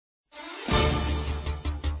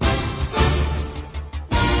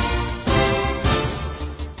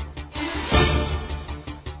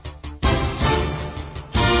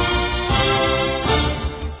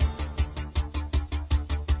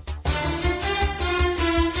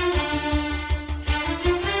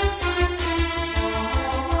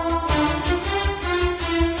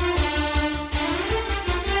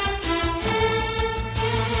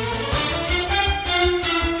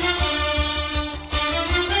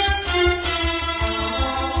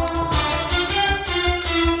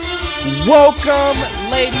Welcome,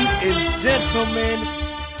 ladies and gentlemen,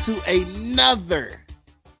 to another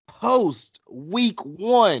post week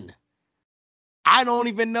one. I don't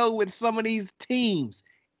even know with some of these teams.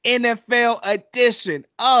 NFL edition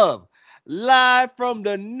of Live from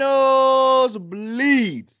the Nosebleeds.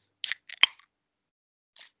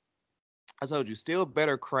 I told you, still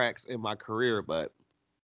better cracks in my career, but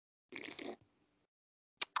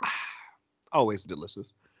always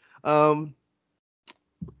delicious.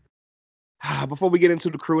 Before we get into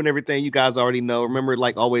the crew and everything, you guys already know. Remember,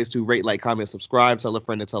 like always, to rate, like, comment, subscribe, tell a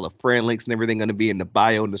friend to tell a friend. Links and everything going to be in the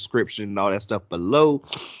bio and description and all that stuff below.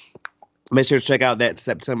 Make sure to check out that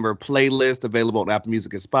September playlist available on Apple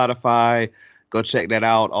Music and Spotify. Go check that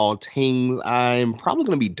out. All things. I'm probably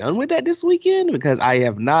going to be done with that this weekend because I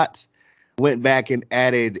have not went back and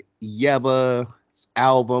added Yebba's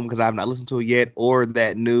album because I have not listened to it yet, or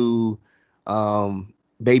that new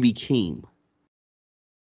Baby Keem.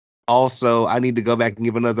 Also, I need to go back and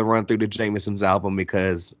give another run through the Jameson's album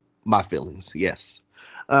because my feelings. Yes.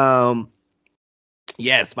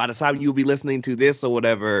 Yes, by the time you'll be listening to this or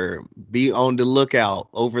whatever, be on the lookout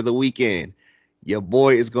over the weekend. Your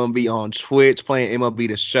boy is going to be on Twitch playing MLB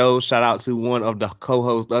The Show. Shout out to one of the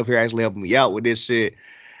co-hosts up here actually helping me out with this shit.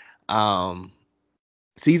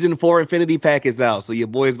 Season 4 Infinity Pack is out, so your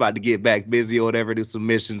boy's about to get back busy or whatever, do some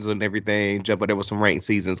missions and everything, jump out there with some ranked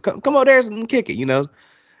seasons. Come over there and kick it, you know.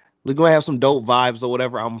 We're going to have some dope vibes or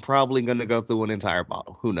whatever. I'm probably going to go through an entire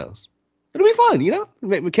bottle. Who knows? It'll be fun, you know?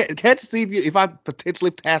 Make me catch to see if I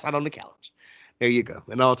potentially pass out on the couch. There you go.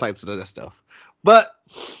 And all types of that stuff. But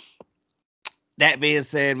that being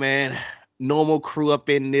said, man, normal crew up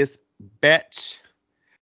in this batch.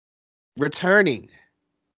 Returning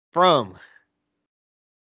from...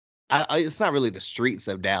 it's not really the streets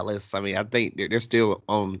of Dallas. I mean, I think they're still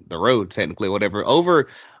on the road, technically, or whatever. Over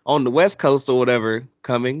on the West Coast or whatever,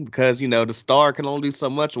 coming because, you know, the star can only do so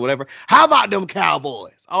much or whatever. How about them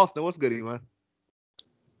Cowboys? Austin, what's good, man?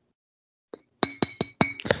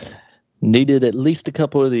 Needed at least a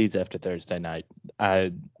couple of these after Thursday night.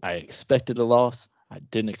 I expected a loss. I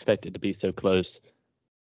didn't expect it to be so close.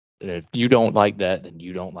 If you don't like that, then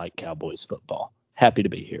you don't like Cowboys football. Happy to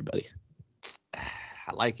be here, buddy.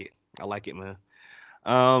 I like it, man.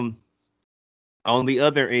 On the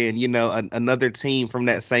other end, you know, another team from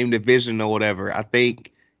that same division or whatever, I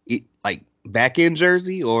think, like back in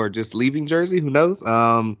Jersey or just leaving Jersey, who knows?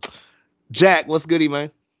 Jack, what's goody, man?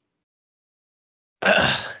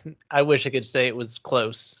 I wish I could say it was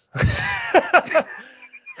close. I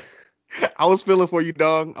was feeling for you,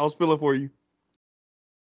 dog. I was feeling for you.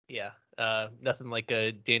 Yeah, nothing like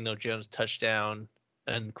a Daniel Jones touchdown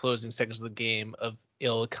and closing seconds of the game of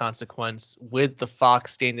ill consequence with the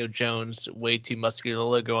Fox Daniel Jones way too muscular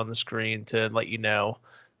logo on the screen to let you know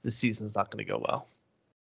the season's not going to go well.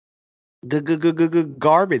 Good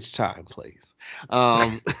garbage time, please.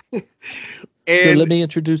 And so let me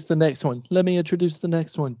introduce the next one.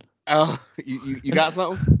 Oh, you got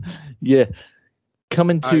something? Yeah.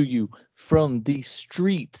 Coming to you from the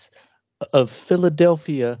streets of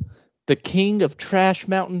Philadelphia, the king of Trash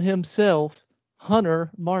Mountain himself, Hunter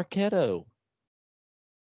Marketto.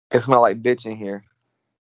 It smell like bitch in here.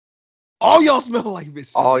 All y'all smell like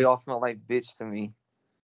bitch. All y'all smell like bitch to me.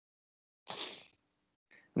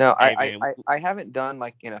 No, Hey, I haven't done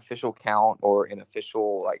like an official count or an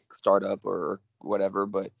official like startup or whatever,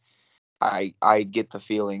 but I get the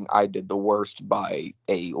feeling I did the worst by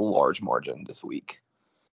a large margin this week.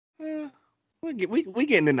 We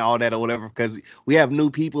getting into all that or whatever because we have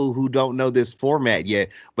new people who don't know this format yet,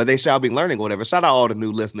 but they shall be learning or whatever. Shout out all the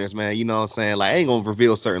new listeners, man. You know what I'm saying? Like, I ain't gonna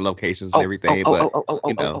reveal certain locations and everything, but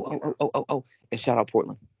and shout out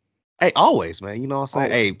Portland. Hey, always, man. You know what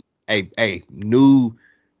I'm saying? Hey, new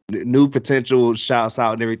potential shouts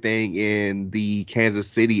out and everything in the Kansas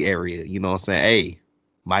City area. You know what I'm saying? Hey,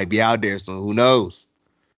 might be out there soon. Who knows?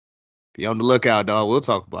 Be on the lookout, dog. We'll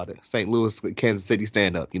talk about it. St. Louis, Kansas City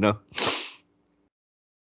stand up, you know?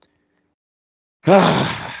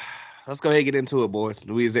 Let's go ahead and get into it, boys.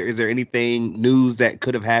 Is there anything news that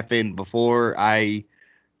could have happened before I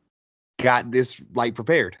got this like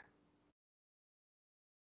prepared?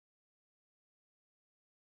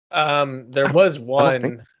 There was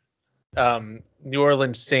one. New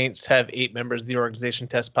Orleans Saints have 8 members of the organization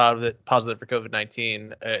test positive for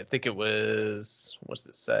COVID-19. I think it was, what's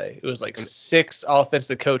it say? It was like 6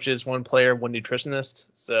 offensive coaches, 1 player, 1 nutritionist.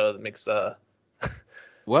 So that makes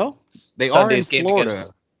well, they Sunday's are in Florida.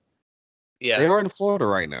 Yeah, they are in Florida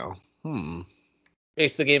right now.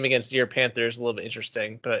 Makes the game against your Panthers a little bit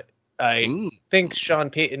interesting, but I think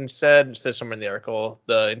Sean Payton said somewhere in the article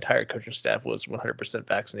the entire coaching staff was 100%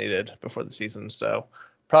 vaccinated before the season, so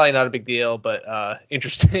probably not a big deal, but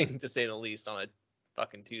interesting to say the least on a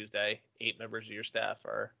fucking Tuesday. 8 members of your staff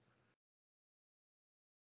are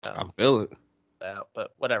I feel it. out,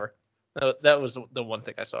 but whatever. That was the one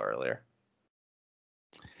thing I saw earlier.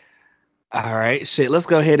 All right, shit. Let's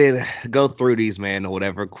go ahead and go through these, man, or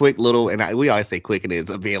whatever. Quick little, and we always say quick, and it ends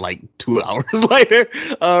up being like 2 hours later.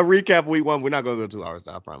 Recap week 1. We're not gonna go 2 hours,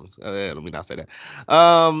 I promise. Let me not say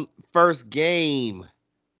that. First game,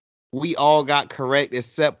 we all got correct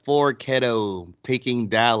except for Keto picking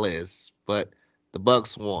Dallas, but the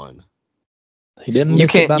Bucks won. He didn't. You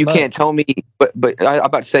can't tell me, but I'm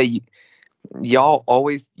about to say.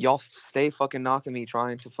 Y'all stay fucking knocking me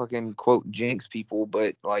trying to fucking quote jinx people,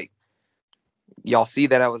 but like y'all see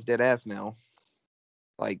that I was dead ass now.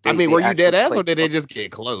 Like were you dead ass or did they just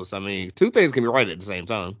get close? I mean, two things can be right at the same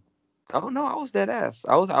time. Oh no, I was dead ass.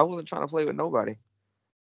 I wasn't trying to play with nobody.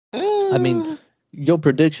 I mean, your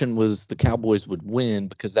prediction was the Cowboys would win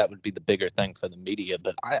because that would be the bigger thing for the media,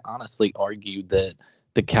 but I honestly argue that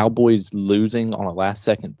the Cowboys losing on a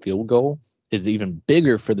last-second field goal is even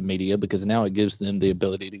bigger for the media because now it gives them the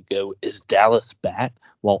ability to go, is Dallas back?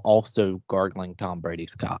 While also gargling Tom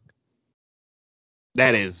Brady's cock.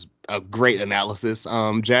 That is a great analysis,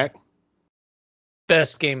 Jack.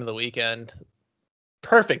 Best game of the weekend.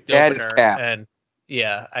 Perfect That is opener. cap. And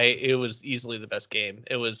yeah, it was easily the best game.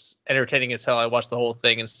 It was entertaining as hell. I watched the whole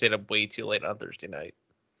thing and stayed up way too late on Thursday night.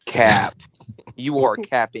 Cap. You are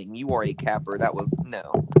capping. You are a capper. That was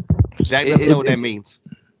no. Jack doesn't know what that means.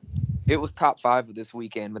 It was top 5 of this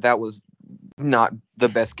weekend, but that was not the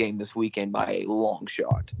best game this weekend by a long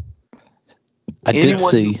shot.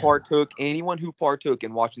 Anyone who partook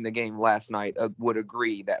in watching the game last night would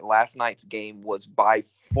agree that last night's game was by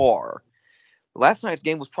far. Last night's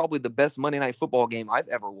game was probably the best Monday Night Football game I've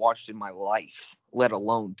ever watched in my life, let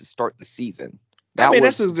alone to start the season.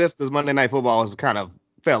 That's just as Monday Night Football has kind of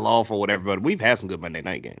fell off or whatever, but we've had some good Monday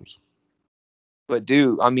night games. But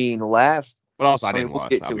dude, I mean, But also, I didn't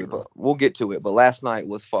watch. We'll get to it. But last night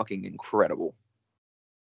was fucking incredible.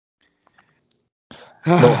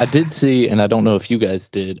 Well, I did see, and I don't know if you guys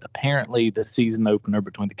did, apparently the season opener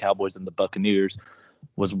between the Cowboys and the Buccaneers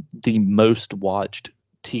was the most watched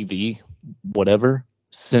TV, whatever,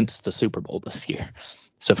 since the Super Bowl this year.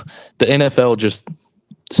 So the NFL just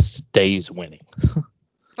stays winning. I'm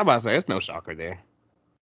about to say, it's no shocker there.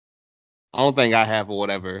 Only thing I have or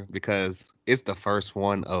whatever, because it's the first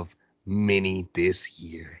one of many this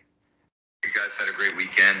year. You guys had a great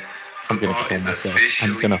weekend. I'm going to kill myself.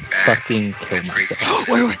 I'm going to fucking kill myself.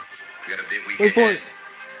 Wait. We got a big weekend. Wait.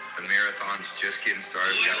 The marathon's just getting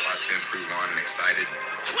started. We got a lot to improve on and excited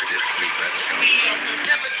for this week. Let's go.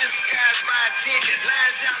 Never disguise my attention.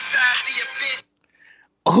 Lies outside the event.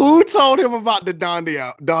 Who told him about the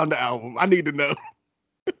Donda album? I need to know.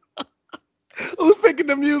 Who's picking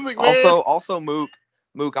the music, man? Also, Mook,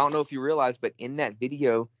 I don't know if you realize, but in that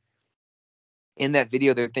video,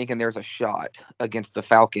 they're thinking there's a shot against the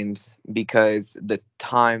Falcons because the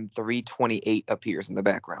time 3:28 appears in the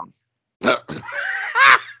background.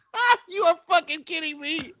 You are fucking kidding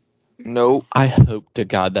me. Nope. I hope to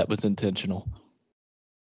God that was intentional.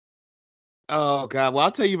 Oh God. Well,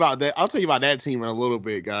 I'll tell you about that. I'll tell you about that team in a little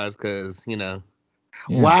bit, guys, because Yeah,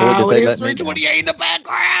 wow, boy, did it they is let me down. 328 in the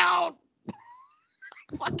background.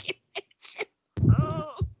 Fucking shit.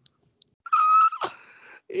 Oh.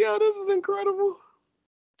 Yo, this is incredible.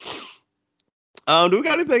 Do we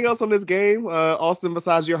got anything else on this game, Austin,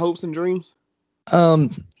 besides your hopes and dreams?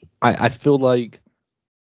 I feel like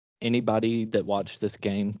anybody that watched this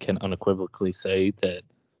game can unequivocally say that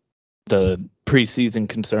the preseason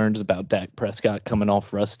concerns about Dak Prescott coming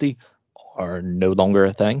off rusty are no longer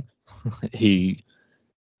a thing.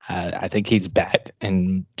 I think he's back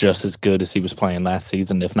and just as good as he was playing last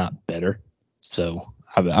season, if not better. So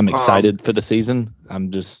I'm excited for the season.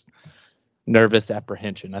 I'm just nervous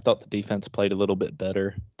apprehension. I thought the defense played a little bit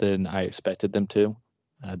better than I expected them to.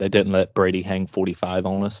 They didn't let Brady hang 45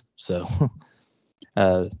 on us. So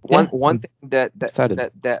one thing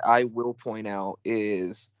that I will point out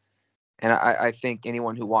is, and I think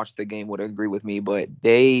anyone who watched the game would agree with me, but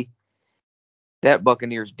that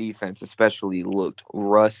Buccaneers defense especially looked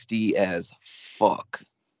rusty as fuck.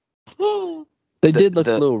 They did look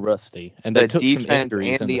a little rusty, and they the took some defense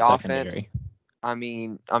injuries and in the the offense. secondary. I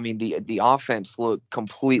mean, the offense looked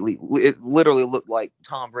completely. It literally looked like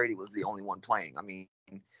Tom Brady was the only one playing. I mean,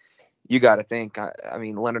 you got to think. I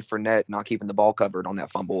mean, Leonard Fournette not keeping the ball covered on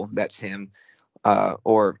that fumble, that's him.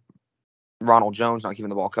 Or Ronald Jones not keeping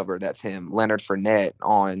the ball covered, that's him. Leonard Fournette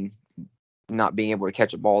on not being able to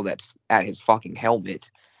catch a ball that's at his fucking helmet,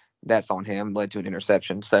 that's on him. Led to an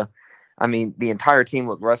interception. So, I mean, the entire team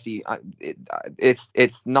looked rusty.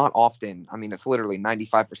 It's not often. I mean, it's literally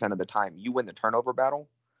 95% of the time you win the turnover battle,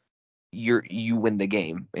 you win the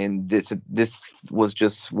game. And this was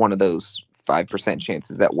just one of those 5%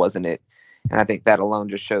 chances that wasn't it. And I think that alone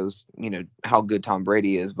just shows, how good Tom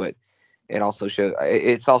Brady is. But it also shows,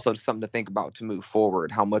 it's also something to think about to move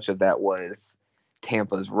forward. How much of that was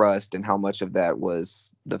Tampa's rust, and how much of that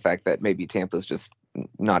was the fact that maybe Tampa's just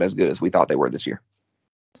not as good as we thought they were this year.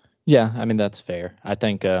 Yeah, I mean, that's fair. I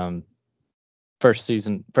think first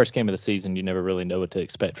game of the season, you never really know what to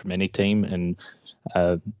expect from any team. And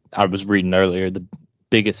I was reading earlier, the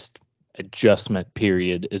biggest adjustment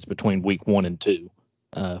period is between week 1 and 2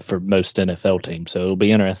 for most NFL teams. So it'll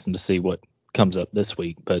be interesting to see what comes up this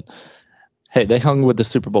week. But hey, they hung with the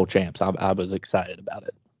Super Bowl champs. I was excited about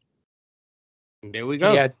it. There we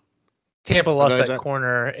go. Yeah, Tampa lost that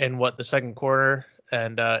corner in the second quarter,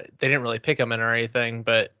 and they didn't really pick him in or anything,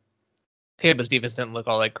 but Tampa's defense didn't look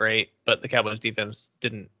all that great, but the Cowboys defense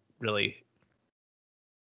didn't really,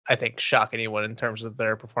 I think, shock anyone in terms of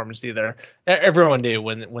their performance either. Everyone knew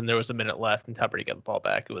when there was a minute left and Tom Brady got the ball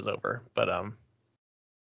back, it was over. But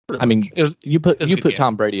I mean, you put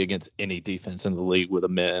Tom Brady against any defense in the league with a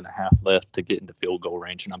minute and a half left to get into field goal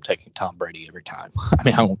range, and I'm taking Tom Brady every time. I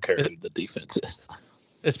mean, I don't care who the defense is.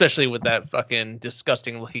 Especially with that fucking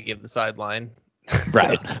disgusting look he gave the sideline.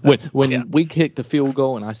 Right. When we kicked the field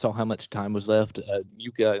goal and I saw how much time was left,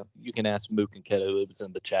 you can ask Mook and Keto, who was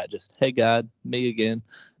in the chat, just, hey, God, me again.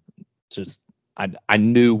 Just, I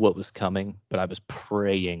knew what was coming, but I was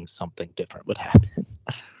praying something different would happen.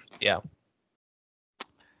 Yeah.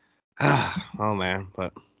 Oh, man.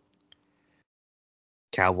 But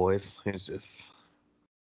Cowboys, it's just,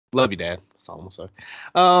 love you, Dad. That's all I'm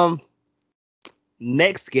going to say.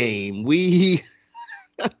 Next game, we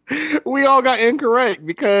all got incorrect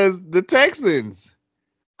because the Texans,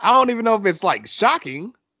 I don't even know if it's like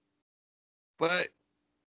shocking, but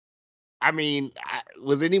I mean,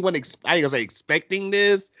 was anyone expecting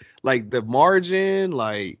this? Like the margin?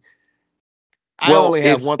 Like, I only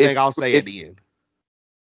have one thing I'll say at the end.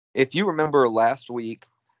 If you remember last week,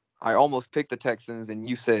 I almost picked the Texans and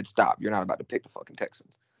you said, stop, you're not about to pick the fucking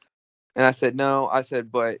Texans. And I said, no,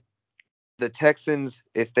 but the Texans,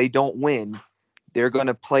 if they don't win, they're going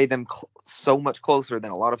to play them so much closer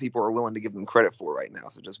than a lot of people are willing to give them credit for right now.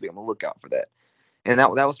 So just be on the lookout for that. And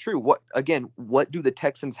that was true. What do the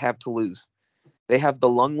Texans have to lose? They have the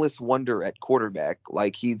lungless wonder at quarterback.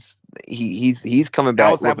 Like he's coming back.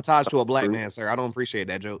 That was sabotage to a black man, sir. I don't appreciate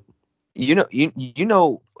that joke.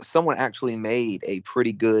 Someone actually made a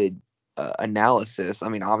pretty good analysis. I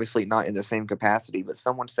mean, obviously not in the same capacity, but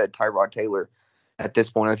someone said Tyrod Taylor at this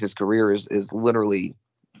point of his career is literally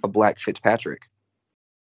a black Fitzpatrick.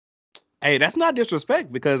 Hey, that's not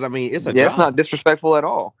disrespect because I mean it's a job. It's not disrespectful at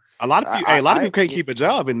all. A lot of people can't keep a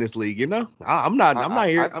job in this league, I'm not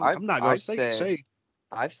going to say shade.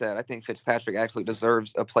 I've said I think Fitzpatrick actually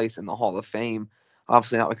deserves a place in the Hall of Fame.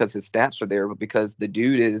 Obviously not because his stats are there, but because the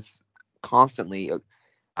dude is constantly.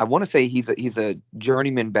 I want to say he's a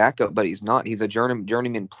journeyman backup, but he's not. He's a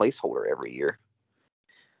journeyman placeholder every year.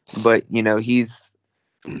 But he's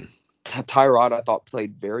Tyrod. I thought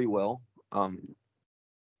played very well.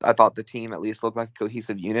 I thought the team at least looked like a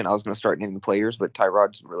cohesive unit. I was going to start naming players, but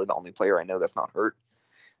Tyrod's really the only player I know that's not hurt.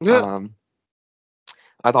 Yeah.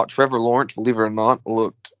 I thought Trevor Lawrence, believe it or not,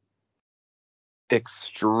 looked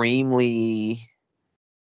extremely.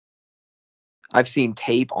 I've seen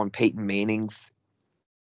tape on Peyton Manning's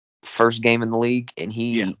first game in the league, and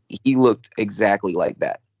he looked exactly like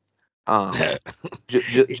that.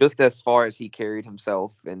 Just as far as he carried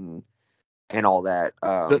himself and all that.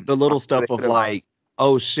 The little stuff of like,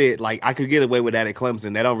 oh shit, like I could get away with that at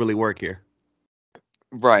Clemson. That don't really work here.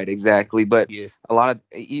 Right, exactly. But a lot of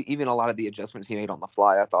the adjustments he made on the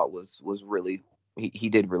fly, I thought was really he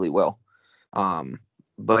did really well.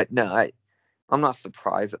 But no, I'm not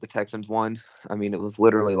surprised that the Texans won. I mean, it was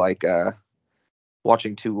literally like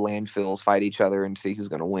watching two landfills fight each other and see who's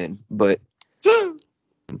going to win. But no,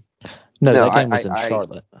 that game was in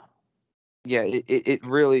Charlotte. Yeah, it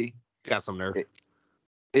really got some nerve.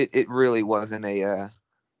 It really wasn't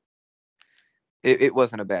it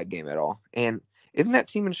wasn't a bad game at all. And isn't that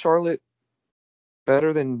team in Charlotte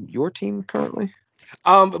better than your team currently?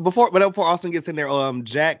 Before Austin gets in there,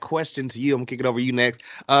 Jack, question to you. I'm gonna kick it over to you next.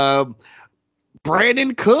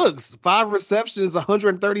 Brandon Cooks, 5 receptions,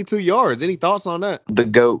 132 yards. Any thoughts on that? The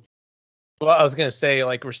GOAT. Well, I was gonna say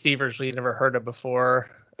like receivers we never heard of before.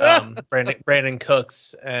 Brandon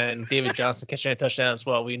Cooks and David Johnson catching a touchdown as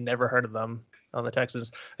well. We never heard of them. on the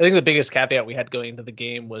Texans. I think the biggest caveat we had going into the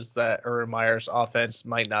game was that Urban Meyer's offense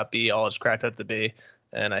might not be all it's cracked up to be,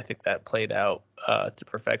 and I think that played out to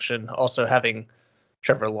perfection. Also, having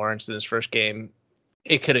Trevor Lawrence in his first game,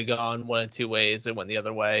 it could have gone one of two ways. It went the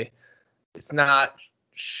other way. It's not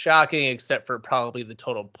shocking, except for probably the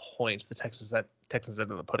total points the Texans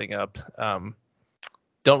ended up putting up.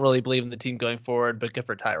 Don't really believe in the team going forward, but good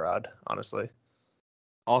for Tyrod, honestly.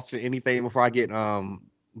 Austin, anything before I go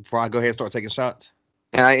ahead and start taking shots?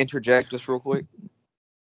 Can I interject just real quick?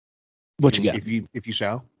 What you got? If you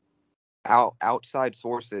shall. Outside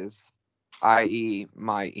sources, i.e.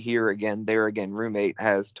 my here again, there again roommate,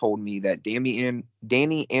 has told me that Danny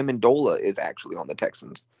Amendola is actually on the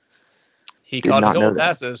Texans. He caught a couple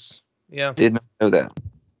passes. Yeah. Did not know that.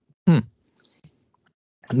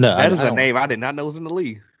 No, that is a name I did not know was in the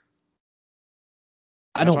league.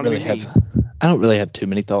 I don't really have too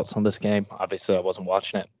many thoughts on this game. Obviously, I wasn't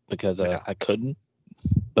watching it because I couldn't.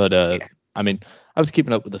 But I mean, I was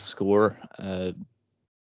keeping up with the score.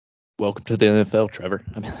 Welcome to the NFL, Trevor.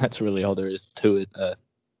 I mean, that's really all there is to it.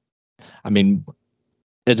 I mean,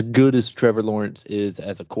 as good as Trevor Lawrence is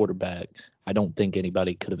as a quarterback, I don't think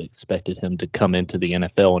anybody could have expected him to come into the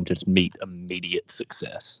NFL and just meet immediate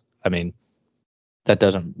success. I mean,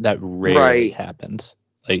 that rarely happens.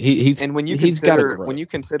 Like when you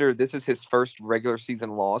consider this is his first regular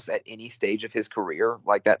season loss at any stage of his career,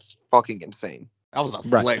 like that's fucking insane. That was a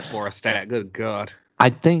flex for a stat. Good God.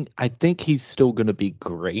 I think he's still going to be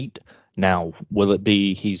great. Now, will it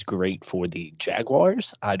be he's great for the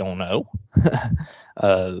Jaguars? I don't know.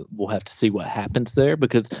 We'll have to see what happens there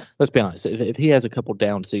because let's be honest, if he has a couple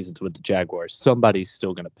down seasons with the Jaguars, somebody's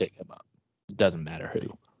still going to pick him up. It doesn't matter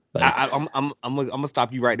who. Like, I'm gonna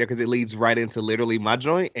stop you right there because it leads right into literally my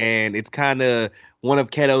joint, and it's kind of one of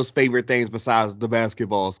Keto's favorite things besides the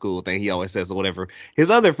basketball school thing he always says or whatever.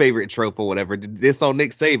 His other favorite trope or whatever. This on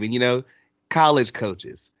Nick Saban, college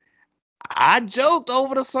coaches. I joked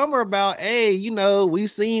over the summer about, hey,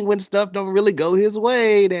 we've seen when stuff don't really go his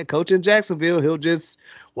way. That coach in Jacksonville, he'll just,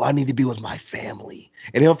 I need to be with my family,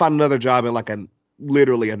 and he'll find another job in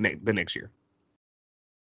the next year.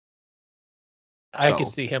 I could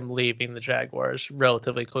see him leaving the Jaguars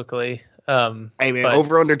relatively quickly. Hey man,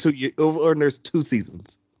 over under 2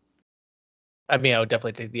 seasons. I mean, I would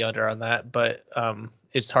definitely take the under on that, but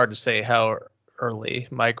it's hard to say how early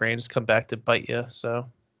migraines come back to bite you. So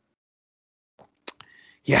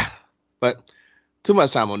yeah, but too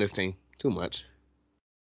much time on this team. Too much.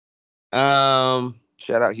 Shout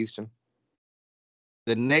out Houston.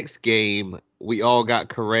 The next game we all got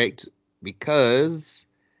correct because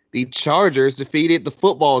the Chargers defeated the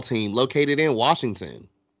football team located in Washington.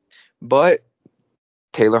 But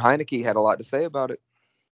Taylor Heinicke had a lot to say about it.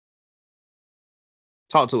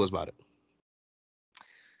 Talk to us about it.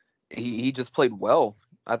 He just played well.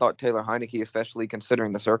 I thought Taylor Heinicke, especially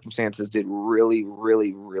considering the circumstances, did really,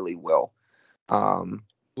 really, really well.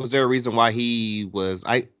 Was there a reason why did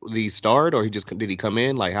he start or did he come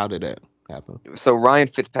in? Like, how did that happen? So Ryan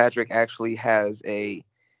Fitzpatrick actually has a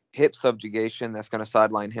hip subjugation that's going to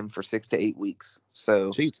sideline him for 6 to 8 weeks.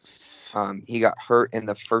 So Jesus. He got hurt in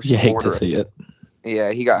the first quarter. You hate to see it.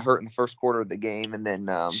 Yeah, he got hurt in the first quarter of the game, and then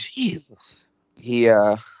Jesus.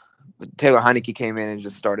 Taylor Heinicke came in and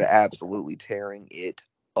just started absolutely tearing it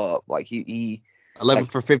up. Like he 11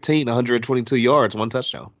 for 15, 122 yards, 1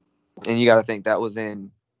 touchdown. And you got to think that was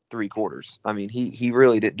in 3 quarters. I mean, he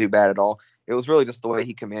really didn't do bad at all. It was really just the way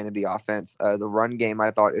he commanded the offense. The run game,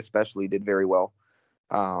 I thought, especially did very well.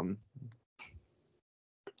 But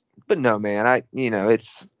no, man,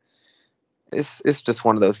 it's just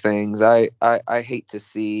one of those things. I hate to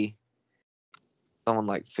see someone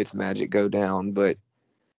like Fitzmagic go down, but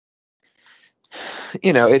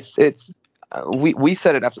we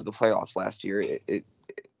said it after the playoffs last year.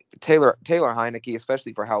 Taylor Heinicke,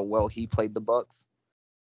 especially for how well he played the Bucs.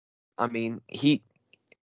 I mean, he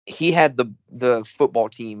had the football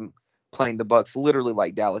team playing the Bucs literally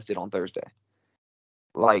like Dallas did on Thursday.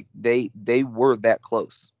 Like they were that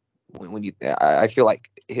close. I feel like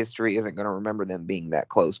history isn't going to remember them being that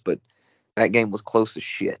close, but that game was close as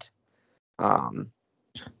shit. I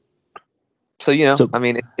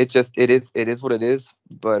mean, it is what it is.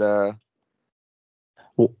 But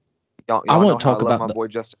I want to talk about my boy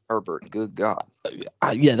Justin Herbert. Good God.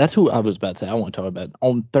 Yeah, that's who I was about to say. I want to talk about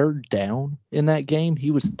on third down in that game.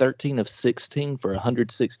 He was 13 of 16 for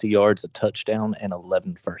 160 yards, a touchdown, and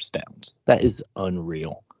 11 first downs. That is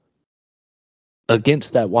unreal.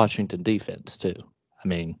 Against that Washington defense too. I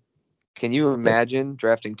mean, can you imagine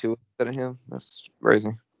drafting 2 instead of him? That's crazy.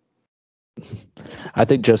 I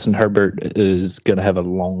think Justin Herbert is going to have a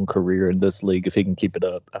long career in this league if he can keep it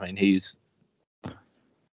up. I mean, he's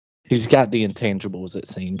He's got the intangibles, it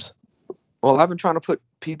seems. Well, I've been trying to put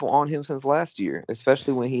people on him since last year,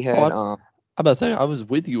 especially when he had. I'm about to say, I was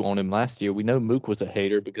with you on him last year. We know Mook was a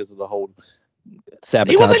hater because of the whole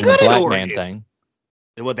sabotaging the black man thing.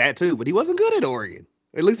 Well, that too, but he wasn't good at Oregon.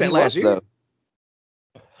 At least that last year.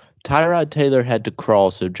 Though. Tyrod Taylor had to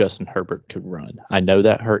crawl so Justin Herbert could run. I know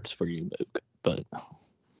that hurts for you, Mook, but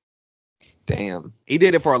damn, he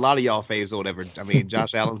did it for a lot of y'all faves or whatever. I mean,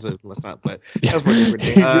 Josh Allen too. Let's not, but that's what he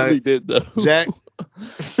really did though. Jack.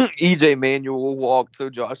 EJ Manuel walked so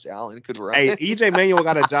Josh Allen could run. Hey, EJ Manuel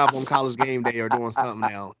got a job on College Game Day or doing something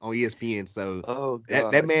now on ESPN. So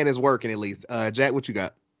that man is working at least. Jack, what you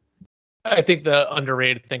got? I think the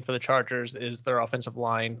underrated thing for the Chargers is their offensive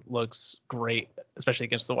line looks great, especially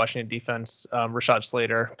against the Washington defense. Rashad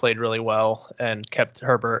Slater played really well and kept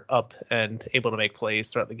Herbert up and able to make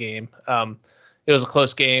plays throughout the game. It was a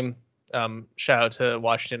close game. Shout out to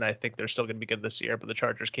Washington. I think they're still going to be good this year, but the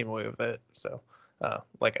Chargers came away with it. So,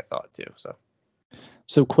 like I thought too.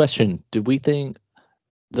 So question, do we think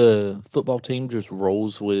the football team just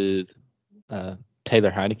rolls with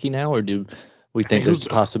Taylor Heinicke now, or do we think there's a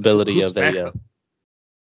possibility of a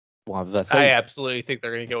I absolutely think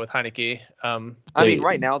they're going to go with Heinicke. I mean,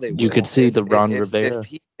 right now you could see the Ron Rivera. If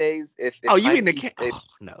he stays, if you mean the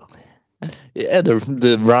no. Yeah,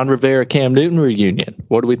 the Ron Rivera Cam Newton reunion.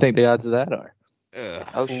 What do we think the odds of that are?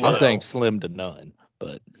 I'm saying slim to none,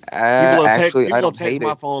 but actually, people will text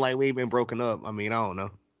my phone like we've been broken up. I mean, I don't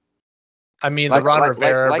know. I mean, the Ron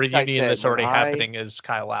Rivera reunion that's already happening is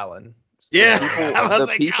Kyle Allen. Yeah,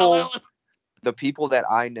 the people that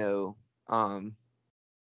I know,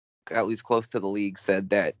 at least close to the league,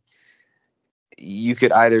 said that you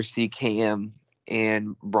could either see Cam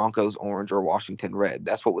in Broncos orange or Washington red.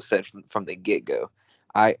 That's what was said from the get-go.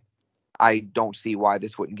 I don't see why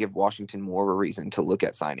this wouldn't give Washington more of a reason to look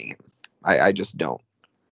at signing him. I just don't.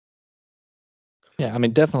 Yeah, I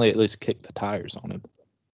mean, definitely at least kick the tires on him.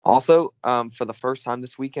 Also, for the first time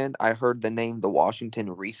this weekend, I heard the name the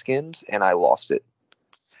Washington Reskins, and I lost it.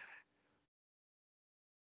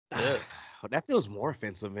 That feels more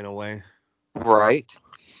offensive in a way. Right.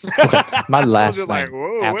 Okay, my last thing. Like,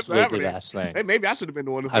 absolutely last thing. Hey, maybe I should have been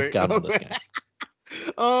the one to say I've got on this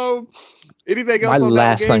game. Anything else? My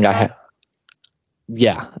last thing I have.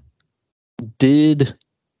 Yeah. Did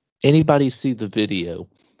anybody see the video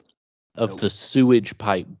of the sewage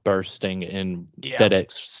pipe bursting in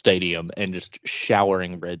FedEx Stadium and just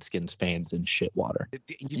showering Redskins fans in shit water?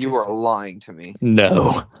 You are lying to me.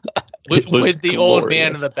 No. With the old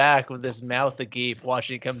man in the back with his mouth agape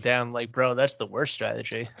watching it come down, like, bro, that's the worst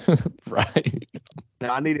strategy. Right.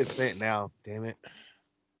 Now I need it sent now. Damn it.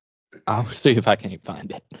 I'll see if I can't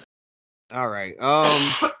find it. All right.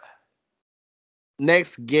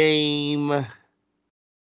 Next game.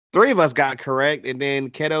 3 of us got correct, and then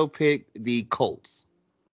Keto picked the Colts.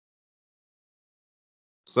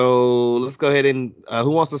 So let's go ahead and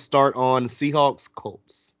who wants to start on Seahawks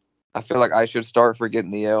Colts? I feel like I should start for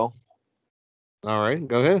getting the L. All right,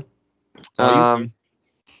 go ahead.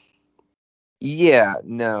 Yeah,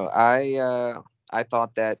 no, I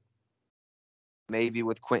thought that maybe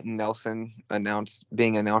with Quentin Nelson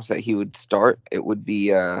being announced that he would start, it would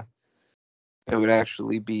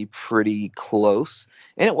actually be pretty close,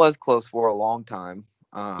 and it was close for a long time.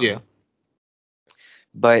 Yeah.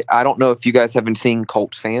 But I don't know if you guys have been seeing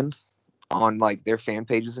Colts fans on like their fan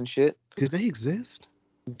pages and shit. Do they exist?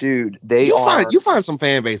 Dude, you find some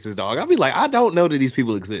fan bases, dog. I'll be like, I don't know that these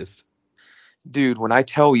people exist. Dude, when I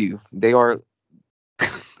tell you, they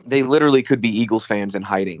literally could be Eagles fans in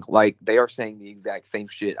hiding. Like, they are saying the exact same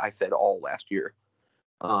shit I said all last year.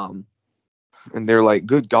 And they're like,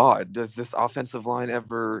 good God, does this offensive line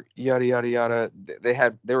ever yada, yada, yada.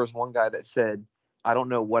 There was one guy that said, I don't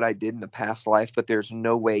know what I did in a past life, but there's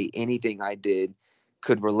no way anything I did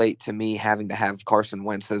could relate to me having to have Carson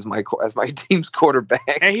Wentz as my team's quarterback.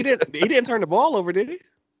 And he didn't turn the ball over, did he?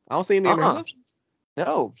 I don't see any interceptions.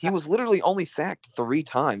 No, he was literally only sacked 3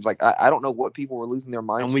 times. Like, I don't know what people were losing their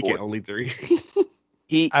minds for. We get only 3.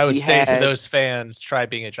 I would say to those fans, try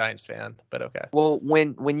being a Giants fan, but okay. Well,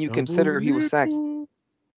 when you consider he was sacked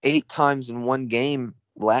 8 times in one game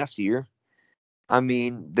last year, I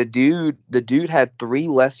mean, the dude had 3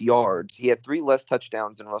 less yards. He had 3 less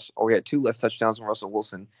touchdowns than Russell, or he had 2 less touchdowns than Russell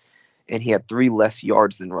Wilson, and he had 3 less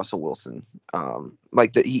yards than Russell Wilson.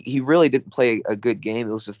 He really didn't play a good game.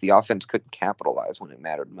 It was just the offense couldn't capitalize when it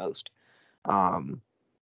mattered most. But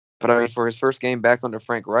I mean, for his first game back under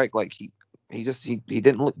Frank Reich, like he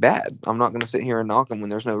didn't look bad. I'm not going to sit here and knock him when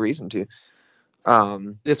there's no reason to.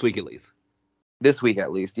 This week at least. This week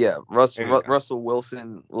at least, yeah. Russell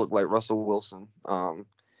Wilson looked like Russell Wilson,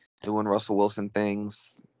 doing Russell Wilson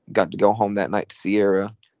things. got to go home that night to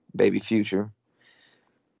Sierra, baby Future.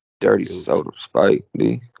 Dirty soda,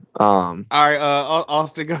 Spidey. All right,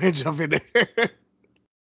 Austin, go ahead and jump in there.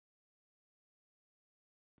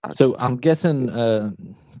 So I'm guessing,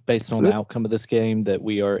 based on the outcome of this game, that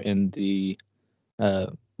we are in the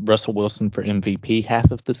Russell Wilson for MVP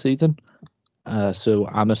half of the season. So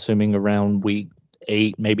I'm assuming around week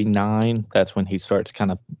 8, maybe 9, that's when he starts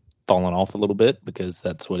kind of falling off a little bit, because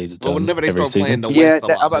that's what he's done. Well, whenever they every start season. playing the West,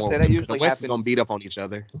 I'm about to say that usually the West happens. is gonna beat up on each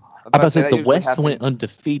other. I'm about to say the West went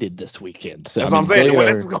undefeated this weekend. So that's what I'm saying. The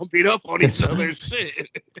West is gonna beat up on each other. Shit.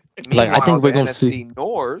 Like, I think we're gonna see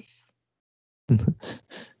North.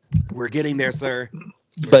 We're getting there, sir.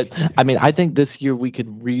 But I mean, I think this year we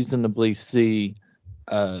could reasonably see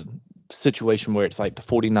a situation where it's like the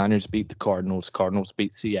 49ers beat the Cardinals, Cardinals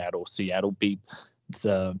beat Seattle, Seattle beat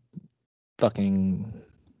fucking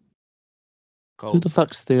Colts. Who the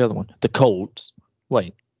fuck's the other one? The Colts.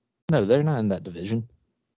 Wait, no, they're not in that division.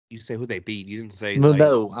 You say who they beat. You didn't say. No,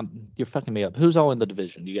 you're fucking me up. Who's all in the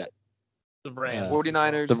division? You got the Rams,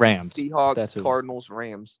 49ers, the Rams, Seahawks, Cardinals,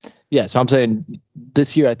 Rams. Yeah, so I'm saying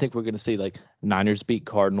this year I think we're going to see like Niners beat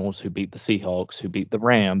Cardinals, who beat the Seahawks, who beat the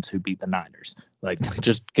Rams, who beat the Niners. Like,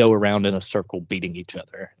 just go around in a circle beating each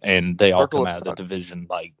other, and they all come out of the division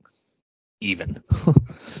like even.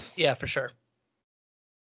 Yeah, for sure.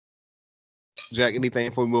 Jack, anything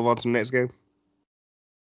before we move on to the next game?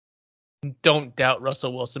 Don't doubt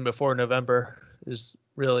Russell Wilson before November is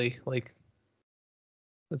really like,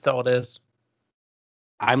 that's all it is.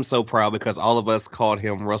 I'm so proud because all of us called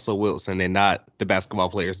him Russell Wilson and not the basketball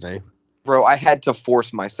player's name. Bro, I had to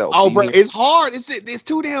force myself. Oh, bro, it's hard. It's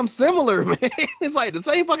too damn similar, man. It's like the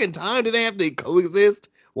same fucking time that they have to coexist.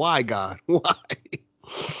 Why, God? Why?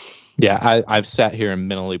 Yeah, I've sat here and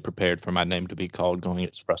mentally prepared for my name to be called, going,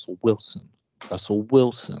 it's Russell Wilson. Russell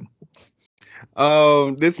Wilson.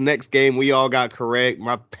 This next game we all got correct.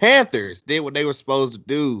 My Panthers did what they were supposed to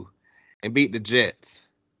do and beat the Jets.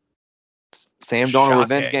 Sam Darnold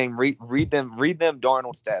revenge game. Read them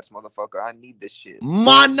Darnold stats, motherfucker. I need this shit.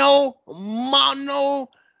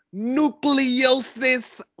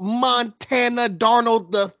 Mononucleosis Montana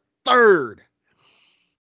Darnold the third.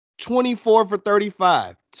 24 for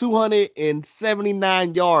 35,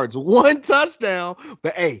 279 yards, 1 touchdown,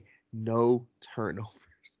 but hey, no turnovers.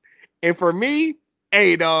 And for me,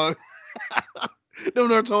 hey, dog,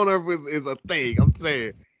 no turnovers is a thing. I'm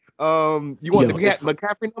saying. You want to get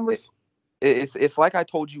McCaffrey numbers? It's like I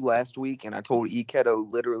told you last week, and I told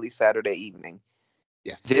Keto literally Saturday evening.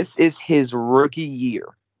 Yes. This is his rookie year.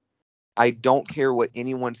 I don't care what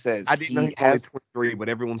anyone says. I didn't know he was only 23, but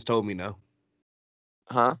everyone's told me no.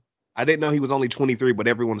 Huh? I didn't know he was only 23, but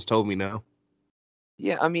everyone's told me no.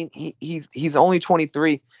 Yeah, I mean, he's only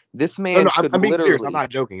 23. This man I'm being serious. I'm not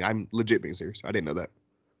joking. I'm legit being serious. I didn't know that.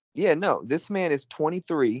 Yeah, no, this man is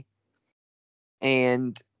 23,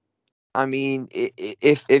 and I mean,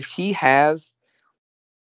 if he has,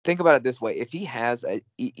 think about it this way: if he has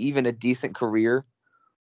even a decent career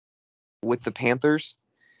with the Panthers,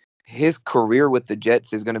 his career with the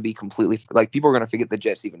Jets is going to be completely, like, people are going to forget the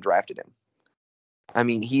Jets even drafted him. I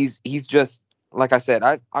mean, he's just, like I said,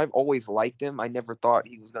 I've always liked him. I never thought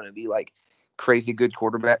he was going to be like crazy good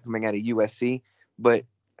quarterback coming out of USC, but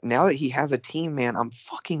now that he has a team, man, I'm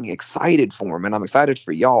fucking excited for him, and I'm excited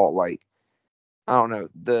for y'all. Like, I don't know,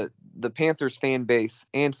 the Panthers fan base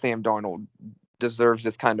and Sam Darnold deserves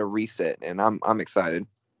this kind of reset, and I'm excited.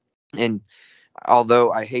 And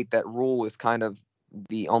although I hate that rule is kind of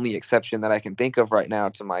the only exception that I can think of right now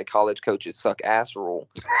to my college coaches suck ass rule,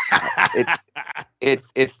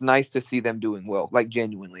 it's nice to see them doing well. Like,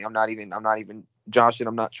 genuinely, I'm not even Josh, and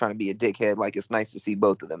I'm not trying to be a dickhead. Like, it's nice to see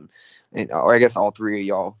both of them, or I guess all three of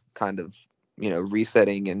y'all kind of,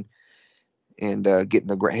 resetting and hitting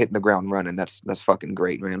the ground running. That's fucking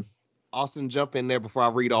great, man. Austin, jump in there before I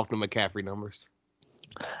read off the McCaffrey numbers.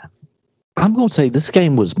 I'm gonna say this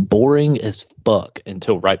game was boring as fuck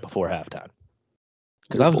until right before halftime.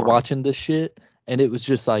 Because I was watching this shit, and it was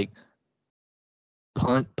just like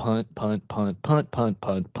punt, punt, punt, punt, punt, punt,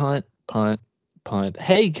 punt, punt, punt, punt.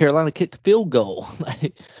 Hey, Carolina kicked a field goal.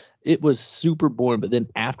 It was super boring. But then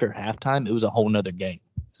after halftime, it was a whole nother game.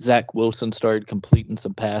 Zach Wilson started completing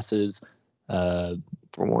some passes for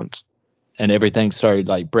once, and everything started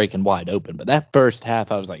like breaking wide open. But that first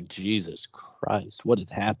half, I was like, Jesus Christ, what is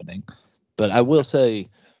happening? But I will say,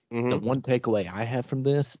 the one takeaway I have from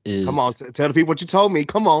this is, come on, tell the people what you told me.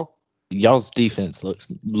 Come on. Y'all's defense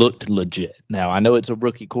looked legit. Now, I know it's a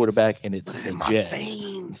rookie quarterback and it's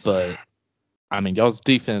legit, but I mean, y'all's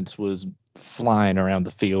defense was flying around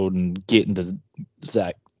the field and getting to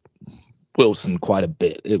Zach Wilson quite a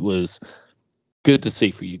bit. It was Good to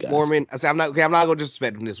see for you guys. Mormon. I say I'm not gonna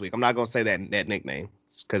disrespect him this week. I'm not gonna say that nickname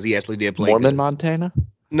because he actually did play. Mormon good. Montana?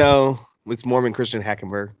 No, it's Mormon Christian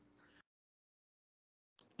Hackenberg.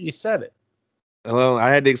 You said it. Well, I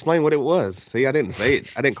had to explain what it was. See, I didn't say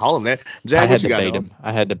it. I didn't call him that. Jack, I had to bait him.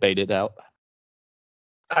 I had to bait it out.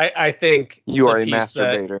 I think you are a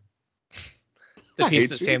masturbator. The piece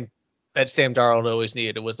that Sam Darnold always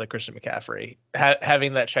needed was a Christian McCaffrey.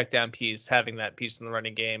 Having that check down piece, having that piece in the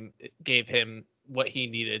running game, it gave him what he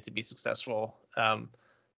needed to be successful.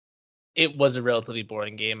 It was a relatively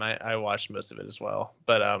boring game. I watched most of it as well,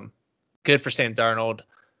 but good for Sam Darnold.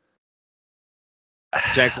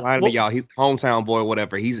 Jackson lying to y'all. He's hometown boy,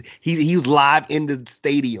 whatever. He's live in the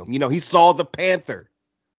stadium. You know, he saw the Panther.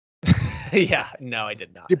 Yeah, no, I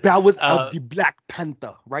did not. The ballad of the Black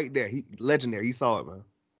Panther, right there. He legendary. He saw it, man.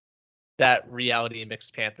 That reality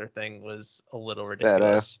mixed Panther thing was a little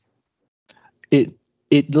ridiculous. It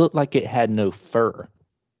looked like it had no fur.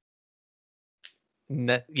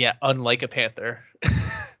 Yeah, unlike a panther.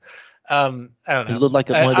 I don't know. It looked like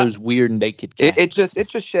one of those weird naked cats. It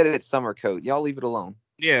just shedded its summer coat. Y'all leave it alone.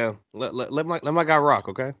 Yeah, let my guy rock,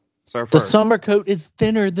 okay? Sir, the summer coat is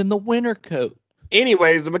thinner than the winter coat.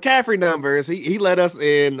 Anyways, the McCaffrey numbers, he led us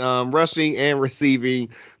in rushing and receiving,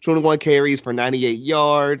 21 carries for 98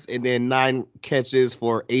 yards, and then 9 catches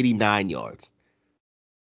for 89 yards.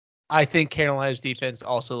 I think Carolina's defense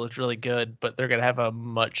also looked really good, but they're going to have a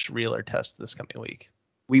much realer test this coming week.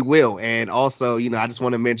 We will. And also, you know, I just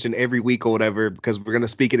want to mention every week or whatever, because we're going to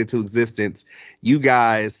speak it into existence. You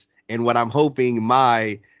guys, and what I'm hoping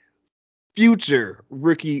my future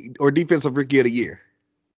rookie or defensive rookie of the year.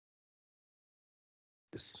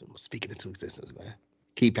 Just speaking into existence, man.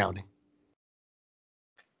 Keep pounding.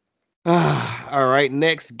 All right,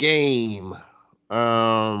 next game.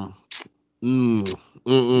 You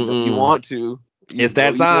want to. It's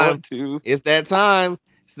that time. It's that time.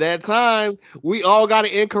 It's that time. We all got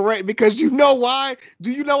it incorrect because you know why?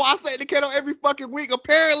 Do you know why I say the kettle every fucking week?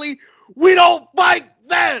 Apparently, we don't fight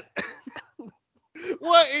that.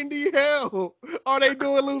 What in the hell are they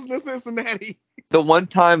doing losing to Cincinnati? The one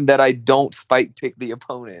time that I don't spike pick the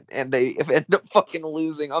opponent and they end up fucking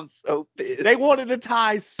losing, I'm so pissed. They wanted to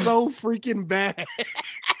tie so freaking bad.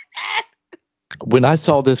 When I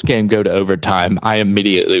saw this game go to overtime, I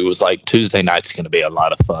immediately was like, Tuesday night's going to be a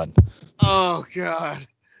lot of fun. Oh, God.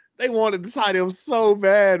 They wanted to tie them so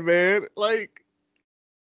bad, man. Like,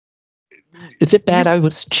 is it bad I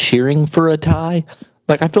was cheering for a tie?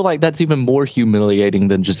 Like, I feel like that's even more humiliating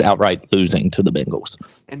than just outright losing to the Bengals.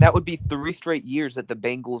 And that would be 3 straight years that the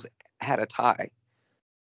Bengals had a tie.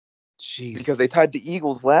 Jeez. Because they tied the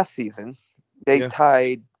Eagles last season. They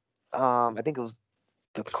tied, I think it was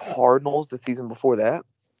the Cardinals the season before that.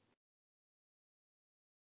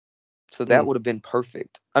 So that would have been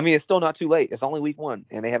perfect. I mean, it's still not too late. It's only week 1,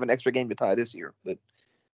 and they have an extra game to tie this year. But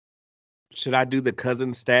should I do the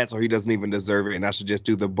cousin stats, or he doesn't even deserve it, and I should just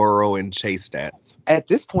do the Burrow and Chase stats? At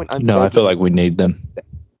this point, I feel like we need them.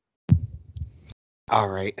 All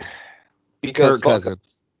right. Because Kirk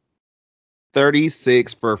Cousins,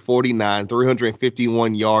 36 for 49,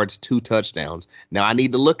 351 yards, 2 touchdowns. Now, I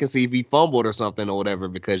need to look and see if he fumbled or something or whatever,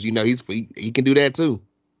 because, you know, he can do that too.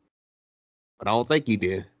 But I don't think he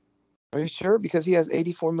did. Are you sure? Because he has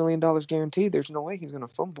 $84 million guaranteed. There's no way he's going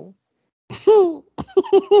to fumble.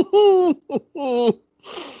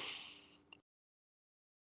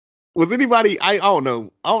 Was anybody, I don't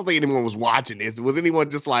know. I don't think anyone was watching this. Was anyone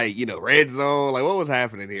just like, you know, red zone? Like, what was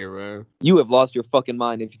happening here, man? You have lost your fucking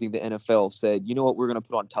mind if you think the NFL said, you know what, we're going to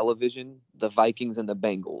put on television? The Vikings and the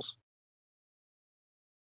Bengals.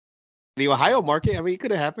 The Ohio market, I mean, it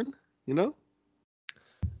could have happened, you know?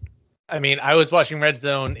 I mean, I was watching Red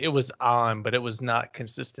Zone. It was on, but it was not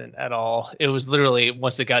consistent at all. It was literally,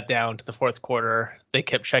 once it got down to the fourth quarter, they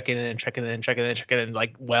kept checking in,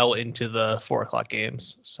 like well into the 4 o'clock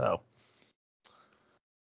games. So,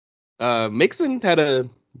 Mixon had a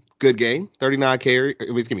good game. 29 carries,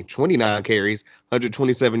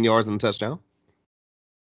 127 yards and a touchdown.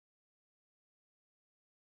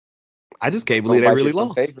 I just can't believe they really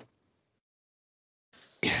lost.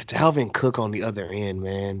 Yeah, Dalvin Cook on the other end,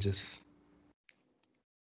 man.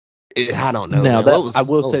 I don't know. Now, I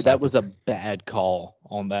will say that was a bad call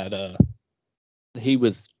on that. He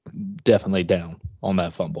was definitely down on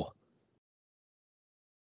that fumble.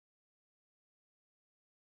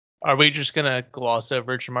 Are we just gonna gloss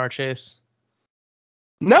over Ja'Marr Chase?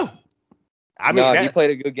 No. I mean, he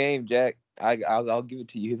played a good game, Jack. I'll give it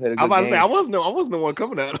to you. He played a good game. I'm about to say I wasn't the one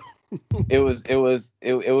coming at him. It was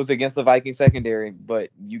against the Viking secondary, but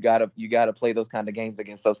you gotta play those kind of games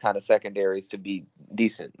against those kind of secondaries to be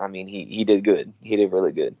decent. I mean, he did good. He did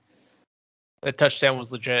really good. The touchdown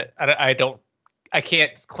was legit. I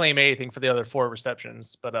can't claim anything for the other 4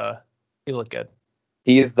 receptions, but he looked good.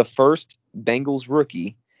 He is the first Bengals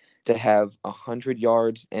rookie to have 100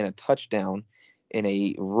 yards and a touchdown in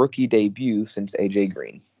a rookie debut since AJ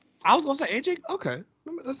Green. I was gonna say AJ. Okay,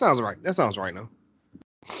 that sounds right. That sounds right now.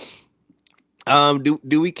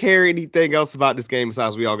 Do we care anything else about this game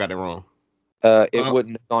besides we all got it wrong? It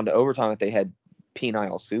wouldn't have gone to overtime if they had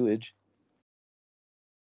penile sewage.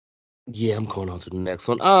 Yeah, I'm going on to the next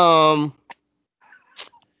one.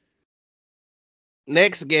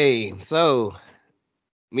 Next game. So,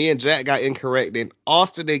 me and Jack got incorrect, and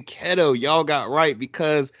Austin and Keto, y'all got right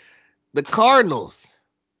because the Cardinals.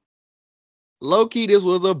 Low-key, this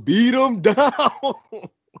was a beat 'em down.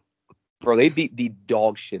 Bro, they beat the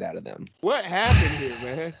dog shit out of them. What happened here,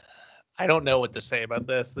 man? I don't know what to say about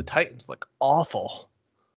this. The Titans look awful.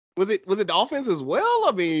 Was it the offense as well?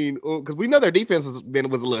 I mean, because we know their defense was a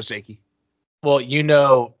little shaky. Well,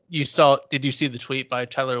 did you see the tweet by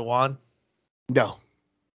Tyler Lewan? No.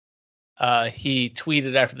 He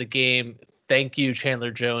tweeted after the game, "Thank you,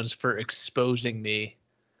 Chandler Jones, for exposing me,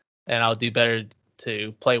 and I'll do better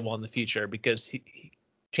to play well in the future," because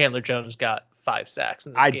Chandler Jones got 5 sacks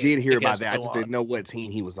in this game. I did hear about that. I just didn't know what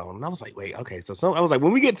team he was on. And I was like, wait, okay. So I was like,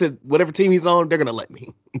 when we get to whatever team he's on, they're going to let me.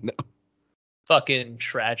 No. Fucking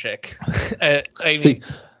tragic. I mean,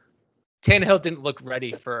 Tannehill didn't look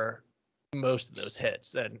ready for most of those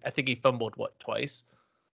hits, and I think he fumbled, twice?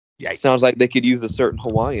 Yeah, sounds like they could use a certain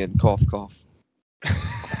Hawaiian cough. I'm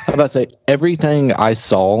about to say, everything I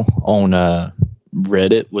saw on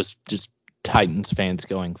Reddit was just Titans fans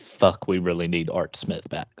going, fuck, we really need Art Smith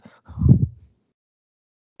back.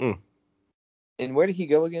 And where did he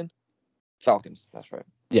go again? Falcons, that's right.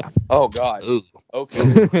 Yeah. Oh, God. Ooh.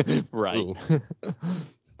 Okay. Right. Ooh.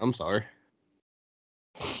 I'm sorry.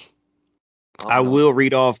 Oh, I no. will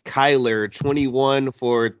read off Kyler, 21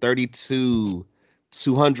 for 32,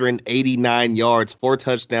 289 yards, 4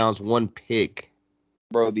 touchdowns, 1 pick.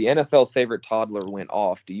 Bro, the NFL's favorite toddler went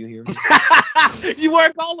off. Do you hear me? You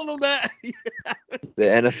weren't calling him that. The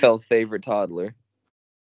NFL's favorite toddler.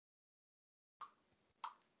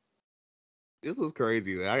 This was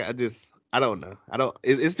crazy, man. I don't know.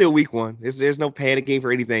 It's still week 1. There's no panicking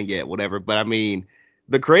for anything yet, whatever. But I mean,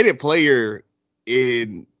 the creative player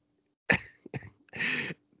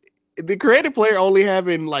only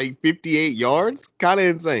having like 58 yards, kind of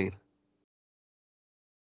insane.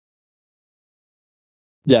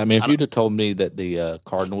 Yeah, I mean, if you'd have told me that the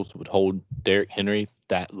Cardinals would hold Derrick Henry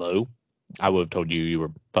that low, I would have told you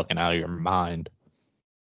were fucking out of your mind.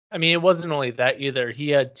 I mean, it wasn't only that either. He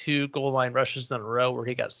had 2 goal line rushes in a row where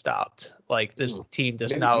he got stopped. Like, this team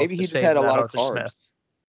does not. Maybe he just had a lot of carbs. Smith.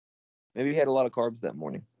 Maybe he had a lot of carbs that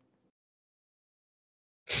morning.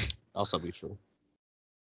 Also be true.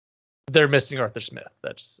 They're missing Arthur Smith.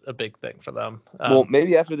 That's a big thing for them. Well,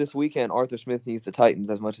 maybe after this weekend, Arthur Smith needs the Titans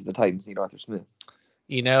as much as the Titans need Arthur Smith.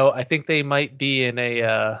 You know, I think they might be in a,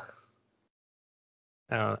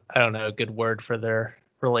 I don't know, a good word for their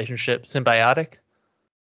relationship, symbiotic.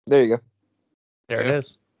 There you go. There it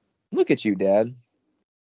is. Look at you, Dad.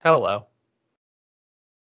 Hello.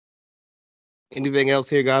 Anything else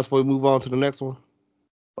here, guys, before we move on to the next one?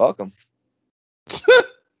 Welcome.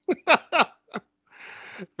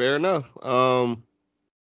 Fair enough. All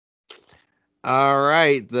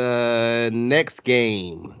right, the next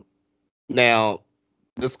game. Now,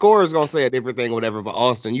 the score is gonna say a different thing, or whatever. But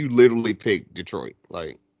Austin, you literally picked Detroit.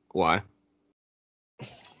 Like, why?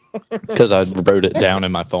 Because I wrote it down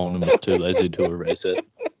in my phone and was too lazy to erase it.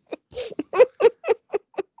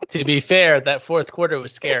 To be fair, that fourth quarter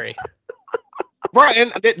was scary. Right,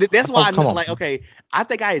 and that's why I know, like, okay, I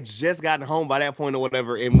think I had just gotten home by that point or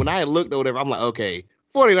whatever, and when I had looked or whatever, I'm like, okay,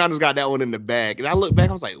 49ers got that one in the bag, and I looked back,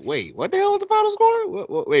 I was like, wait, what the hell was the final score?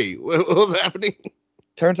 What was happening?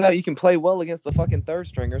 Turns out you can play well against the fucking third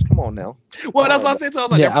stringers. Come on now. Well, that's what I said. So I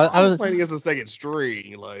was like, yeah, I was playing against the second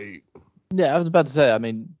string, like. Yeah, I was about to say. I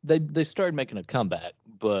mean, they started making a comeback,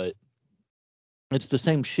 but it's the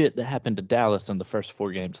same shit that happened to Dallas in the first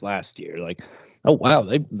 4 games last year. Like, oh wow,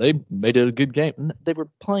 they made it a good game. They were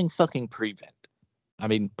playing fucking prevent. I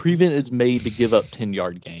mean, prevent is made to give up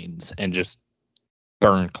 10-yard gains and just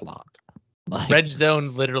burn clock. Like, Red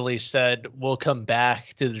Zone literally said, "We'll come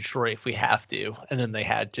back to Detroit if we have to," and then they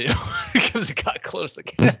had to because it got close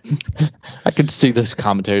again. I could see those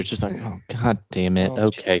commentators just like, "Oh god damn it!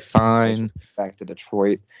 Okay, fine." Back to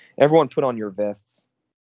Detroit. Everyone, put on your vests.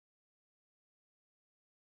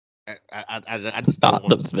 I just Not don't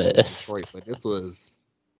want the best. Detroit, but this was,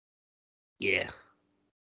 yeah.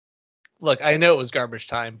 Look, I know it was garbage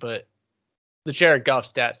time, but the Jared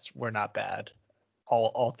Goff stats were not bad.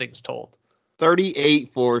 All things told.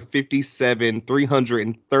 38 for 57,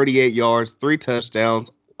 338 yards, 3 touchdowns,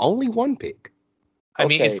 only 1 pick. I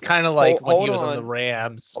mean, it's kind of like when he was on the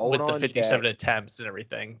Rams with the 57 attempts and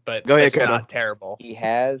everything, but go ahead, that's not terrible.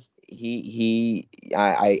 I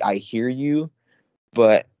hear you,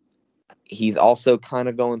 but he's also kind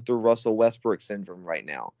of going through Russell Westbrook syndrome right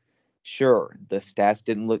now. Sure, the stats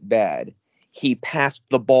didn't look bad. He passed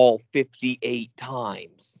the ball 58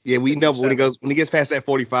 times. Yeah, we know when he gets past that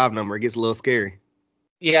 45 number, it gets a little scary.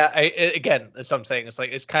 Yeah, again, that's what I'm saying.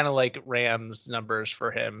 It's kind of like Rams numbers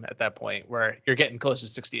for him at that point, where you're getting close to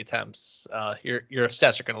 60 attempts. Your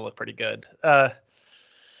stats are going to look pretty good. I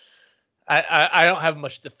don't have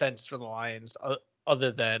much defense for the Lions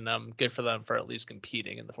other than good for them for at least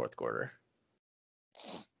competing in the fourth quarter.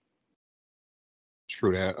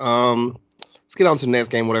 True that. Let's get on to the next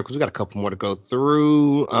game, whatever, because we got a couple more to go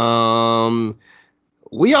through.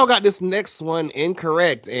 We all got this next one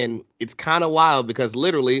incorrect, and it's kind of wild because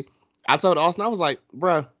literally, I told Austin, I was like,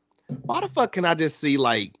 bruh, why the fuck can I just see,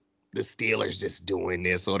 like, the Steelers just doing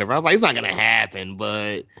this or whatever? I was like, it's not going to happen,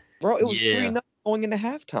 but... Bro, it was 3-0 going into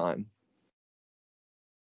halftime.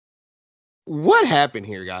 What happened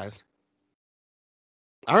here, guys?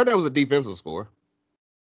 I heard that was a defensive score.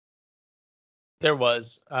 There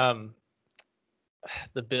was.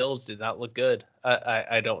 The Bills did not look good.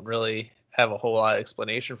 I don't really have a whole lot of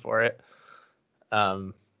explanation for it.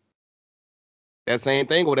 That same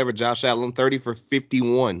thing, whatever, Josh Allen, 30 for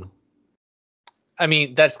 51. I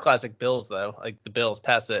mean, that's classic Bills, though. Like, the Bills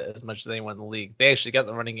pass it as much as anyone in the league. They actually got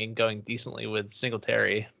the running game going decently with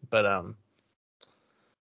Singletary, but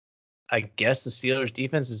I guess the Steelers'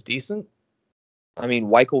 defense is decent. I mean,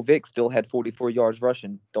 Michael Vick still had 44 yards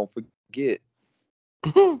rushing. Don't forget.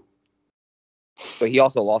 But he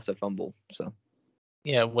also lost a fumble, so.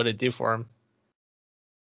 Yeah, what did it do for him?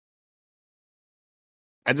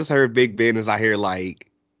 I just heard Big Ben is out here like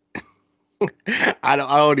I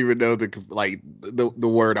don't even know the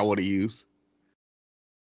word I want to use.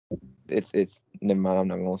 It's never mind. I'm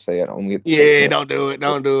not gonna say it. Don't do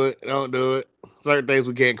it. Certain things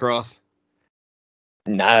we can't cross.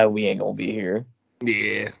 Nah, we ain't gonna be here.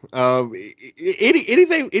 Yeah.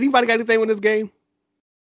 Anything? Anybody got anything with this game?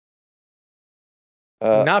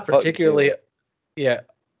 Not particularly. Yeah.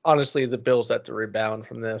 Honestly, the Bills have to rebound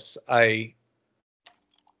from this. I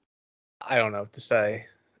don't know what to say.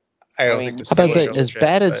 I don't think the Steelers are as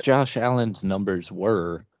bad as Josh Allen's numbers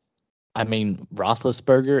were. I mean,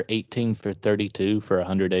 Roethlisberger, 18 for 32 for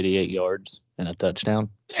 188 yards and a touchdown.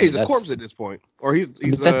 Yeah, he's a corpse at this point. Or he's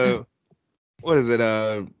what is it?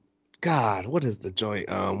 God, what is the joint?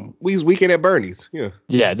 He's Weekend at Bernie's. Yeah.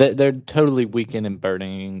 Yeah, they're totally Weekend and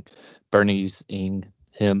Bernie's-ing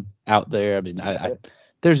him out there. I mean, I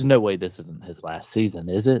there's no way this isn't his last season,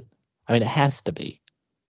 is it? I mean, it has to be.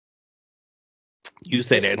 You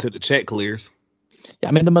say that until the check clears. Yeah,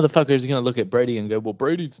 I mean, the motherfucker's going to look at Brady and go, well,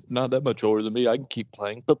 Brady's not that much older than me. I can keep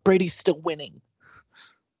playing. But Brady's still winning.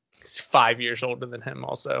 He's 5 years older than him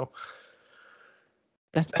also.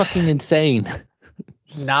 That's fucking insane.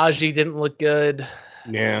 Najee didn't look good.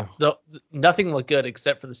 Yeah. Nothing looked good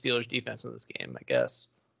except for the Steelers' defense in this game, I guess.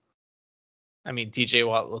 I mean, TJ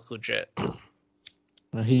Watt looked legit.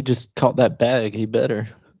 Well, he just caught that bag. He better.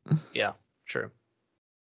 Yeah, true.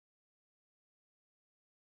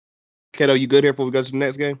 Keto, you good here before we go to the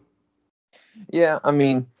next game? Yeah, I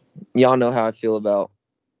mean, y'all know how I feel about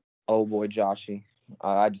old boy Joshy.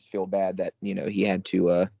 I just feel bad that, he had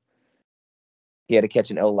to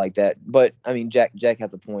catch an L like that. But I mean, Jack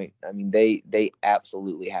has a point. I mean, they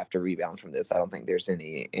absolutely have to rebound from this. I don't think there's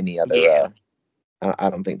any other. Yeah. I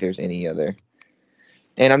don't think there's any other.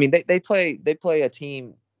 And I mean, they play a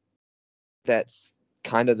team that's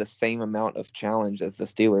kind of the same amount of challenge as the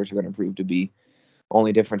Steelers are going to prove to be.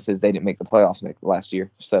 Only difference is they didn't make the playoffs last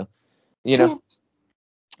year. So, they're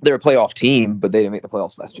a playoff team, but they didn't make the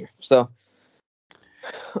playoffs last year. So,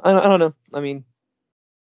 I don't know. I mean,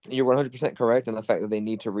 you're 100% correct in the fact that they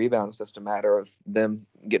need to rebound. It's just a matter of them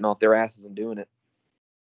getting off their asses and doing it.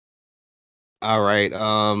 All right.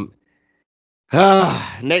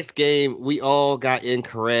 Next game, we all got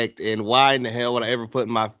incorrect. And why in the hell would I ever put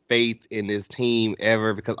my faith in this team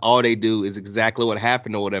ever? Because all they do is exactly what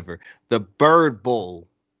happened or whatever. The Bird Bowl.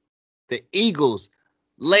 The Eagles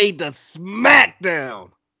laid the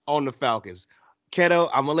smackdown on the Falcons. Keto,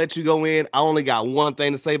 I'm going to let you go in. I only got one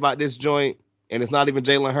thing to say about this joint. And it's not even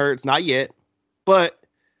Jalen Hurts. Not yet. But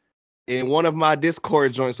in one of my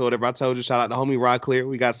Discord joints or whatever, I told you, shout out to homie Rod Clear.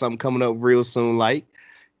 We got something coming up real soon. Like,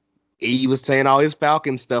 he was saying all his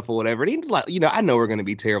Falcon stuff or whatever. And he was like, I know we're going to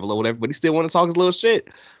be terrible or whatever, but he still want to talk his little shit.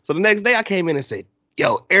 So the next day I came in and said,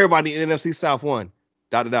 yo, everybody in NFC South won. ...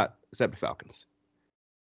 except the Falcons.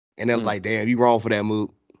 And they're like, damn, you wrong for that move.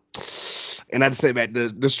 And I just say back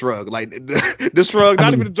the shrug, like the shrug,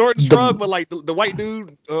 not even the Jordan shrug, but like the white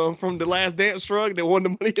dude from The Last Dance shrug that won the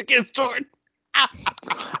money against Jordan.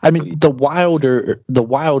 I mean, the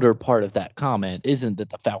wilder part of that comment isn't that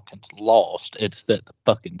the Falcons lost; it's that the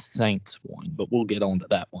fucking Saints won. But we'll get on to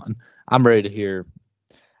that one. I'm ready to hear.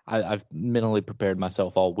 I've mentally prepared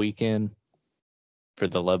myself all weekend for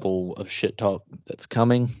the level of shit talk that's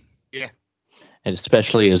coming. Yeah, and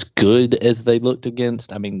especially as good as they looked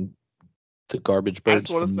against. I mean, the garbage birds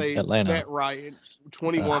from Atlanta. I just want to say Atlanta. Matt Ryan,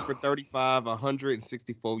 21 for 35,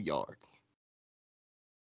 164 yards.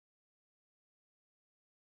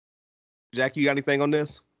 Jack, you got anything on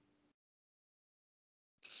this?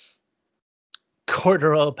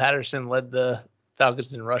 Cordarrelle Patterson led the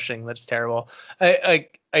Falcons in rushing. That's terrible. I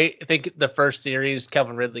think the first series,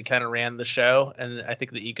 Calvin Ridley kind of ran the show, and I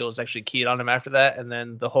think the Eagles actually keyed on him after that, and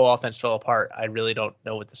then the whole offense fell apart. I really don't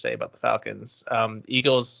know what to say about the Falcons.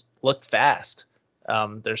 Eagles look fast.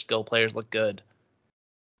 Their skill players look good.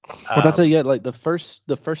 But I tell you, like the first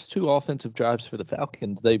two offensive drives for the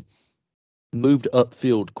Falcons, they moved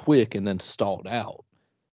upfield quick and then stalled out,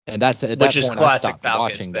 and that's at which that is point classic I stopped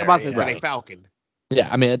Falcons watching. There, I'm about to say Falcon. Yeah,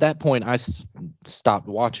 I mean at that point I stopped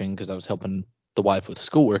watching because I was helping the wife with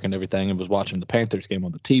schoolwork and everything, and was watching the Panthers game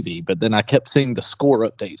on the TV. But then I kept seeing the score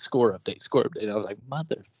update. And I was like,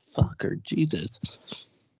 motherfucker, Jesus,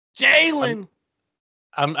 Jalen.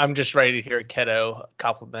 I'm just ready to hear Keto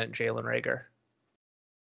compliment Jalen Reagor.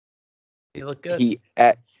 He looked good.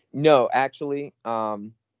 No, actually,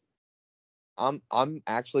 I'm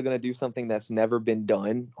actually going to do something that's never been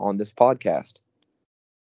done on this podcast.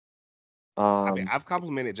 I mean, I've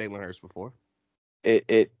complimented Jalen Hurts before.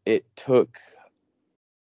 It took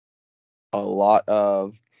a lot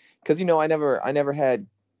of, because I never had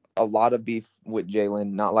a lot of beef with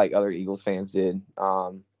Jalen, not like other Eagles fans did.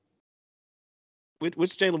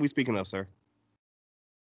 Which Jalen we speaking of, sir?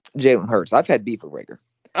 Jalen Hurts. I've had beef with Reagor.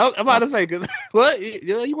 I'm about to say, because what?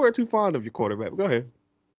 You weren't too fond of your quarterback. Go ahead.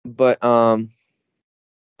 But I'm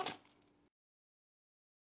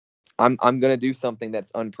gonna do something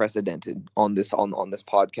that's unprecedented on this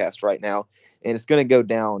podcast right now, and it's gonna go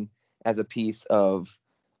down as a piece of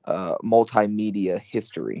multimedia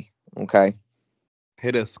history. Okay.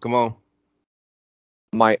 Hit us. Come on.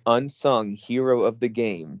 My unsung hero of the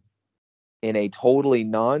game, in a totally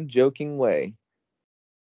non-joking way,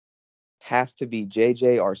 has to be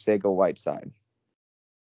JJ Arcega-Whiteside.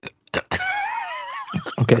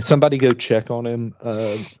 Okay, somebody go check on him.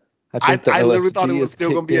 I literally thought it was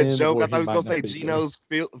still going to be a joke. I thought he was going to say Geno's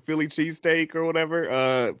Philly cheesesteak or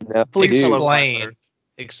whatever. No, please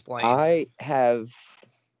explain.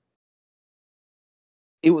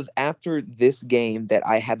 It was after this game that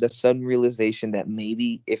I had the sudden realization that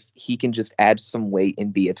maybe if he can just add some weight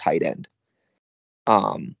and be a tight end.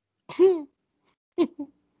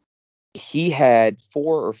 He had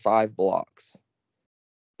 4 or 5 blocks,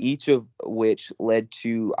 each of which led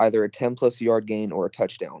to either a 10-plus yard gain or a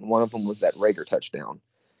touchdown. One of them was that Reagor touchdown.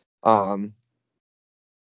 I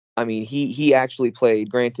mean, he actually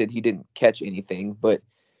played. Granted, he didn't catch anything, but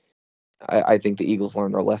I think the Eagles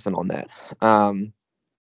learned their lesson on that.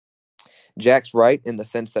 Jack's right in the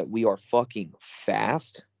sense that we are fucking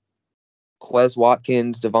fast. Quez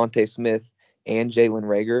Watkins, Devontae Smith, and Jalen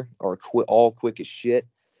Reagor are all quick as shit.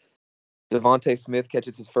 Devontae Smith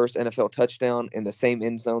catches his first NFL touchdown in the same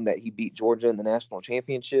end zone that he beat Georgia in the national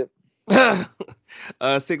championship. 6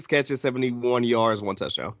 catches, 71 yards, 1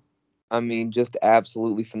 touchdown. I mean, just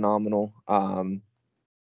absolutely phenomenal.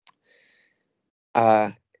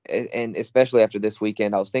 And especially after this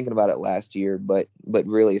weekend, I was thinking about it last year, but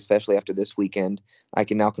really, especially after this weekend, I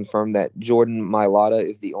can now confirm that Jordan Mailata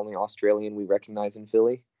is the only Australian we recognize in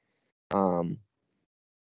Philly. And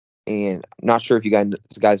I'm not sure if you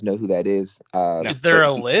guys know who that is. Is there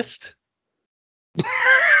a list?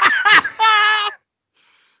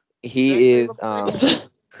 He is not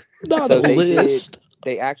so a list.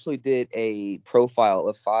 They actually did a profile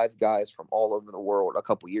of 5 guys from all over the world a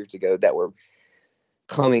couple years ago that were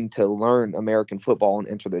coming to learn American football and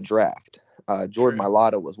enter the draft. Jordan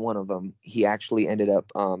Mailata was one of them. He actually ended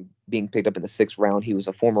up being picked up in the 6th round. He was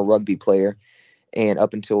a former rugby player, and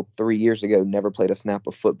up until 3 years ago, never played a snap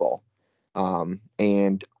of football.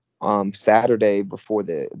 And Saturday, before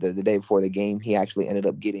the day before the game, he actually ended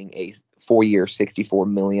up getting a 4-year,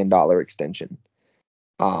 $64 million extension.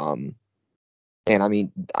 And I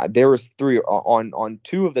mean, there was 3 on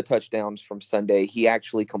 2 of the touchdowns from Sunday. He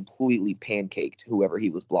actually completely pancaked whoever he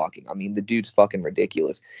was blocking. I mean, the dude's fucking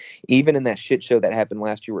ridiculous. Even in that shit show that happened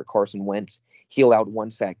last year with Carson Wentz, he allowed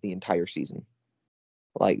 1 sack the entire season.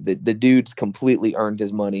 Like the dude's completely earned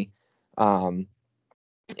his money. And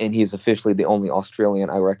he's officially the only Australian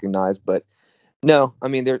I recognize. But no, I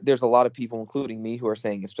mean there's a lot of people, including me, who are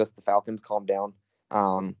saying it's just the Falcons. Calm down.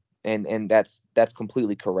 And that's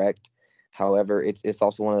completely correct. However, it's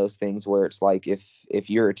also one of those things where it's like if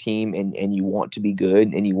you're a team and you want to be good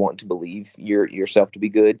and you want to believe yourself to be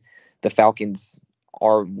good, the Falcons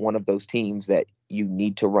are one of those teams that you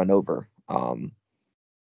need to run over.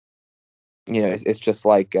 It's just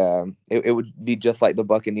like it would be just like the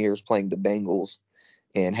Buccaneers playing the Bengals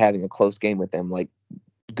and having a close game with them. Like,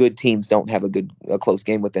 good teams don't have a close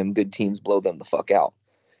game with them. Good teams blow them the fuck out.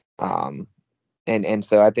 And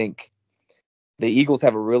so I think the Eagles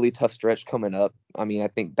have a really tough stretch coming up. I mean, I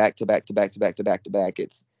think back to back.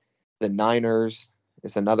 It's the Niners.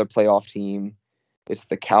 It's another playoff team. It's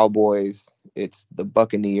the Cowboys. It's the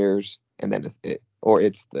Buccaneers, and then it's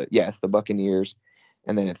the Buccaneers,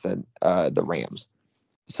 and then it's the Rams.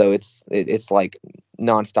 So it's like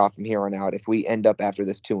nonstop from here on out. If we end up after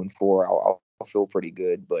this 2-4, I'll feel pretty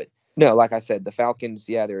good. But no, like I said, the Falcons,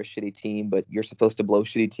 yeah, they're a shitty team, but you're supposed to blow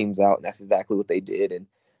shitty teams out, and that's exactly what they did. And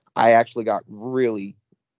I actually got really,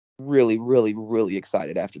 really, really, really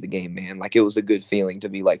excited after the game, man. Like, it was a good feeling to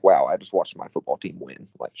be like, wow, I just watched my football team win.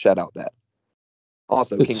 Like, shout out that.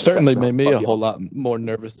 Also, it certainly made me a whole lot more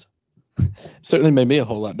nervous. Certainly made me a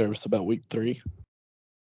whole lot nervous about week 3.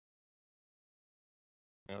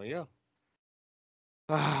 Hell yeah.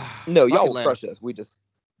 No, y'all will crush us. We just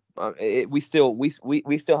we still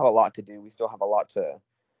have a lot to do. We still have a lot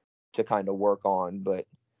to kind of work on, but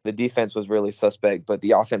the defense was really suspect, but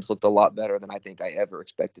the offense looked a lot better than I think I ever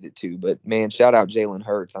expected it to. But man, shout out Jalen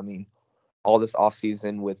Hurts. I mean, all this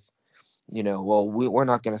offseason with, we're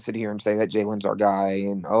not going to sit here and say that Jalen's our guy,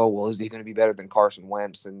 and is he going to be better than Carson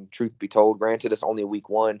Wentz? And truth be told, granted, it's only week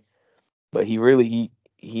 1, but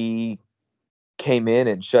he came in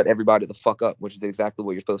and shut everybody the fuck up, which is exactly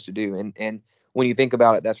what you're supposed to do. And when you think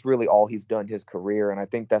about it, that's really all he's done his career. And I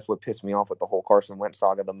think that's what pissed me off with the whole Carson Wentz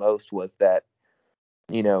saga the most, was that,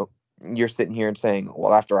 you're sitting here and saying,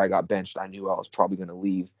 well, after I got benched, I knew I was probably going to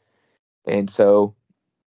leave. And so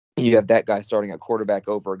you have that guy starting at quarterback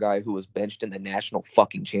over a guy who was benched in the national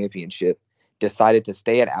fucking championship, decided to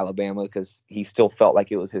stay at Alabama because he still felt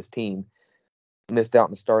like it was his team, missed out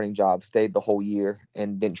on the starting job, stayed the whole year,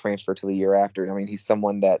 and didn't transfer to the year after. I mean, he's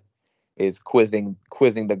someone that is quizzing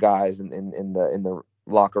the guys in the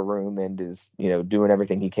locker room and is, doing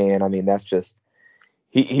everything he can. I mean, that's just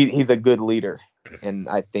he's a good leader, and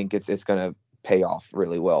I think it's going to pay off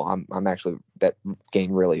really well. I'm actually, that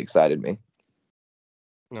game really excited me.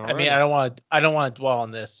 I mean, I don't want to dwell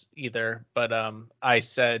on this either, but I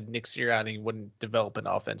said Nick Sirianni wouldn't develop an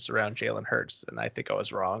offense around Jalen Hurts, and I think I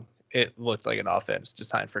was wrong. It looked like an offense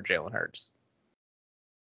designed for Jalen Hurts.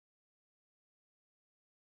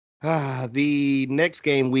 The next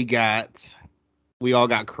game we all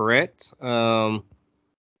got correct. Keto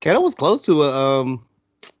was close to a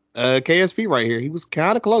KSP right here. He was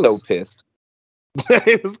kind of close. So pissed.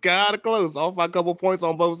 It was kind of close, off by a couple points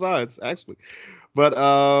on both sides, actually. But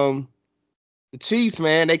the Chiefs,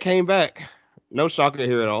 man, they came back. No shocker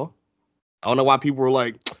here at all. I don't know why people were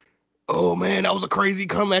like, oh man, that was a crazy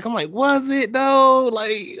comeback. I'm like, was it though?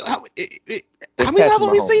 Like, how many times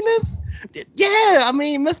have we seen this? Yeah, I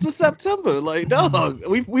mean, Mr. September, like, dog,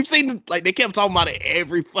 we've seen this, like, they kept talking about it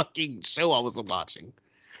every fucking show I was watching,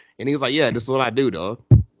 and he was like, yeah, this is what I do, dog.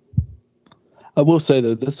 I will say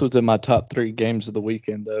though, this was in my top 3 games of the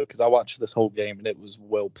weekend though, because I watched this whole game and it was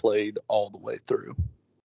well played all the way through.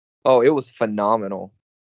 Oh, it was phenomenal.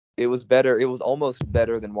 It was better. It was almost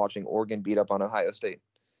better than watching Oregon beat up on Ohio State.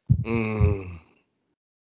 You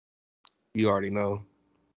already know.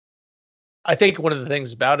 I think one of the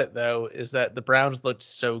things about it, though, is that the Browns looked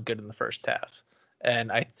so good in the first half.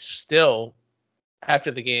 And I still,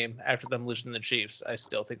 after the game, after them losing the Chiefs, I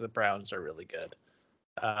still think the Browns are really good.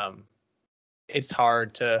 It's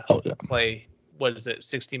hard to play,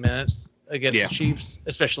 60 minutes against the Chiefs,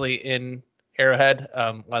 especially in Arrowhead.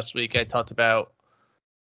 Last week I talked about,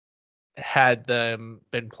 had them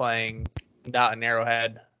been playing not in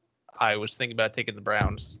Arrowhead, I was thinking about taking the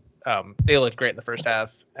Browns. They looked great in the first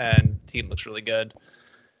half, and the team looks really good.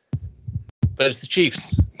 But it's the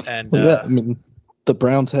Chiefs. And I mean, the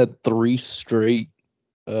Browns had 3 straight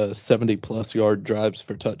 70-plus yard drives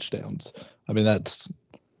for touchdowns. I mean, that's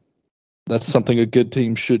something a good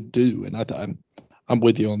team should do, and I'm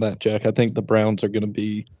with you on that, Jack. I think the Browns are going to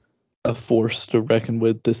be a force to reckon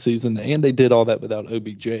with this season, and they did all that without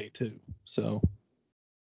OBJ too. So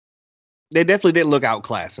they definitely didn't look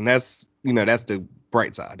outclassed, and that's the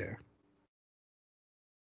bright side there.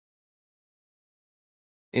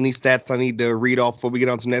 Any stats I need to read off before we get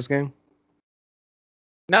on to the next game?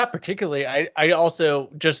 Not particularly. I also,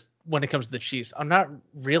 just when it comes to the Chiefs, I'm not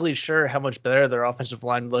really sure how much better their offensive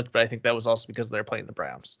line looked, but I think that was also because they're playing the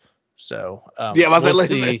Browns. So we'll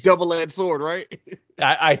see. Double-edged sword, right?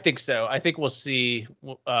 I think so. I think we'll see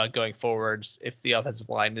going forwards if the offensive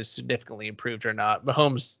line is significantly improved or not.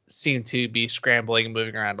 Mahomes seemed to be scrambling and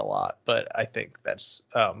moving around a lot, but I think that's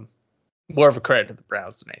more of a credit to the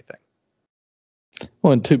Browns than anything.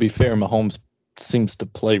 Well, and to be fair, Mahomes seems to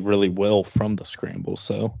play really well from the scramble,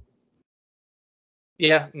 so.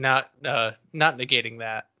 Yeah, not negating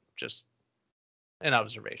that, just an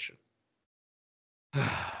observation.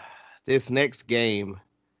 This next game,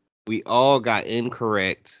 we all got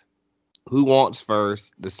incorrect. Who wants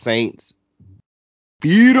first? The Saints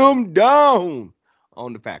beat them down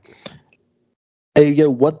on the Packers. Hey, yo,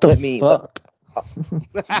 what the fuck?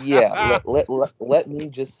 Let me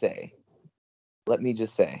just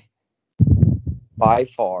say, by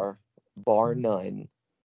far, bar none,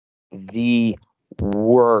 the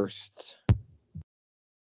worst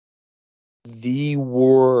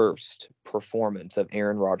performance of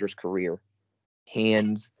Aaron Rodgers' career,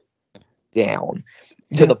 hands down,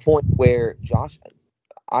 to the point where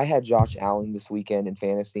I had Josh Allen this weekend in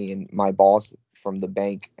fantasy, and my boss from the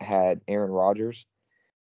bank had Aaron Rodgers.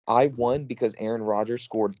 I won because Aaron Rodgers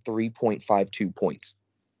scored 3.52 points.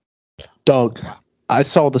 Dog, I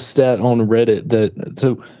saw the stat on Reddit that,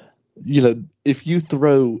 so, if you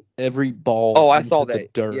throw every ball into the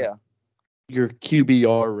dirt, yeah, your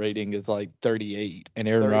QBR rating is like 38, and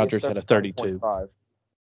Aaron Rodgers had a 32.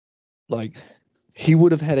 Like, he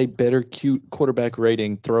would have had a better quarterback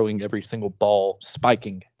rating throwing every single ball,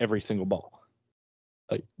 spiking every single ball.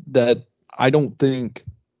 Like that, I don't think,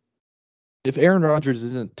 if Aaron Rodgers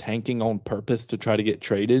isn't tanking on purpose to try to get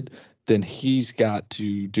traded, then he's got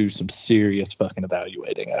to do some serious fucking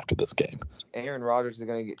evaluating after this game. Aaron Rodgers is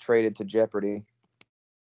going to get traded to Jeopardy.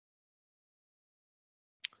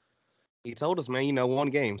 He told us, man, one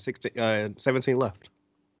game, 17 left.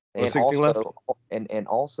 Or and 16 left. And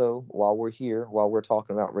also, while we're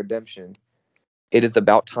talking about redemption, it is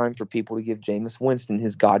about time for people to give Jameis Winston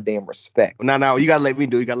his goddamn respect. No, you gotta let me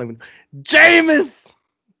do. Jameis!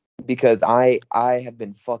 Because I have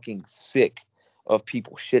been fucking sick of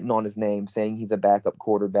people shitting on his name, saying he's a backup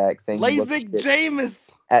quarterback, saying LASIK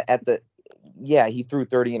Jameis. He threw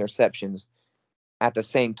 30 interceptions. At the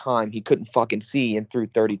same time, he couldn't fucking see and threw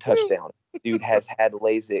 30 touchdowns. Dude has had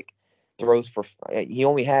LASIK, he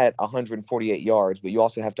only had 148 yards, but you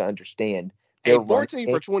also have to understand.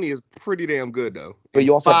 14 for 20 is pretty damn good, though. But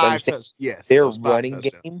you also have to understand, their running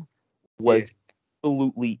touchdowns. game was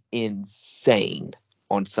absolutely insane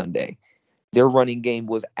on Sunday. Their running game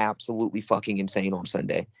was absolutely fucking insane on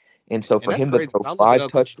Sunday. And so for him to throw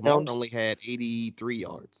 5 touchdowns, only had 83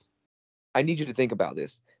 yards. I need you to think about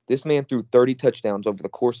this. This man threw 30 touchdowns over the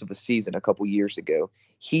course of the season a couple years ago.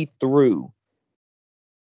 He threw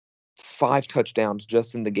 5 touchdowns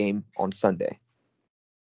just in the game on Sunday.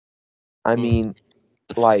 I mean,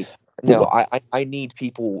 I need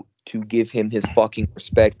people to give him his fucking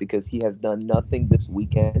respect because he has done nothing this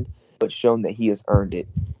weekend but shown that he has earned it.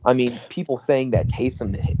 I mean, people saying that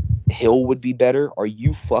Taysom Hill would be better. Are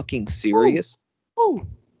you fucking serious? Well,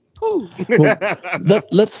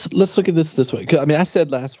 let's look at this way. I mean, I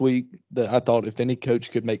said last week that I thought if any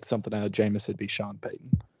coach could make something out of Jameis, it'd be Sean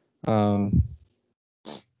Payton.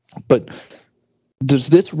 But does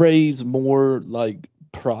this raise more like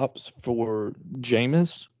props for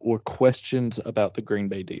Jameis or questions about the Green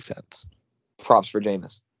Bay defense? Props for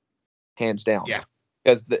Jameis, hands down. Yeah,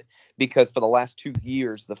 because for the last 2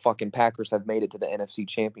 years, the fucking Packers have made it to the NFC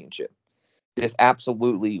Championship. This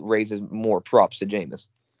absolutely raises more props to Jameis.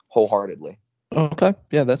 Wholeheartedly. Okay,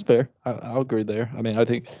 yeah, that's fair. I'll agree there. I mean, I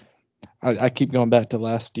think I keep going back to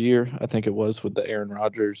last year. I think it was with the Aaron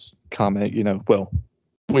Rodgers comment. Well,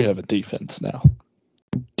 we have a defense now.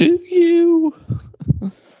 Do you?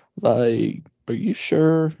 Like, are you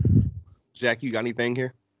sure? Jack, you got anything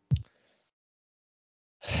here?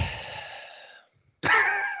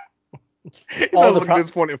 All the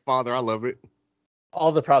disappointed father. I love it.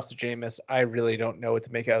 All the props to Jameis. I really don't know what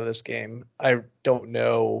to make out of this game. I don't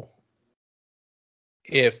know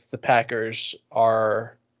if the Packers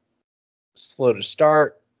are slow to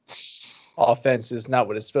start. Offense is not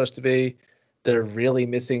what it's supposed to be. They're really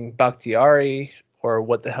missing Bakhtiari, or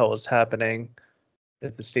what the hell is happening.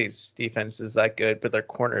 If the State's defense is that good, but their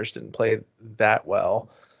corners didn't play that well.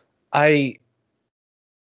 Aaron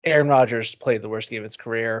Rodgers played the worst game of his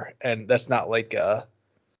career, and that's not like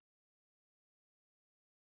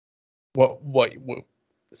what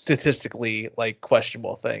statistically like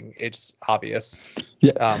questionable thing. It's obvious.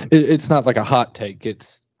 Yeah, it's not like a hot take.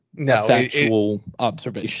 It's no a factual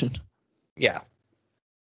observation. Yeah.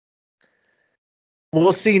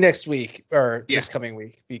 We'll see next week or this coming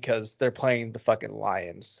week because they're playing the fucking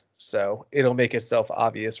Lions. So it'll make itself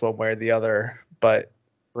obvious one way or the other. But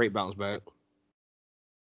great bounce back.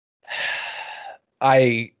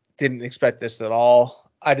 I didn't expect this at all.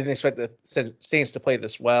 I didn't expect the Saints to play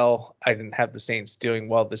this well. I didn't have the Saints doing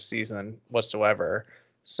well this season whatsoever.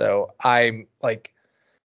 So I'm like,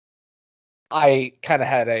 I kind of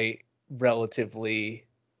had a relatively,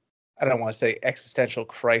 I don't want to say existential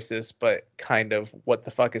crisis, but kind of what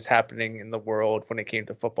the fuck is happening in the world when it came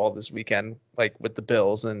to football this weekend, like with the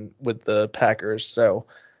Bills and with the Packers. So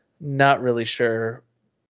not really sure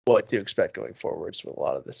what to expect going forwards with a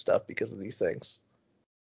lot of this stuff because of these things.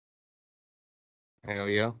 Hell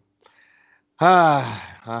yeah.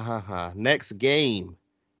 Next game.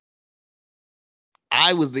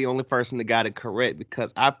 I was the only person that got it correct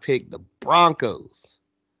because I picked the Broncos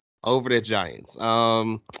over the Giants.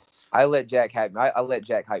 I let Jack hype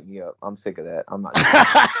me up. I'm sick of that. I'm not.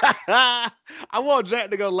 I want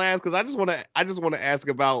Jack to go last because I just want to ask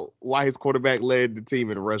about why his quarterback led the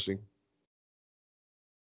team in rushing.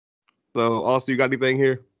 So, Austin, you got anything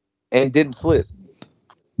here? And didn't slip.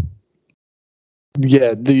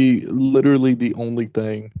 Yeah, literally the only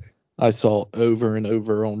thing I saw over and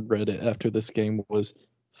over on Reddit after this game was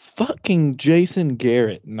fucking Jason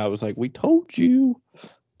Garrett. And I was like, we told you.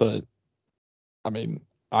 But, I mean,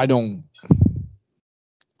 I thought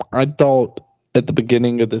at the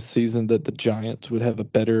beginning of this season that the Giants would have a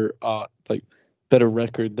better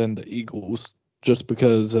record than the Eagles just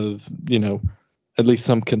because of, at least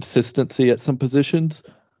some consistency at some positions.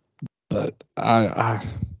 But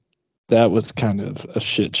that was kind of a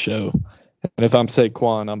shit show. And if I'm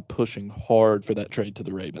Saquon, I'm pushing hard for that trade to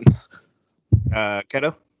the Ravens.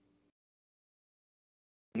 Keto?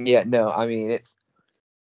 Yeah, no, I mean,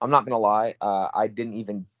 I'm not going to lie. I didn't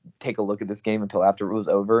even take a look at this game until after it was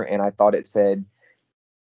over, and I thought it said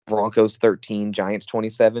Broncos 13, Giants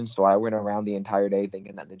 27. So I went around the entire day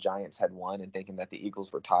thinking that the Giants had won and thinking that the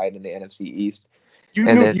Eagles were tied in the NFC East.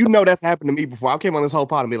 You know that's happened to me before. I came on this whole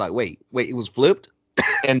pod and be like, wait, it was flipped?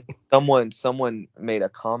 And someone made a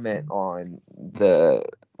comment on the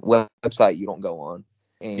website you don't go on,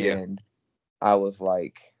 and I was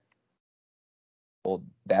like, well,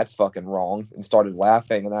 that's fucking wrong, and started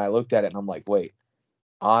laughing. And then I looked at it and I'm like, wait,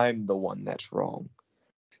 I'm the one that's wrong.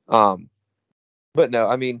 But no,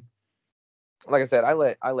 I mean, like I said, I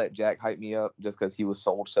let Jack hype me up just because he was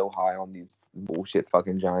sold so high on these bullshit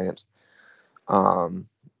fucking Giants.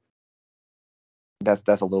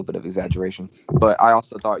 That's a little bit of exaggeration, but I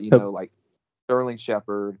also thought, like Sterling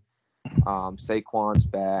Shepard, Saquon's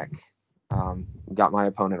back, got my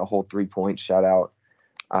opponent a whole 3-point shutout.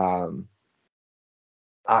 I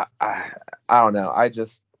don't know. I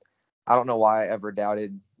don't know why I ever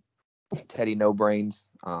doubted Teddy No Brains.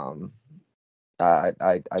 I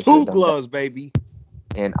two gloves, baby.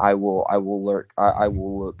 And I will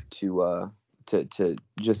look to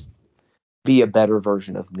just be a better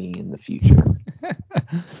version of me in the future.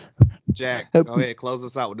 Jack, go ahead, close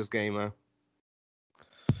us out with this game, man.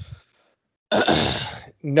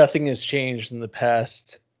 Nothing has changed in the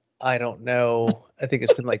past. I don't know. I think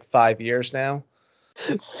it's been like 5 years now.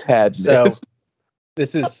 Sadness. So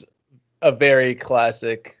this is a very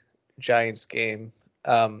classic Giants game.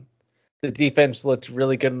 The defense looked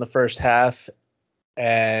really good in the first half,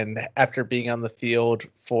 and after being on the field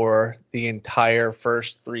for the entire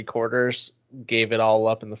first 3 quarters, gave it all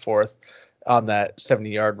up in the fourth on that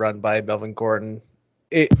 70-yard run by Melvin Gordon.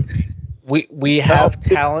 We have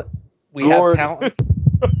talent. We have talent.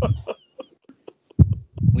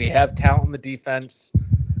 We have talent in the defense.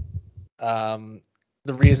 The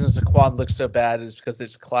reason Saquon looks so bad is because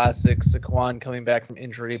it's classic Saquon coming back from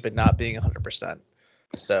injury but not being 100%.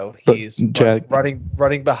 So he's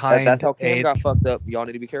running behind. That's how Cam got fucked up. Y'all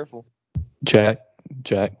need to be careful. Jack,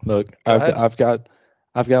 look, I've got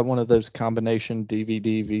one of those combination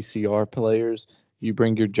DVD VCR players. You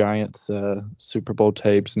bring your Giants Super Bowl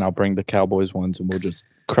tapes, and I'll bring the Cowboys ones, and we'll just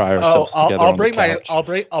cry ourselves together. I'll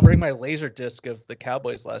bring my laser disc of the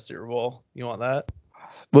Cowboys last Super Bowl. You want that?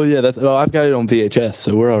 Well, yeah, I've got it on VHS,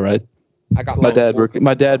 so we're all right. I got my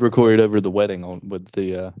dad recorded over the wedding with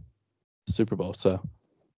the Super Bowl, so.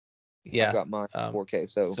 Yeah, I got my 4K.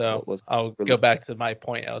 So I'll go back to my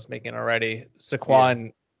point I was making already.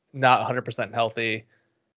 Saquon not 100% healthy,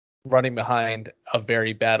 running behind a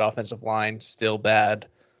very bad offensive line, still bad.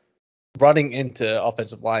 Running into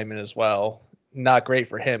offensive linemen as well. not great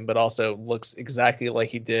for him, but also looks exactly like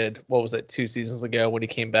he did, 2 seasons ago when he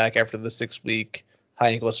came back after the 6-week high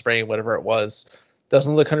ankle sprain, whatever it was.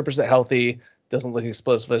 Doesn't look 100% healthy, doesn't look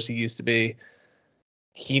explosive as he used to be.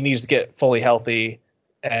 He needs to get fully healthy,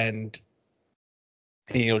 and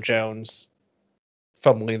Daniel Jones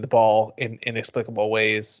fumbling the ball in inexplicable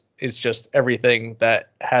ways is just everything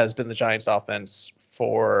that has been the Giants offense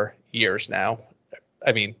for years now.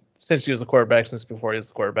 I mean, since he was the quarterback, since before he was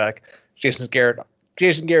the quarterback. Jason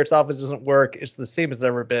Garrett's offense doesn't work. It's the same as it's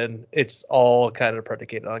ever been. It's all kind of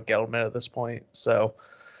predicated on Gettleman at this point. So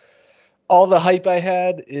all the hype I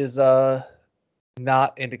had is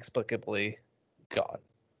not inexplicably gone.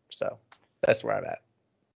 So that's where I'm at.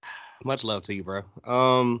 Much love to you, bro.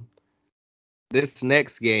 This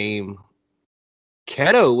next game,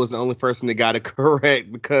 Keto was the only person that got it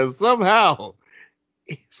correct because somehow,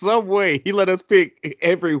 some way, he let us pick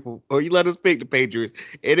the Patriots.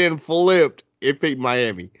 It then flipped. It picked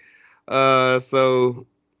Miami. So,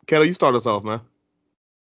 Keto, you start us off, man.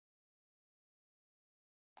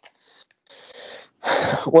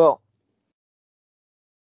 Well,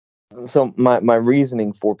 so my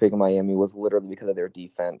reasoning for picking Miami was literally because of their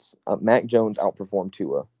defense. Mac Jones outperformed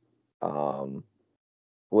Tua,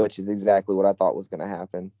 which is exactly what I thought was going to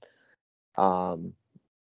happen.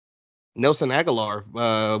 Nelson Aguilar,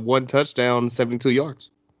 1 touchdown, 72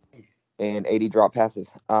 yards. And 80 drop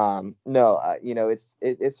passes.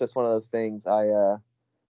 It's just one of those things.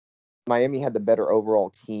 Miami had the better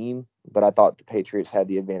overall team, but I thought the Patriots had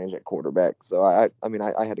the advantage at quarterback. So I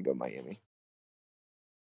had to go Miami.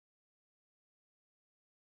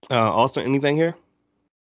 Austin, anything here?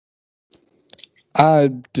 I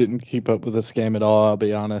didn't keep up with this game at all, I'll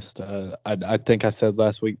be honest. I think I said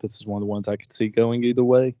last week this is one of the ones I could see going either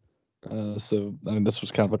way. So this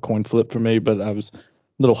was kind of a coin flip for me, but I was a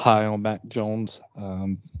little high on Mac Jones.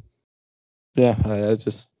 It's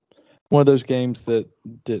just one of those games that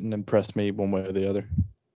didn't impress me one way or the other.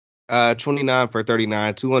 29 for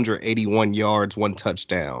 39, 281 yards, 1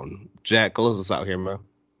 touchdown. Jack, close us out here, man.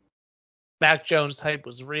 Mac Jones hype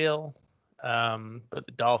was real, but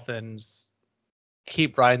the Dolphins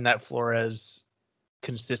keep riding that Flores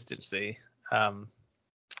consistency.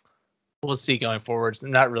 We'll see going forwards.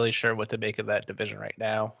 I'm not really sure what to make of that division right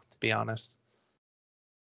now, to be honest.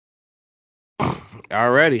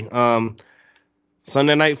 Alrighty.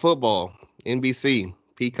 Sunday Night Football, NBC,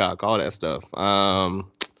 Peacock, all that stuff. Of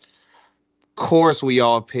course, we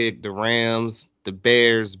all picked the Rams, the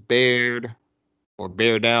Bears, Bared, or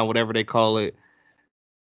Bear Down, whatever they call it.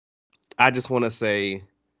 I just want to say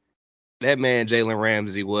that man Jalen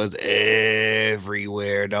Ramsey was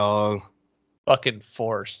everywhere, dog. Fucking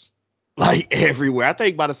force. Like everywhere. I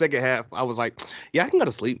think by the second half, I was like, yeah, I can go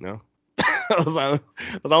to sleep now. I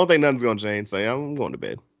don't think nothing's going to change. So yeah, I'm going to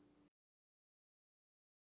bed.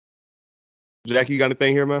 Jack, you got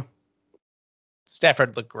anything here, man?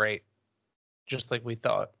 Stafford looked great. Just like we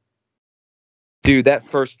thought. Dude, that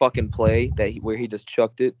first fucking play where he just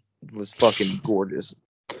chucked it was fucking gorgeous.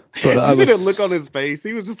 But you see the look on his face.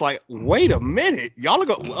 He was just like, wait a minute. Y'all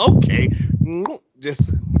are okay.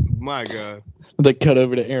 Just, my God. They cut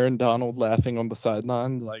over to Aaron Donald laughing on the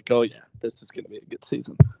sideline. Like, oh, yeah, this is going to be a good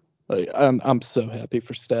season. Like, I'm so happy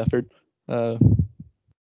for Stafford. Because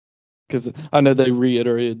I know they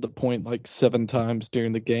reiterated the point like 7 times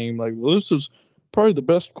during the game. Like, well, this is probably the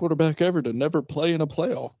best quarterback ever to never play in a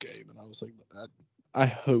playoff game. And I was like, I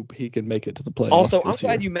hope he can make it to the playoffs. Also, I'm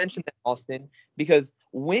glad you mentioned that, Austin, because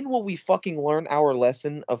when will we fucking learn our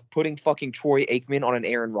lesson of putting fucking Troy Aikman on an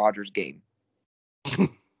Aaron Rodgers game?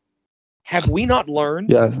 Have we not learned?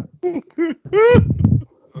 Yeah.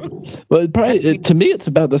 Well, to me, it's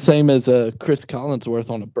about the same as Chris Collinsworth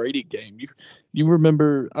on a Brady game. You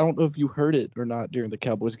remember? I don't know if you heard it or not during the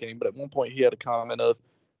Cowboys game, but at one point he had a comment of,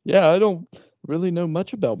 "Yeah, I don't really know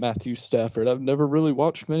much about Matthew Stafford. I've never really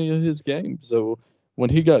watched many of his games. So when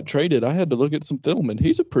he got traded, I had to look at some film, and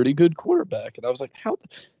he's a pretty good quarterback." And I was like, "How?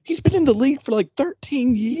 He's been in the league for like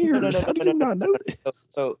 13 years. How do you not know this?"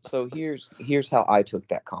 So here's how I took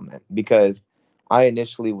that comment, because I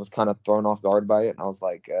initially was kind of thrown off guard by it, and I was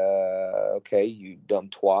like, "Okay, you dumb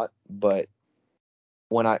twat." But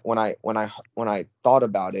when I thought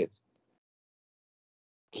about it,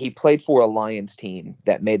 he played for a Lions team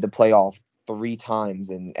that made the playoff 3 times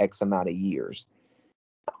in X amount of years.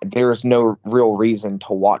 There's no real reason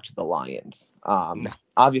to watch the Lions.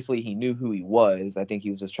 Obviously, he knew who he was. I think he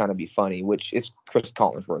was just trying to be funny, which is Chris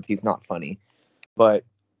Collinsworth. He's not funny, but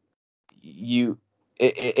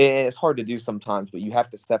it's hard to do sometimes. But you have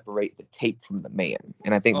to separate the tape from the man,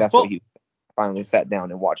 and I think that's what he finally sat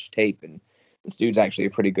down and watched tape. And this dude's actually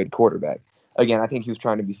a pretty good quarterback. Again, I think he was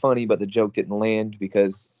trying to be funny, but the joke didn't land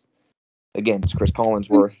because, again, it's Chris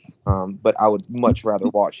Collinsworth. But I would much rather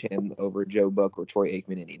watch him over Joe Buck or Troy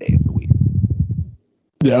Aikman any day of the week.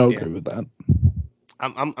 Yeah, I'll agree with that.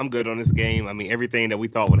 I'm good on this game. I mean, everything that we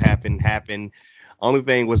thought would happen happened. Only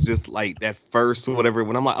thing was just like that first whatever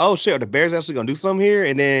when I'm like, oh shit, are the Bears actually gonna do something here?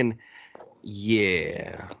 And then,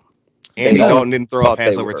 yeah, Andy Dalton didn't throw a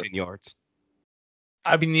pass over 10 yards.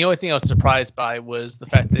 I mean, the only thing I was surprised by was the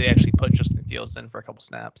fact that they actually put Justin Fields in for a couple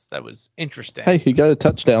snaps. That was interesting. Hey, he got a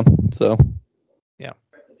touchdown, so. Yeah.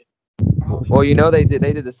 Well, they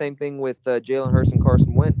did the same thing with Jalen Hurts and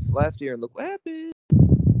Carson Wentz last year, and look what happened.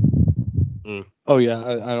 Oh yeah,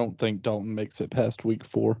 I don't think Dalton makes it past week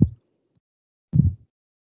 4.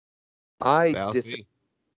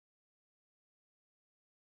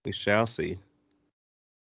 We shall see.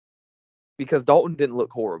 Because Dalton didn't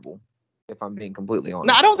look horrible, if I'm being completely honest.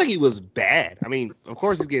 No, I don't think he was bad. I mean, of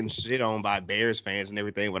course he's getting shit on by Bears fans and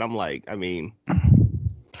everything, but I'm like, I mean.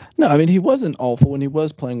 No, I mean, he wasn't awful, and he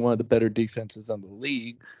was playing one of the better defenses in the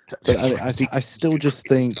league. But I still just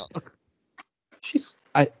think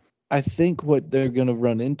I think what they're going to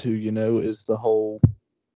run into, is the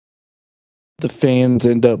fans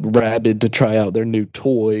end up rabid to try out their new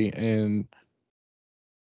toy, and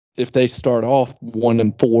if they start off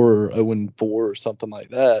 1-4 or 0-4 or something like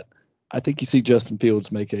that, I think you see Justin Fields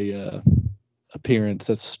make a appearance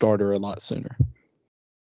as a starter a lot sooner.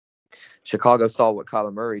 Chicago saw what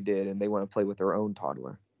Kyler Murray did, and they want to play with their own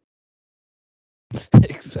toddler.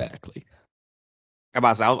 Exactly. I'm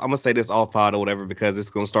going to say this off pod or whatever because it's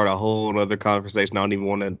going to start a whole other conversation I don't even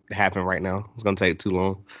want to happen right now. It's going to take too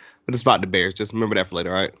long. But it's about the Bears. Just remember that for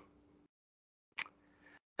later,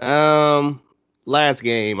 all right? Last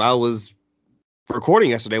game, I was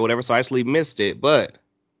recording yesterday, whatever, so I actually missed it. But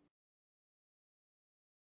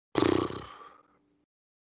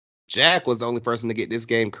Jack was the only person to get this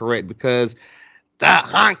game correct because the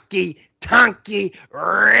honky-tonky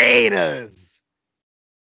Raiders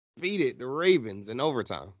defeated the Ravens in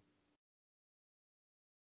overtime.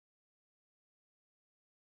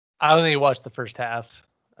 I only watched the first half.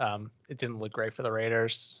 It didn't look great for the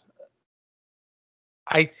Raiders.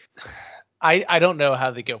 I don't know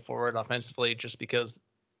how they go forward offensively just because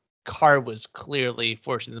Carr was clearly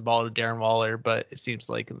forcing the ball to Darren Waller, but it seems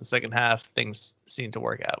like in the second half things seem to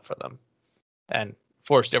work out for them. And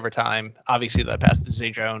forced overtime, obviously that pass to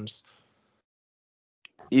Zay Jones.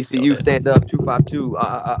 ECU stand up 252.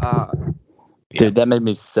 Dude, that made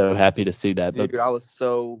me so happy to see that. Dude, I was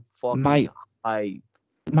so fucking hyped.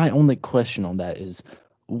 My only question on that is,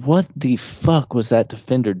 what the fuck was that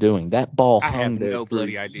defender doing? That ball hung there. I have no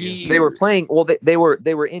bloody idea. Years. They were playing. Well, they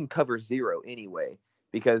were in cover 0 anyway.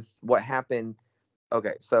 Because what happened?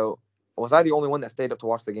 Okay, so was I the only one that stayed up to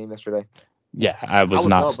watch the game yesterday? Yeah, I was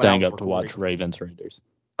not staying up to watch Ravens Raiders.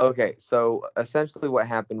 Okay, so essentially what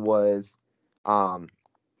happened was,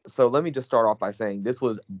 so let me just start off by saying this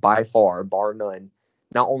was by far, bar none,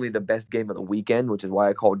 not only the best game of the weekend, which is why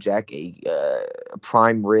I called Jack a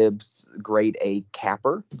prime ribs grade A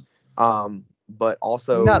capper, but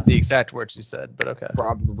also not the exact words you said, but okay.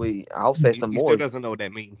 Probably I'll say some more. He still doesn't know what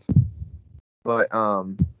that means. But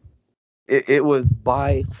it was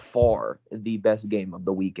by far the best game of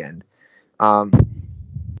the weekend.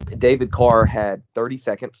 David Carr had 30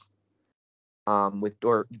 seconds,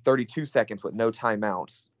 or 32 seconds with no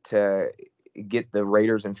timeouts to get the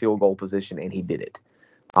Raiders in field goal position, and he did it.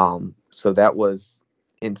 So that was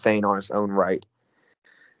insane on its own right.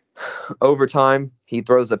 Overtime, he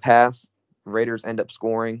throws a pass. Raiders end up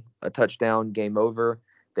scoring a touchdown. Game over.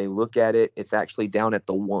 They look at it. It's actually down at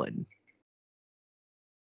the 1.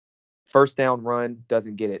 First down run,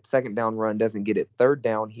 doesn't get it. Second down run, doesn't get it. Third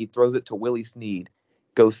down, he throws it to Willie Snead,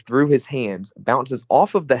 goes through his hands, bounces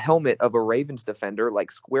off of the helmet of a Ravens defender,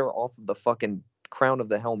 like square off of the fucking crown of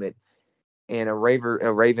the helmet, and a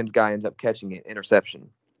Ravens guy ends up catching it. Interception.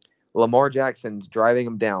 Lamar Jackson's driving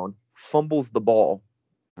him down, fumbles the ball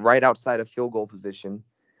right outside of field goal position.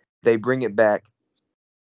 They bring it back.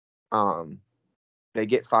 They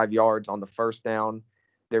get 5 yards on the first down.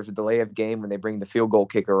 There's a delay of game when they bring the field goal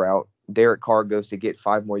kicker out. Derek Carr goes to get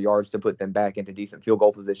 5 more yards to put them back into decent field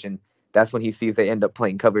goal position. That's when he sees they end up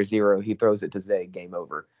playing cover 0. He throws it to Zay. Game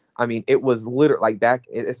over. I mean, it was literally like back,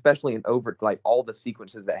 especially in all the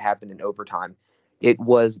sequences that happened in overtime. It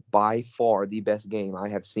was by far the best game I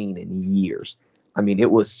have seen in years. I mean,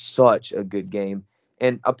 it was such a good game.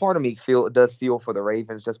 And a part of me does feel for the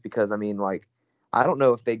Ravens just because, I mean, like, I don't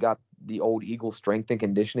know if they got the old Eagle strength and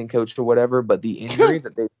conditioning coach or whatever, but the injuries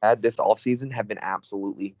that they've had this offseason have been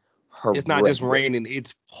absolutely horrific. It's not just raining,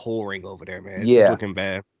 it's pouring over there, man. It's just looking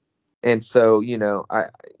bad. And so, and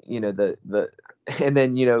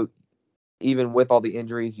then, even with all the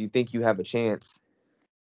injuries, you think you have a chance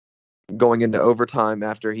going into overtime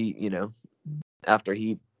after and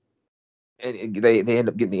they end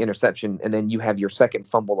up getting the interception, and then you have your second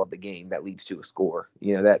fumble of the game that leads to a score.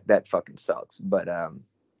 That fucking sucks. But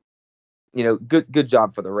good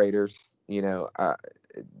job for the Raiders.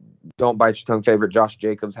 Don't bite your tongue. Favorite Josh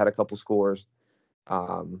Jacobs had a couple scores.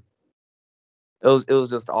 It was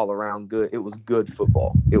just all around good. It was good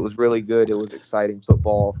football. It was really good. It was exciting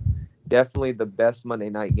football. Definitely the best Monday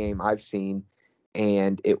night game I've seen.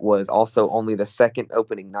 And it was also only the second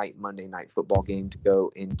opening night Monday night football game to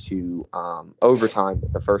go into overtime,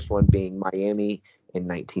 with the first one being Miami in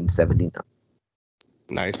 1979.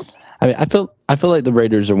 Nice. I mean, I feel like the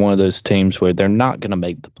Raiders are one of those teams where they're not going to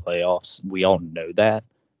make the playoffs. We all know that,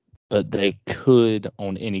 but they could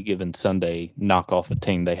on any given Sunday knock off a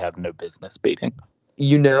team they have no business beating.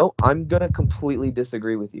 I'm going to completely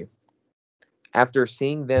disagree with you. After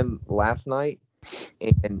seeing them last night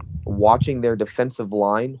and watching their defensive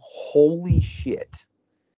line, holy shit.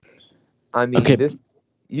 I mean, okay.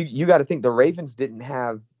 You got to think the Ravens didn't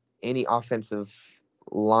have any offensive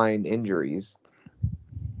line injuries.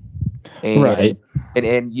 And, right.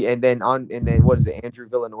 And then what is it? Andrew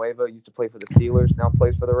Villanueva used to play for the Steelers, now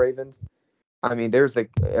plays for the Ravens. I mean, there's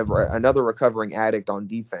another recovering addict on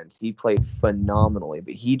defense. He played phenomenally,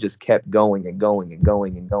 but he just kept going and going and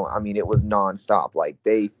going and going. I mean, it was nonstop. Like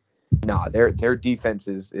their defense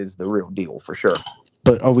is the real deal for sure.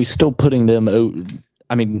 But are we still putting them over?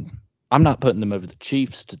 I mean, I'm not putting them over the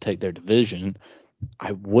Chiefs to take their division.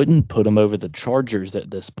 I wouldn't put them over the Chargers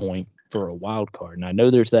at this point for a wild card. And I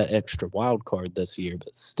know there's that extra wild card this year,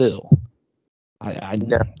 but still, I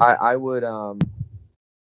would.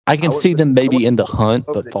 I can see them maybe in the hunt,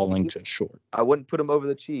 but falling just short. I wouldn't put them over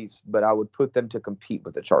the Chiefs, but I would put them to compete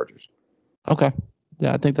with the Chargers. Okay.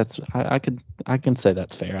 Yeah, I think that's I can say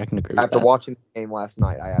that's fair. I can agree with that. After watching the game last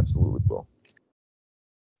night, I absolutely will.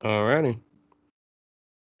 Alrighty.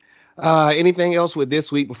 Anything else with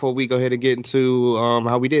this week before we go ahead and get into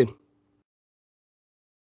how we did?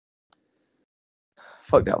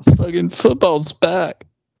 Fuck that. Fucking football's back.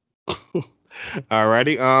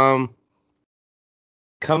 Alrighty.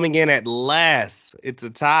 Coming in at last, it's a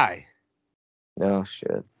tie. Oh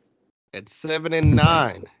shit. At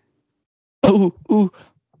 7-9. Oh,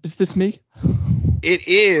 is this me? It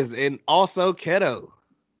is, and also Keto.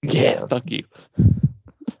 Yeah, fuck you.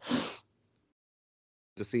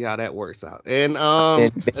 To see how that works out. And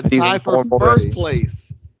a tie for first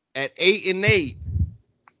place at 8-8.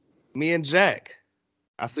 Me and Jack.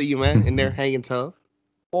 I see you, man, in there hanging tough.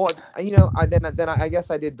 Well, I guess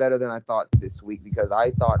I did better than I thought this week, because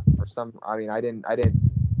I thought I didn't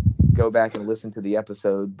go back and listen to the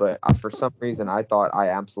episode, but for some reason I thought I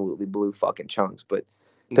absolutely blew fucking chunks. But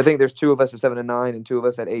to think there's two of us at 7-9 and two of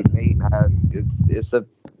us at 8-8,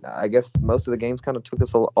 I guess most of the games kind of took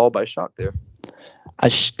us all by shock there. I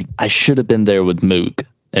should have been there with Moog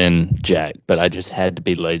and Jack, but I just had to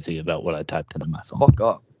be lazy about what I typed into my phone. Fuck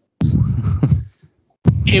up.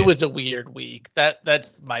 It was a weird week.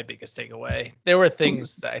 That's my biggest takeaway. There were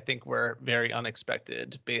things that I think were very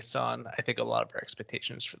unexpected based on, I think, a lot of our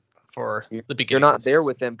expectations for the beginning. You're not there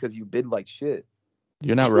with them because you bid like shit.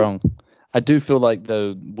 You're not wrong. I do feel like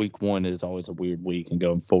the week one is always a weird week, and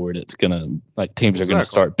going forward, it's gonna teams are gonna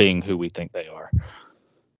start being who we think they are.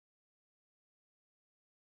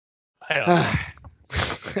 I don't know.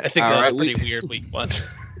 I think that was a pretty weird week one.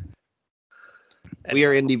 We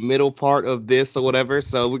are in the middle part of this or whatever,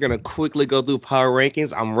 so we're going to quickly go through power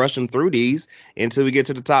rankings. I'm rushing through these until we get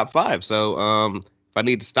to the top 5. So if I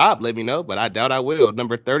need to stop, let me know, but I doubt I will.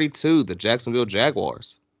 Number 32, the Jacksonville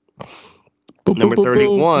Jaguars. Number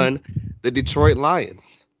 31, the Detroit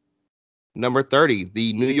Lions. Number 30,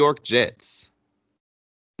 the New York Jets.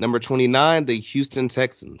 Number 29, the Houston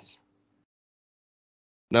Texans.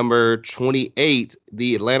 Number 28,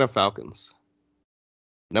 the Atlanta Falcons.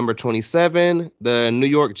 Number 27, the New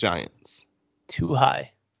York Giants. Too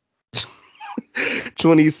high.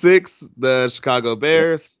 26, the Chicago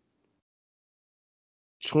Bears.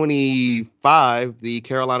 25, the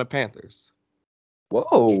Carolina Panthers.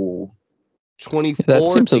 Whoa. 24.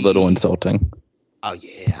 That seems a little insulting. Oh,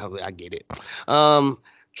 yeah, I get it.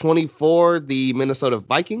 24, the Minnesota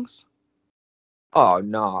Vikings. Oh,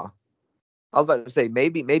 nah. I was about to say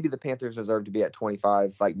maybe the Panthers deserve to be at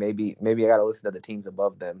 25. Like maybe I gotta listen to the teams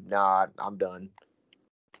above them. Nah, I'm done.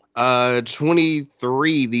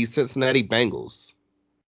 23, the Cincinnati Bengals.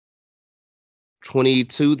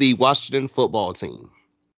 22, the Washington Football Team.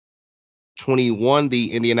 21,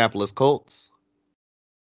 the Indianapolis Colts.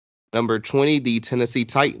 Number 20, the Tennessee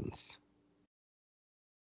Titans.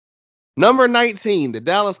 Number 19, the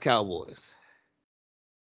Dallas Cowboys.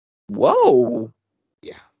 Whoa.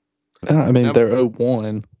 Yeah. I mean, they're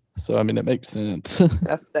 0-1, so I mean it makes sense.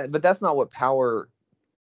 But that's not what power.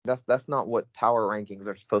 That's not what power rankings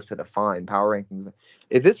are supposed to define. Power rankings.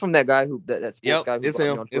 Is this from that guy that sports guy? It's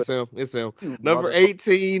him. It's him. Number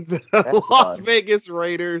 18, the Las Vegas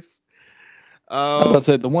Raiders. I was about to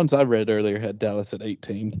say the ones I read earlier had Dallas at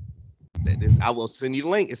 18. I will send you the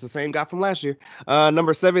link. It's the same guy from last year.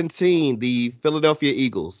 Number 17, the Philadelphia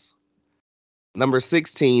Eagles. Number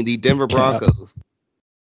 16, the Denver Broncos.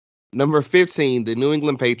 Number 15, the New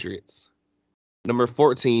England Patriots. Number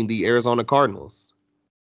 14, the Arizona Cardinals.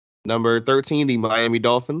 Number 13, the Miami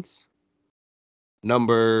Dolphins.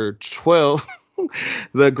 Number 12,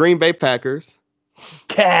 the Green Bay Packers.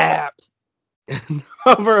 Cap.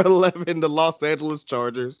 Number 11, the Los Angeles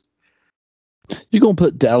Chargers. You gonna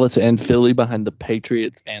put Dallas and Philly behind the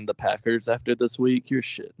Patriots and the Packers after this week? You're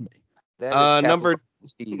shitting me. Number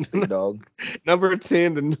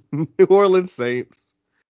 10, the New Orleans Saints.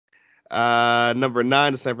 Number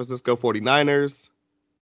 9, the San Francisco 49ers.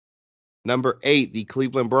 Number 8, the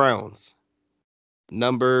Cleveland Browns.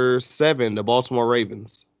 Number 7, the Baltimore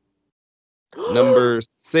Ravens. Number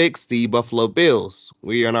 6, the Buffalo Bills.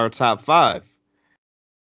 We are in our top 5.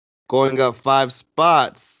 Going up 5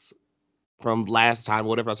 spots from last time,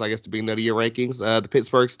 whatever, so I guess to beginning of the year rankings, the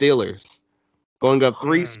Pittsburgh Steelers. Going up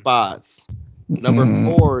 3 spots.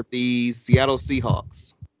 Number 4, the Seattle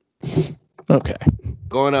Seahawks. Okay.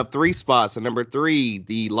 Going up 3 spots. And number 3,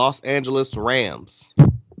 the Los Angeles Rams.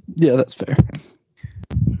 Yeah, that's fair.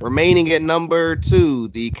 Remaining at number 2,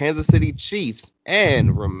 the Kansas City Chiefs.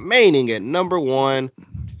 And remaining at number 1,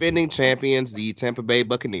 defending champions, the Tampa Bay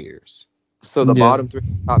Buccaneers. So the bottom 3,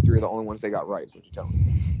 top 3 are the only ones they got right, is what you're telling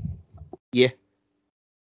me. Yeah.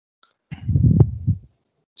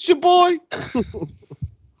 It's your boy.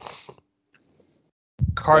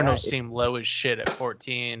 Cardinals seem low as shit at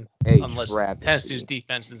 14, unless Tennessee's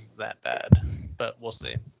defense is that bad. But we'll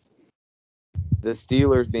see. The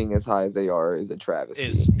Steelers being as high as they are is a travesty.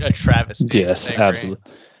 Is a travesty. Yes, absolutely.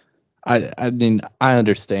 I mean, I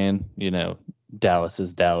understand, Dallas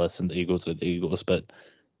is Dallas and the Eagles are the Eagles, but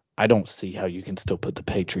I don't see how you can still put the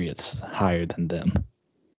Patriots higher than them.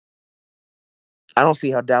 I don't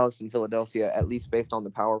see how Dallas and Philadelphia, at least based on the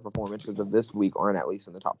power performances of this week, aren't at least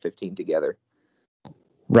in the top 15 together.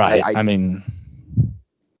 Right. I mean,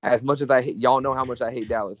 as much as I hate, y'all know how much I hate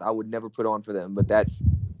Dallas. I would never put on for them, but that's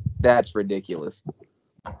ridiculous.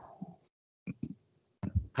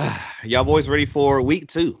 Y'all boys ready for week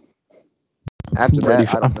 2? After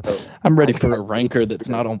that, I don't know. I'm ready for a ranker that's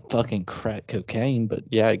not on fucking crack cocaine, but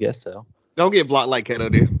yeah, I guess so. Don't get blocked like Keto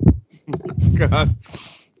did. God.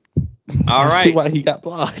 All right. See why he got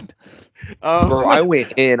blocked. Bro, I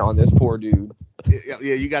went in on this poor dude. Yeah,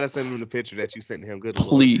 you gotta send him the picture that you sent him. Good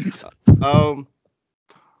Please. Lord.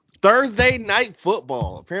 Thursday night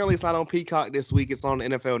football. Apparently, it's not on Peacock this week. It's on the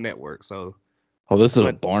NFL Network. So. Oh, this is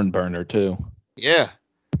a barn burner too. Yeah,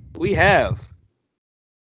 we have.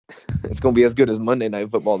 It's gonna be as good as Monday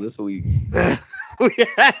Night Football this week. We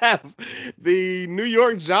have the New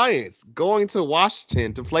York Giants going to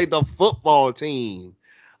Washington to play the football team.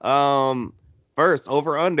 First,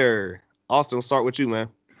 over under. Austin, we'll start with you, man.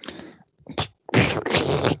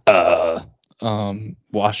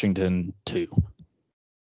 Washington 2.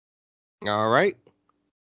 All right.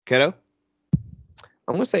 Keto?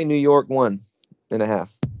 I'm gonna say New York 1.5.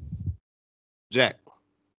 Jack?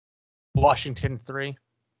 Washington 3.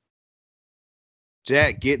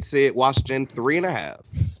 Jack gets it. Washington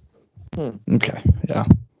 3.5. Okay. Yeah.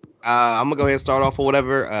 I'm gonna go ahead and start off or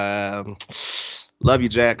whatever. Love you,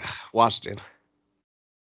 Jack. Washington.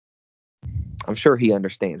 I'm sure he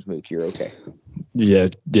understands, Mook. You're okay. Yeah.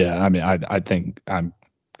 I mean, I think I'm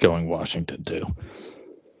going Washington too.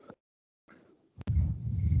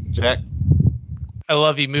 Jack? I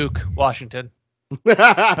love you, Mook. Washington.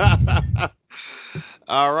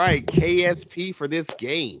 All right. KSP for this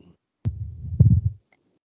game.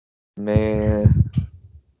 Man.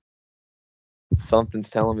 Something's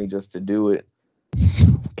telling me just to do it.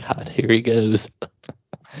 God, here he goes.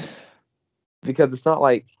 Because it's not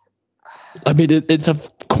like... I mean, it's a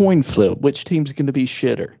coin flip. Which team's going to be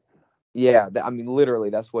shitter? Yeah, I mean, literally,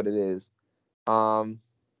 that's what it is.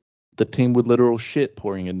 The team with literal shit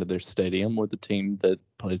pouring into their stadium or the team that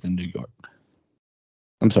plays in New York?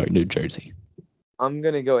 I'm sorry, New Jersey. I'm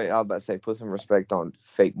going to go... I was about to say, put some respect on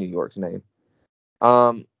fake New York's name.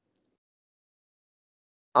 I'm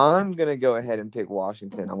going to go ahead and pick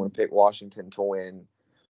Washington. I'm going to pick Washington to win.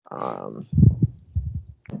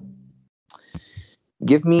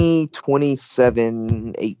 Give me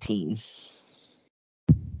 27-18.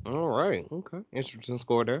 All right. Okay. Interesting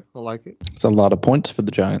score there. I like it. It's a lot of points for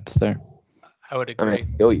the Giants there. I would agree. I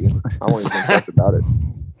kill you. I won't even think about it.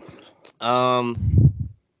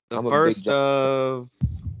 The first of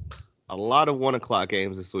a lot of 1:00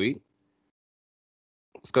 games this week.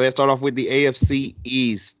 Let's go ahead and start off with the AFC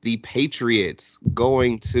East. The Patriots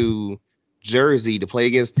going to Jersey to play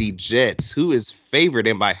against the Jets. Who is favored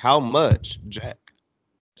and by how much, Jack?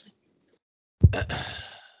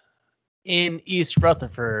 In East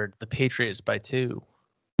Rutherford, the Patriots by 2.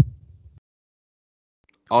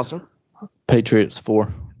 Austin? Patriots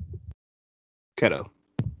 4. Keto?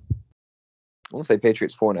 I want to say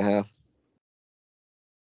Patriots 4.5.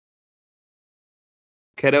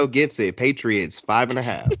 Keto gets it. Patriots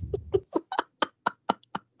 5.5.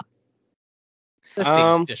 This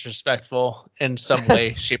seems disrespectful in some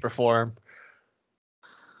way, shape, or form.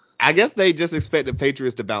 I guess they just expect the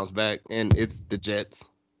Patriots to bounce back, and it's the Jets.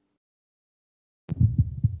 At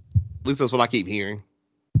least that's what I keep hearing.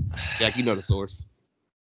 Jack, you know the source.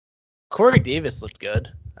 Corey Davis looked good.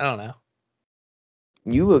 I don't know.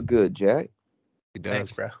 You look good, Jack. He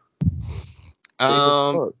does. Thanks,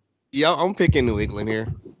 bro. Yeah, I'm picking New England here.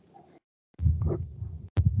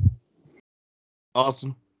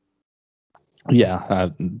 Austin? Yeah,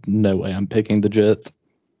 no way I'm picking the Jets.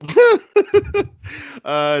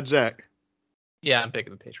 Jack? Yeah, I'm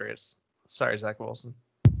picking the Patriots. Sorry, Zach Wilson.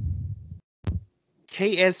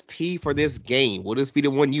 KSP for this game. Will this be the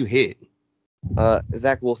one you hit?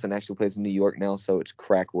 Zach Wilson actually plays in New York now, so it's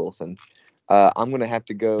Crack Wilson. I'm going to have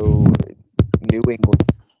to go New England.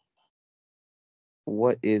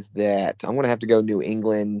 What is that? I'm going to have to go New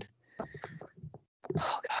England.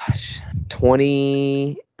 Oh, gosh.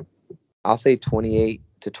 20. I'll say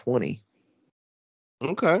 28-20.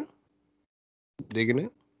 Okay. Digging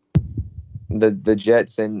it. The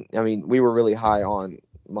Jets, and I mean, we were really high on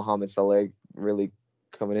Mohamed Salah really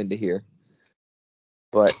coming into here.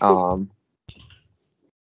 But I don't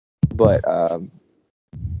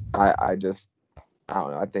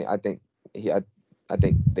know. I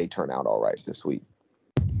think they turn out all right this week.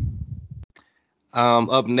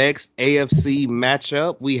 Up next, AFC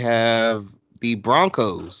matchup, we have the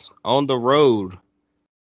Broncos on the road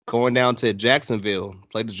going down to Jacksonville,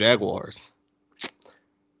 play the Jaguars.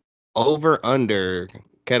 Over, under.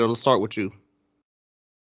 Keto, let's start with you.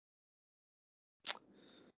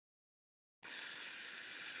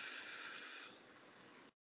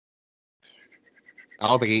 I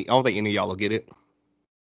don't think any of y'all will get it.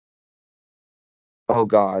 Oh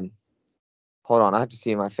God. Hold on, I have to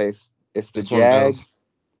see in my face. It's the It's one of those. Jags.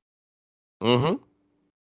 Mm-hmm.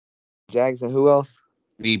 Jags and who else?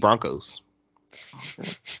 The Broncos.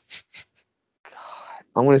 God.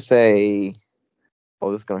 I'm gonna say.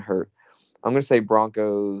 Oh, this is gonna hurt. I'm gonna say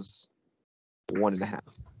Broncos 1.5.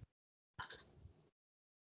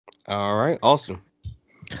 All right, Austin.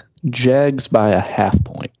 Jags by 0.5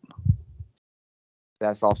 point.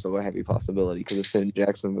 That's also a heavy possibility because it's in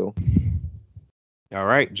Jacksonville. All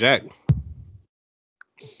right, Jack.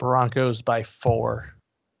 Broncos by 4.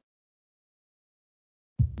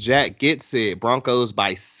 Jack gets it. Broncos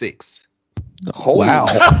by 6. Wow.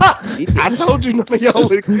 I told you none of y'all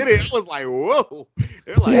would get it. I was like, whoa.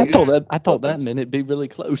 They're like, yeah, I thought that meant it'd be really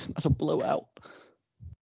close, not a blowout.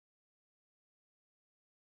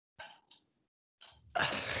 I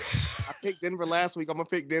picked Denver last week. I'm going to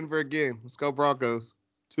pick Denver again. Let's go Broncos.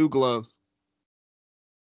 2 gloves.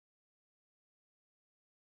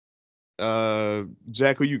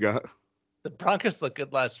 Jack, who you got? The Broncos looked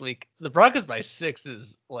good last week. The Broncos by 6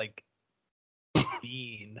 is like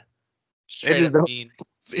mean. Straight up mean.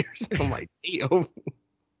 Seriously, I'm like, damn.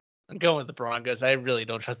 I'm going with the Broncos. I really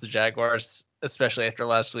don't trust the Jaguars, especially after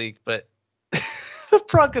last week. But the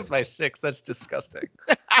Broncos by 6, that's disgusting.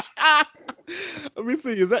 Let me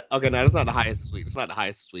see. Is that okay? No, that's not the highest this week. It's not the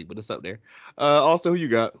highest this week, but it's up there. Austin, who you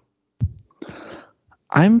got?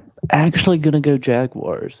 I'm actually gonna go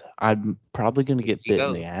Jaguars. I'm probably gonna get bit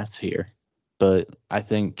in the ass here, but I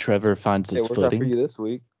think Trevor finds his footing. What's up for you this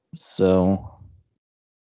week? So, all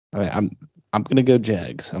right, I'm gonna go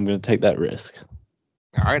Jags. I'm gonna take that risk.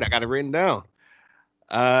 All right, I got it written down.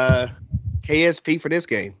 KSP for this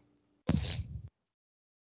game.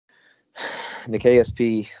 The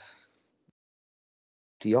KSP.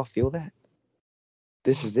 Do y'all feel that?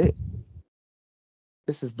 This is it.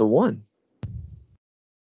 This is the one.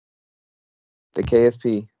 The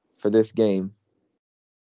KSP for this game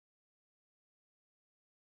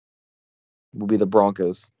will be the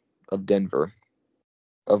Broncos of Denver,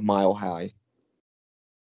 of Mile High.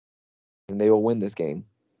 And they will win this game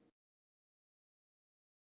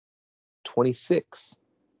 26-24.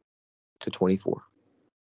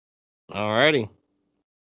 Alrighty.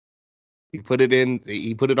 He put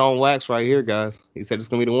it on wax right here, guys. He said it's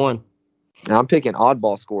gonna be the one. Now I'm picking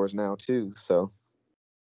oddball scores now too, so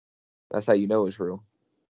that's how you know it's real.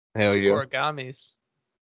 Hell yeah. Origamis.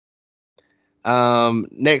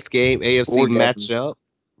 Next game, AFC matchup.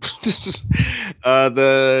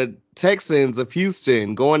 The Texans of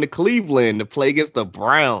Houston going to Cleveland to play against the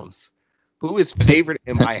Browns. Who is favored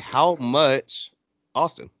and by how much?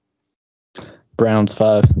 Austin. Browns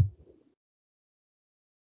 5.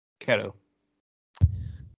 Keto.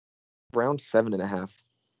 Browns 7.5.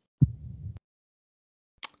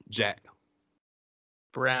 Jack.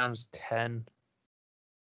 Browns 10.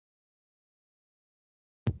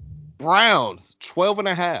 Browns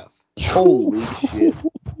 12.5. Holy shit.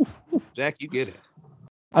 Jack, you get it.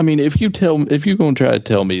 I mean, if you're gonna try to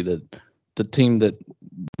tell me that the team that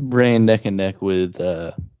ran neck and neck with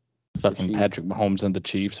fucking Patrick Mahomes and the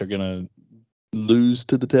Chiefs are gonna lose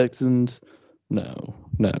to the Texans, no.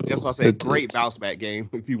 That's why I say great bounce back game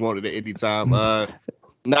if you wanted it anytime.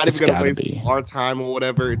 Not even gonna waste our time or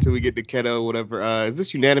whatever until we get to Keto or whatever. Is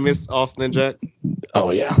this unanimous, Austin and Jack?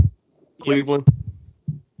 Oh yeah. Cleveland.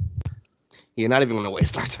 Yeah, not even gonna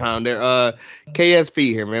waste our time there.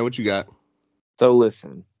 KSP here, man. What you got? So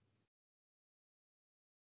listen.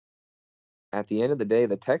 At the end of the day,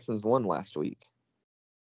 the Texans won last week.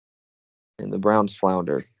 And the Browns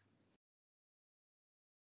floundered.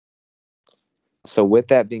 So with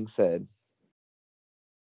that being said,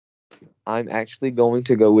 I'm actually going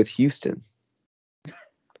to go with Houston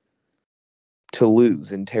to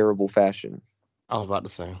lose in terrible fashion. I was about to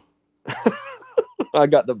say. I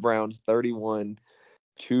got the Browns 31-6.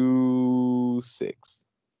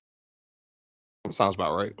 Sounds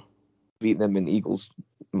about right. Beat them in Eagles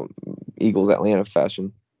Atlanta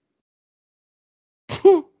fashion.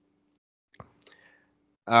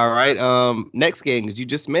 All right. Next game, because you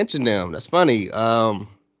just mentioned them. That's funny. The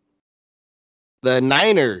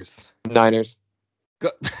Niners. The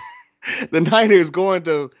Niners going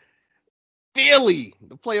to Philly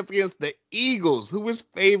to play up against the Eagles. Who is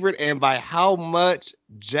favored and by how much,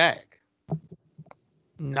 Jack?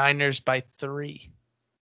 Niners by 3.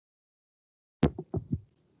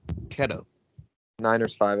 Keto.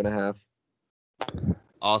 Niners 5.5.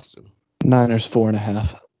 Austin. Niners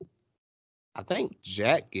 4.5. I think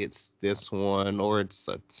Jack gets this one, or it's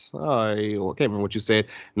a tie, or I can't remember what you said.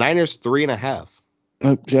 Niners 3.5.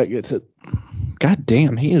 Oh, Jack gets it. God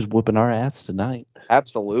damn, he is whooping our ass tonight.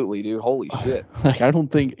 Absolutely, dude. Holy shit. Like, I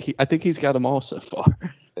think he's got them all so far.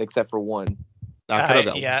 Except for one.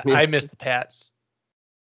 I missed the Pats.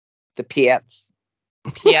 The Pats.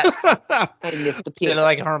 I missed the Pats. Instead of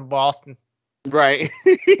like from Boston. Right.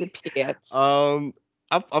 The Pats. I'm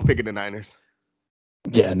picking the Niners.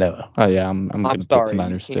 Yeah, no. Oh yeah, I'm gonna sorry, pick the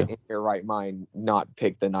Niners you can't too. in your right mind not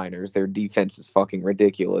pick the Niners. Their defense is fucking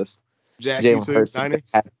ridiculous. Jack, Jalen Hurts had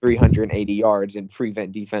 380 yards in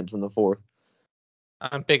prevent defense in the fourth.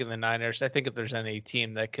 I'm picking the Niners. I think if there's any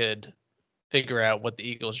team that could figure out what the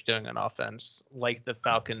Eagles are doing on offense, like the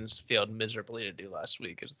Falcons failed miserably to do last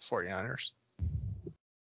week, is the 49ers.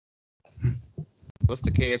 What's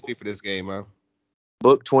the KSP for this game, man?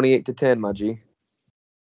 Book 28-10, my G.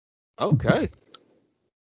 Okay.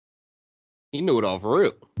 He knew it all for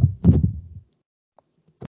real.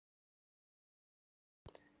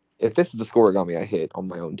 If this is the scoregami I hit on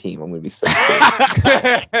my own team, I'm going to be so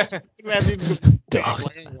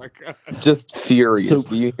just furious. So,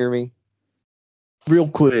 do you hear me? Real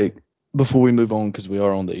quick, before we move on, because we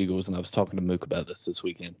are on the Eagles, and I was talking to Mook about this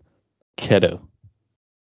weekend. Keto,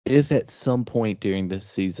 if at some point during this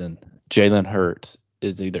season, Jalen Hurts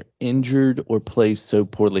is either injured or plays so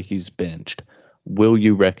poorly he's benched, will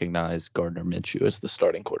you recognize Gardner Minshew as the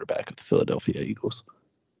starting quarterback of the Philadelphia Eagles?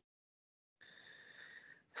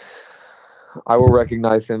 I will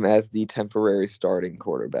recognize him as the temporary starting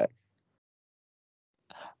quarterback.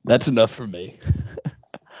 That's enough for me.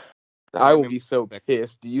 I will be so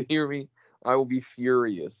pissed. Do you hear me? I will be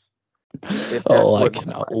furious. I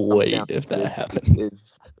cannot wait if that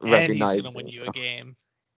happens. And he's going to win you a game.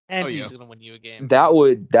 He's going to win you a game. That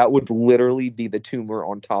would literally be the tumor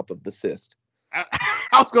on top of the cyst. I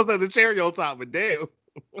was going to say the cherry on top, but damn.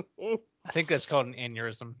 I think that's called an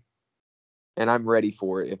aneurysm. And I'm ready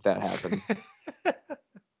for it if that happens.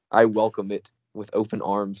 I welcome it with open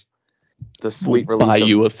arms. The sweet release. Buy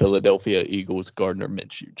you a Philadelphia Eagles Gardner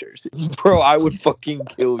Minshew jersey. Bro, I would fucking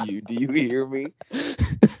kill you. Do you hear me?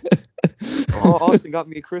 Austin got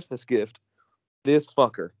me a Christmas gift. This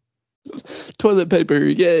fucker. Toilet paper,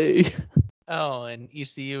 yay. Oh, and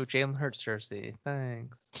ECU Jalen Hurts jersey.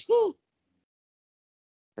 Thanks.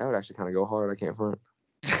 That would actually kind of go hard. I can't front.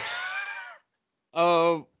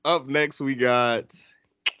 Up next we got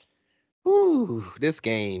this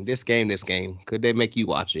game. Could they make you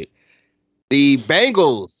watch it? The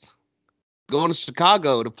Bengals going to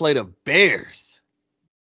Chicago to play the Bears.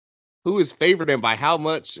 Who is favored and by how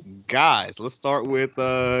much? Guys, let's start with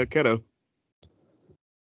Keto.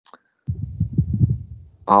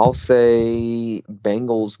 I'll say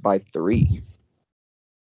Bengals by 3.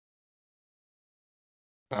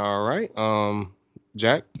 All right.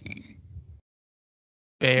 Jack.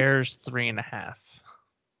 Bears 3.5.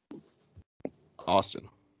 Austin.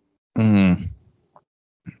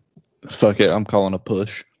 Fuck it, I'm calling a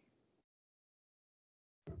push.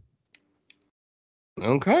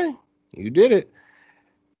 Okay, you did it.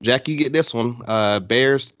 Jack, you get this one.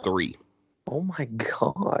 Bears 3. Oh my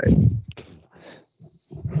god.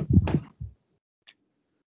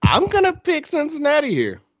 I'm gonna pick Cincinnati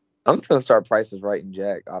here. I'm just gonna start Prices Right and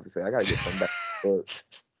Jack. Obviously, I gotta get some back.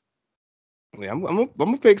 Yeah, I'm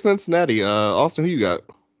gonna pick Cincinnati. Austin, who you got?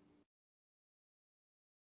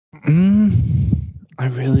 I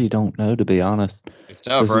really don't know, to be honest. It's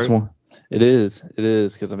tough, right? It is,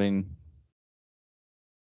 because I mean,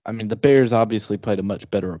 the Bears obviously played a much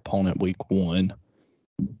better opponent week 1,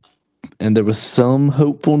 and there was some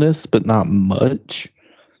hopefulness, but not much.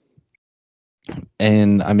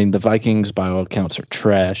 And I mean, the Vikings, by all accounts, are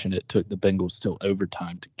trash, and it took the Bengals till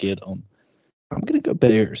overtime to get them. I'm gonna go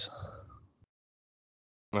Bears.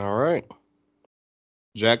 All right,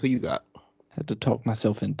 Jack, who you got? Had to talk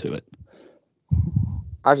myself into it.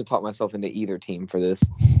 I should talk myself into either team for this.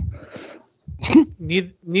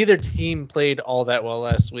 Neither team played all that well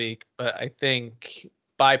last week, but I think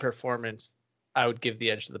by performance, I would give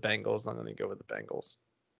the edge to the Bengals. I'm going to go with the Bengals.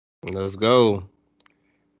 Let's go.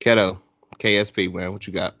 Keto, KSP, man, what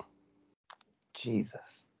you got?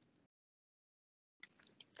 Jesus.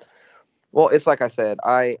 Well, it's like I said,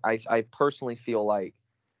 I personally feel like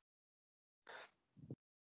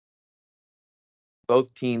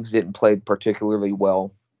both teams didn't play particularly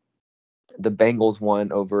well. The Bengals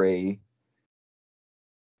won over a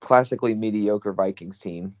classically mediocre Vikings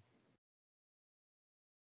team,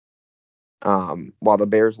 while the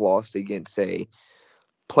Bears lost against a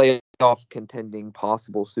playoff contending,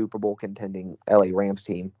 possible Super Bowl contending LA Rams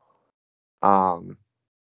team.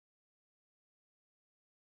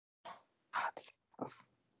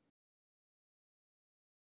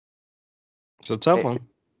 It's a tough one.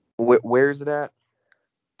 Where is it at?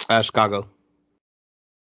 Chicago.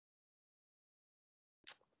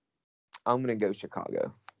 I'm going to go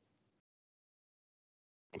Chicago.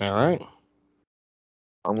 All right.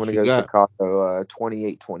 I'm going to go Chicago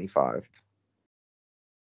 28-25.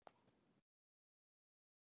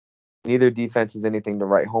 Neither defense is anything to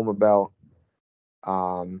write home about.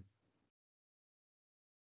 And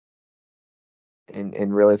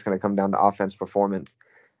really it's going to come down to offense performance.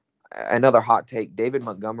 Another hot take, David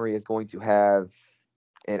Montgomery is going to have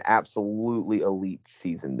an absolutely elite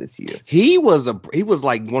season this year. He was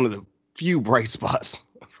like one of the few bright spots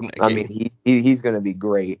from that game. I mean, he's going to be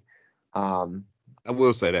great. I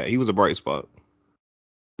will say that he was a bright spot.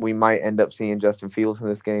 We might end up seeing Justin Fields in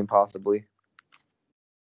this game, possibly,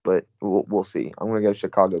 but we'll see. I'm going to go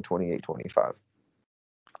Chicago 28-25.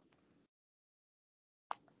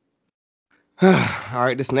 All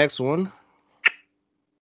right, this next one.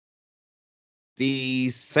 The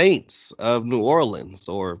Saints of New Orleans,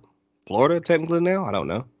 or Florida technically now, I don't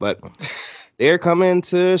know, but they're coming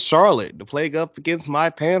to Charlotte to play up against my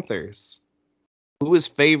Panthers. Who is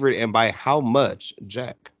favored and by how much,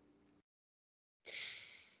 Jack?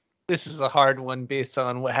 This is a hard one based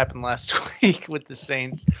on what happened last week with the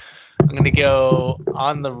Saints. I'm going to go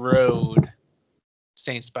on the road,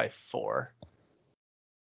 Saints by 4.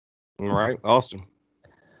 All right, Austin.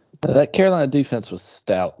 That Carolina defense was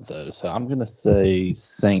stout, though, so I'm going to say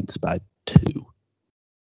Saints by 2.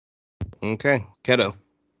 Okay, Keto.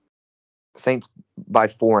 Saints by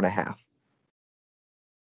 4.5.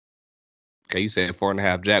 Okay, you said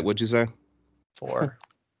 4.5. Jack, what'd you say? 4.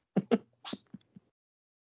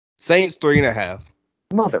 Saints 3.5.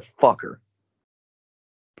 Motherfucker.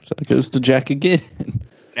 So it goes to Jack again.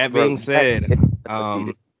 That being said,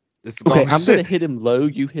 okay, I'm going to hit him low.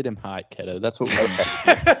 You hit him high, Keto. That's what we're going to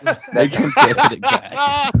do. Make him guess it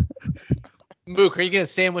Jack. Mook, are you going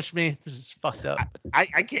to sandwich me? This is fucked up. I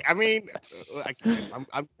can't. I mean,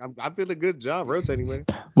 I'm doing a good job rotating, man.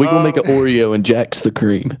 We're going to make an Oreo and Jack's the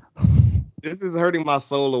cream. This is hurting my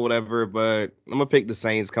soul or whatever, but I'm going to pick the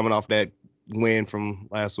Saints coming off that win from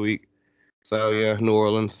last week. So, yeah, New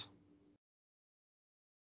Orleans.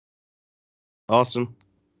 Austin.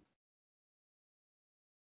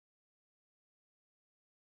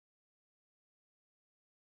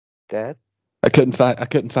 Dad? I couldn't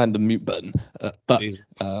find the mute button. But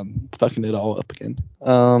fucking it all up again.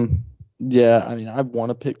 Yeah, I mean, I want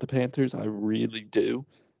to pick the Panthers. I really do,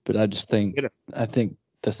 but I think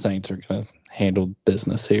the Saints are gonna handle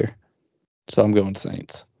business here. So I'm going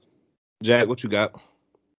Saints. Jack, what you got?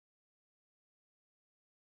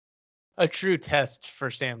 A true test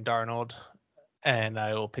for Sam Darnold, and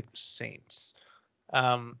I will pick the Saints.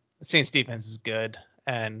 The Saints defense is good,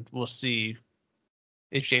 and we'll see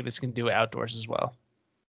if Jameis can do it outdoors as well.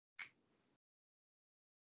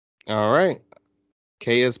 All right.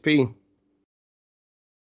 KSP.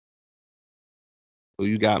 Who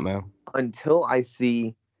you got, man? Until I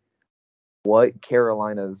see what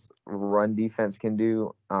Carolina's run defense can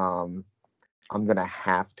do, I'm going to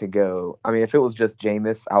have to go. I mean, if it was just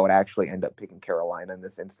Jameis, I would actually end up picking Carolina in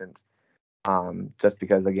this instance. Just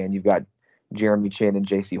because, again, you've got Jeremy Chin and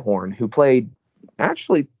J.C. Horn, who played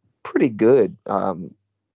actually pretty good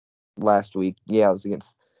last week. Yeah, it was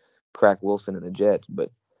against Crack Wilson and the Jets. But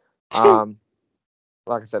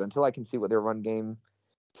like I said, until I can see what their run game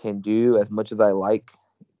can do, as much as I like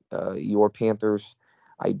your Panthers,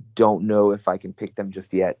 I don't know if I can pick them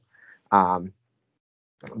just yet.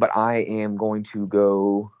 But I am going to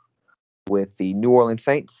go with the New Orleans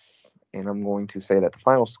Saints, and I'm going to say that the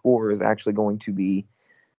final score is actually going to be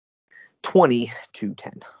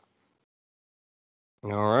 20-10.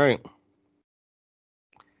 All right.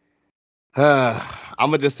 I'm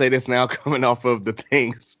going to just say this now, coming off of the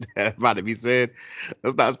things that are about to be said.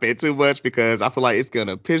 Let's not spend too much because I feel like it's going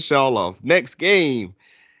to piss y'all off. Next game,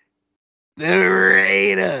 the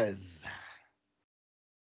Raiders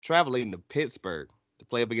traveling to Pittsburgh to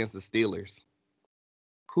play up against the Steelers.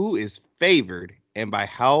 Who is favored and by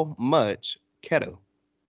how much? Keto.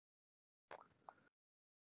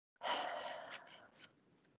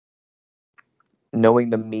 Knowing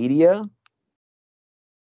the media?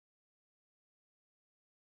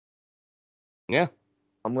 Yeah.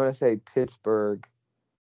 I'm going to say Pittsburgh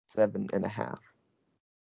 7.5. I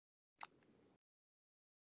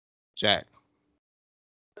Jack.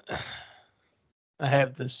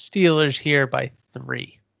 have the Steelers here by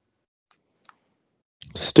 3.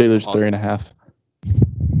 Steelers 3.5.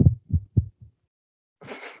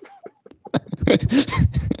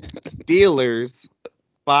 Steelers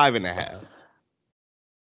 5.5.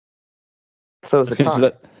 So it's a tie.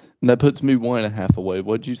 So that puts me 1.5 away.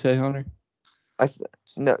 What'd you say, Hunter?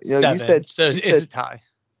 No, 7. you said so. It's a tie.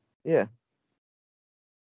 Yeah.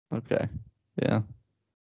 Okay. Yeah.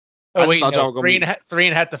 Oh wait, no.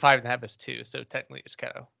 3.5 to 5.5 is 2. So technically it's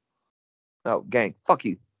Keto. Oh, gang, fuck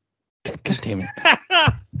you. God damn it.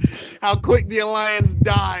 How quick the alliance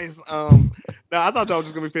dies. No, I thought y'all were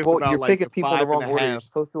just gonna be pissed about you're like picking the people in the wrong 5.5. order. You're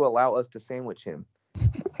supposed to allow us to sandwich him.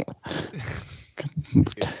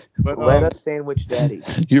 But, Let us sandwich Daddy.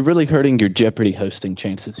 You're really hurting your Jeopardy hosting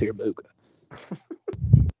chances here, Mook.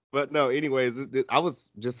 But no, anyways, I was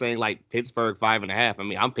just saying like Pittsburgh 5.5. I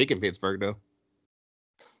mean, I'm picking Pittsburgh though.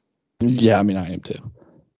 Yeah, I mean I am too.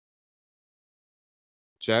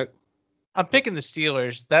 Chuck? I'm picking the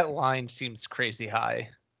Steelers. That line seems crazy high,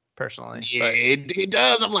 personally. Yeah, it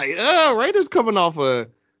does. I'm like, Raiders coming off I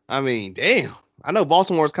mean, damn. I know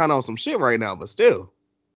Baltimore's kind of on some shit right now, but still.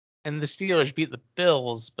 And the Steelers beat the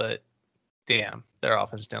Bills, but damn, their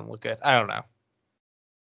offense didn't look good. I don't know.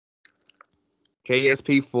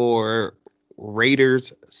 KSP for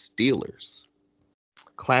Raiders Steelers.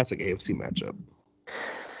 Classic AFC matchup.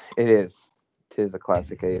 It is. It is a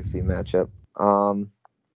classic AFC matchup.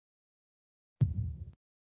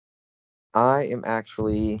 I am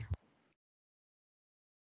actually.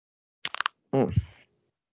 Oh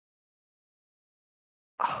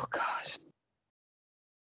gosh.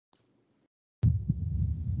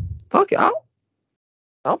 Fuck it.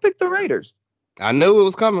 I'll pick the Raiders. I knew it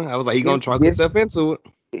was coming. I was like, you gonna talk yourself into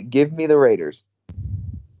it. Give me the Raiders.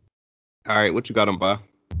 All right, what you got them by?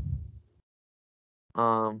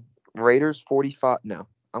 Raiders 45. No,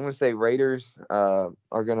 I'm gonna say Raiders are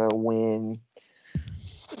gonna win.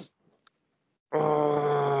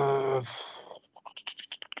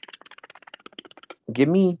 Give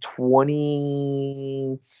me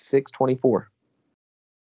 26-24.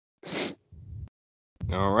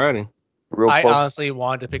 All righty. I honestly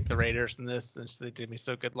wanted to pick the Raiders in this since they did me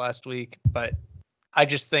so good last week, but I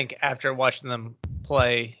just think after watching them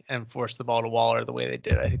play and force the ball to Waller the way they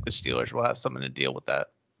did, I think the Steelers will have something to deal with that.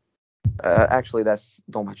 Actually, that's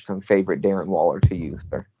don't bite your tongue favorite Darren Waller to use,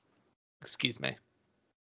 sir. Excuse me.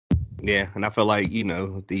 Yeah, and I feel like,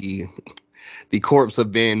 the corpse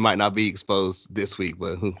of Ben might not be exposed this week,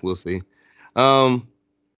 but we'll see. All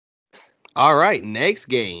right, next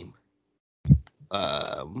game.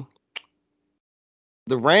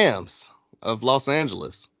 The Rams of Los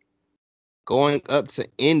Angeles going up to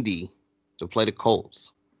Indy to play the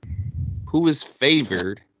Colts. Who is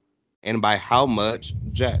favored and by how much,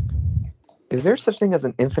 Jack? Is there such thing as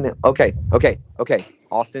an infinite? Okay.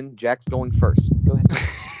 Austin, Jack's going first. Go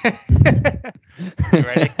ahead. You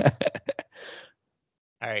ready?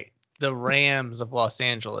 All right. The Rams of Los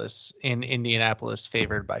Angeles in Indianapolis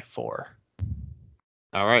favored by 4.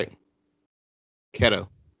 All right. Keto.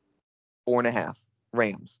 4.5.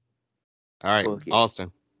 Rams. All right. Okay.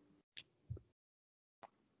 Austin.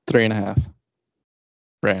 3.5.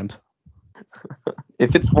 Rams.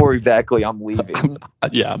 If it's 4 exactly, I'm leaving. I'm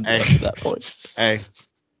done at that point. Hey.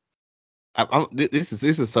 This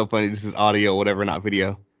is so funny. This is audio, whatever, not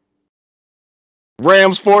video.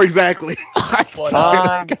 Rams 4 exactly.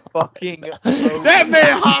 I'm fucking over That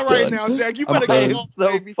man it. hot right now, Jack. You better I go am so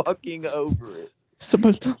baby. fucking over it.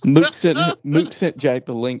 Mook sent Jack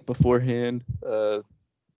the link beforehand.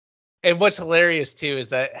 And what's hilarious too is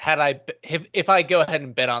that if I go ahead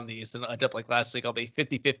and bet on these and end up like last week, I'll be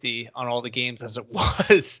 50-50 on all the games as it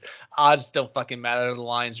was. Odds don't fucking matter. The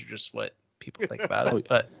lines are just what people think about it.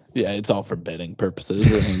 But yeah, it's all for betting purposes.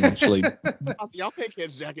 I mean, actually, Y'all can't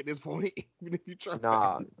catch Jack at this point, even if you try.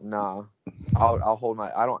 Nah. I'll hold my.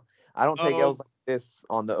 I don't take L's like this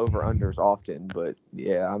on the over unders often, but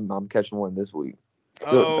yeah, I'm catching one this week.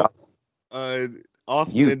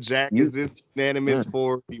 Austin and Jack, is this unanimous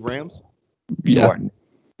for the Rams? yeah.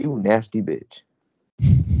 You nasty bitch.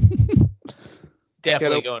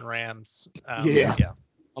 definitely going Rams. Yeah.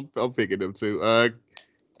 I'm picking them too.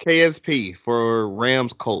 KSP for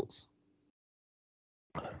Rams Colts.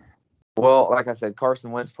 Well, like I said,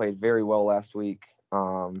 Carson Wentz played very well last week.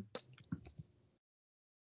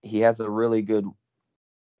 He has a really good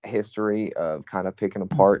history of kind of picking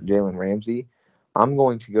apart Jalen Ramsey. I'm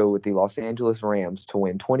going to go with the Los Angeles Rams to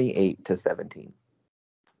win 28-17.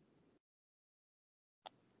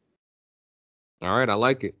 All right, I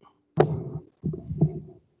like it.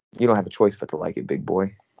 You don't have a choice but to like it, big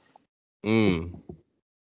boy.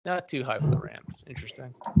 Not too high for the Rams.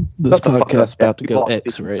 Interesting. This podcast's about to go We've all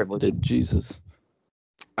X-rated. Jesus.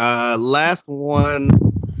 Last one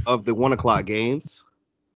of the 1 o'clock games.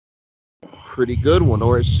 Pretty good one,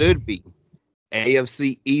 or it should be.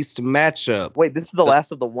 AFC East matchup. Wait, this is the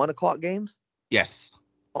last of the 1 o'clock games? Yes.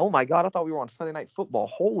 Oh my God, I thought we were on Sunday Night Football.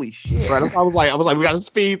 Holy shit. Right. I was like, we got to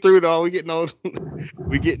speed through it all. We getting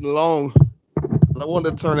long. I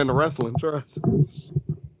wanted to turn into wrestling, trust.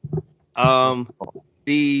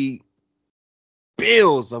 The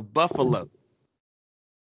Bills of Buffalo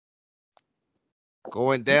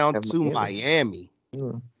going down to Miami.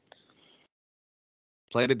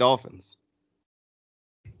 Play the Dolphins.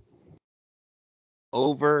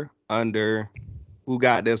 Over, under. Who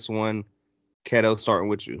got this one? Keto, starting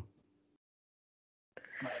with you.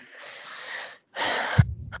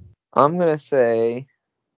 I'm going to say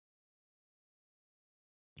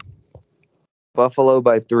Buffalo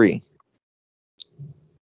by 3.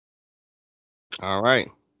 All right.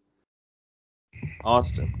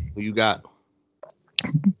 Austin, who you got?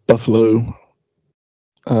 Buffalo.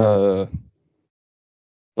 Buffalo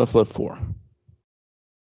 4.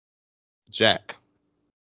 Jack.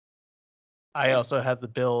 I also have the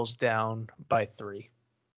Bills down by 3.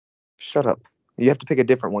 Shut up. You have to pick a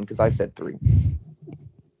different one because I said 3.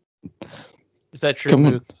 Is that true, Come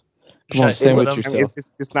on. Luke? Come on, sandwich I mean, yourself.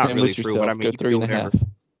 it's not really Sandwich true, yourself. but I mean, Go you can do 3.5.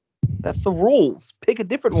 That's the rules. Pick a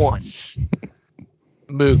different one.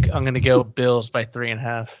 Mook, I'm going to go Bills by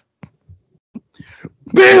 3.5.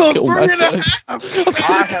 Bills, Kill 3.5.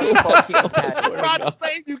 I have fucking I had it. tried to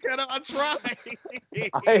save you, Keto. I tried.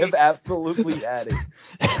 I have absolutely had it.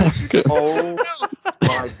 Oh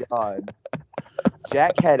my God.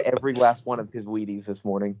 Jack had every last one of his Wheaties this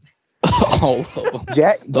morning. Oh,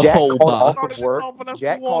 Jack whole called box. off of work.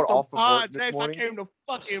 Jack called off of work this I morning. came to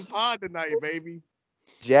fucking pod tonight, baby.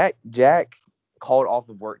 Jack called off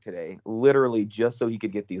of work today, literally just so he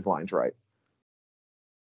could get these lines right.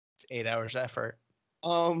 It's 8 hours effort.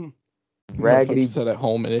 Raggedy sat at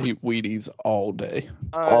home and ate Wheaties all day.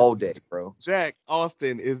 all day, bro. Jack,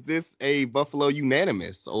 Austin, is this a Buffalo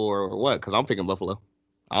unanimous or what? Because I'm picking Buffalo.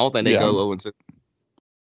 I don't think they go 0-2.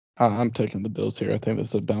 I'm taking the Bills here. I think this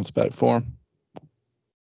is a bounce back for them.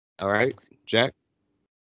 All right, Jack.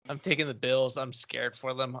 I'm taking the Bills. I'm scared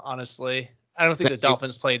for them, honestly. I don't think the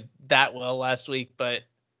Dolphins played that well last week, but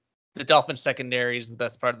the Dolphins secondary is the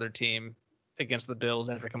best part of their team against the Bills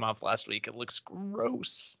after coming off last week. It looks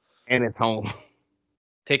gross. And it's home.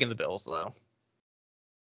 Taking the Bills, though.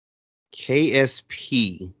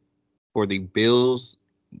 KSP for the Bills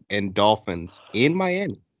and Dolphins in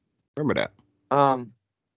Miami. Remember that.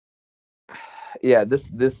 Yeah, this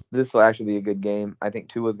will actually be a good game. I think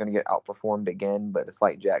Tua's going to get outperformed again, but it's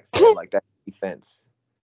like Jack said, like that defense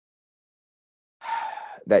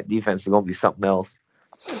is going to be something else.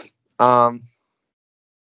 I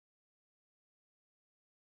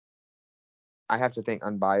have to think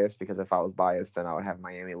unbiased, because if I was biased, then I would have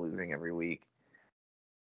Miami losing every week.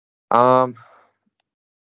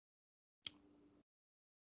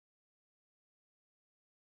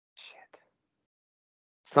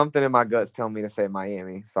 Something in my guts telling me to say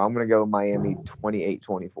Miami, so I'm going to go Miami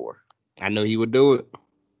 28-24. I know he would do it.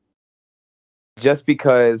 Just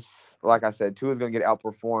because, like I said, Tua's going to get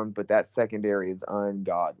outperformed, but that secondary is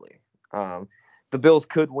ungodly. The Bills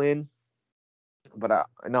could win, but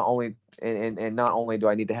not only do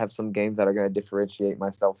I need to have some games that are going to differentiate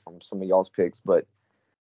myself from some of y'all's picks, but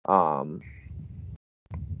I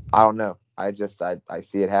don't know. I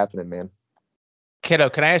see it happening, man.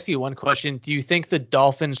 Kiddo, can I ask you one question? Do you think the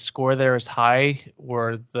Dolphins score there is high,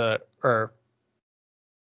 do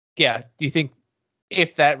you think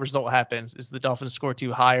if that result happens, is the Dolphins score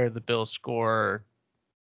too high or the Bills score?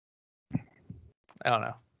 I don't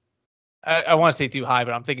know. I want to say too high,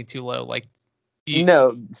 but I'm thinking too low. Like,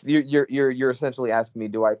 no, you're essentially asking me,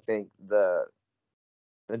 do I think the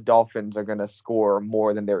Dolphins are going to score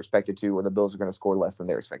more than they're expected to, or the Bills are going to score less than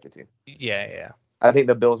they're expected to? Yeah. I think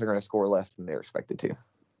the Bills are going to score less than they're expected to.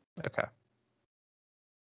 Okay.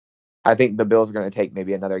 I think the Bills are going to take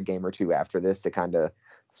maybe another game or two after this to kind of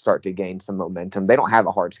start to gain some momentum. They don't have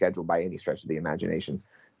a hard schedule by any stretch of the imagination.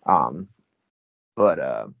 But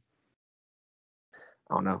I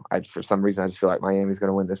don't know. For some reason, I just feel like Miami's going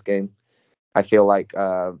to win this game. I feel like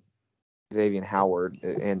Xavier Howard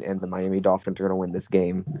and the Miami Dolphins are going to win this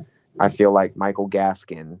game. I feel like Michael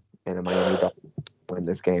Gaskin and the Miami Dolphins win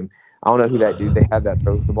this game. I don't know who that dude they have that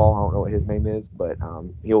throws the ball. I don't know what his name is, but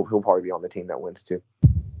he'll probably be on the team that wins too.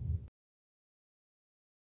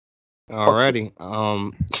 Alrighty.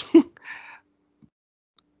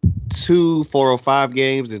 2 405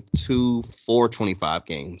 games and 2 425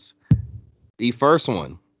 games. The first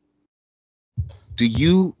one. Do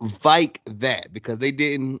you Vike that? Because they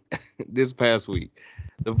didn't this past week.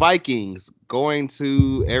 The Vikings going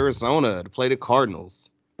to Arizona to play the Cardinals.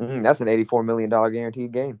 That's an $84 million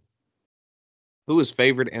guaranteed game. Who is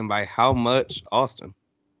favored and by how much, Austin?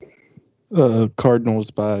 Cardinals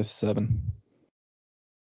by 7.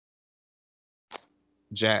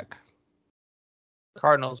 Jack.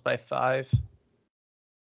 Cardinals by 5.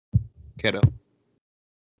 Kiddo.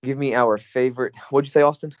 Give me our favorite. What'd you say,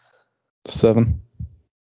 Austin? 7.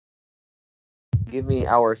 Give me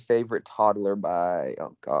our favorite toddler by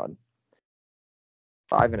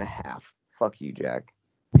 5.5. Fuck you, Jack.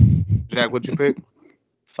 Jack, what'd you pick?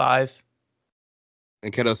 5.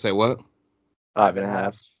 And Kiddo say what?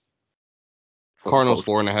 5.5. Cardinals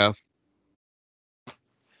 4.5.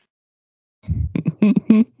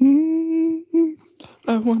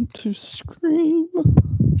 I want to scream.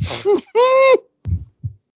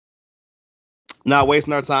 Not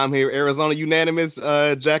wasting our time here. Arizona unanimous,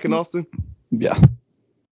 Jack and Austin? Yeah.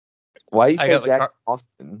 Why you say Jack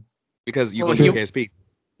Austin? Because you go to KSP.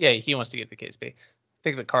 Yeah, he wants to get the KSP. I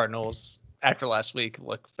think the Cardinals, after last week,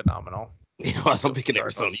 look phenomenal. Yeah, I'm picking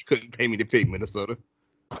Arizona. You couldn't pay me to pick Minnesota.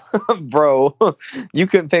 Bro, you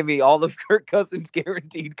couldn't pay me all of Kirk Cousins'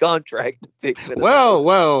 guaranteed contract to pick Minnesota.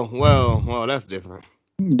 Well, that's different.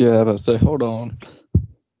 Yeah, but say, hold on.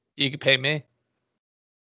 You could pay me.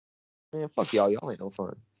 Man, fuck y'all. Y'all ain't no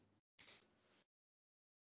fun.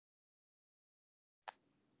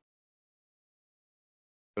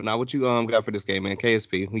 But now what you got for this game, man?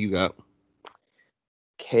 KSP, who you got?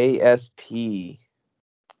 KSP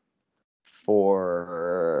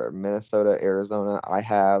for Minnesota, Arizona. I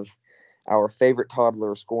have our favorite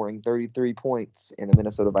toddler scoring 33 points and the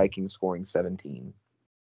Minnesota Vikings scoring 17.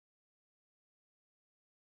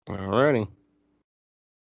 Alrighty.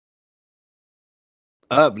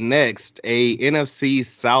 Up next, a NFC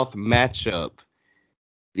South matchup.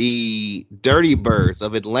 The Dirty Birds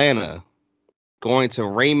of Atlanta going to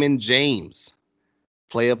Raymond James.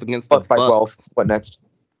 Play up against Bucks the by 12. What next?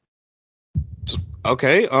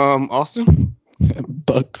 Okay, Austin?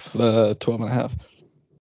 Bucks 12.5.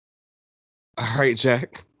 All right,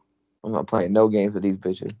 Jack. I'm not playing no games with these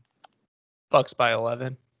bitches. Bucks by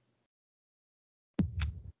 11.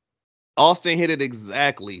 Austin hit it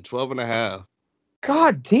exactly, 12.5.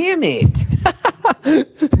 God damn it.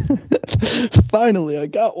 Finally, I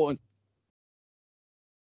got one.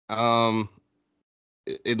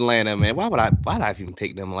 Atlanta, man. Why did I even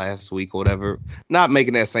pick them last week or whatever? Not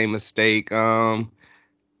making that same mistake.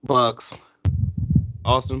 Bucks.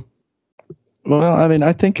 Austin. Well, I mean,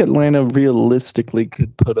 I think Atlanta realistically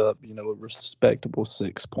could put up, a respectable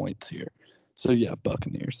 6 points here. So yeah,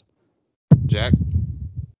 Buccaneers. Jack.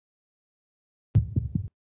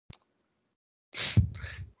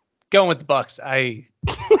 Going with the Bucks. I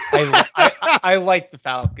like the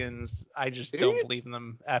Falcons. I just don't believe in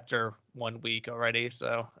them after 1 week already.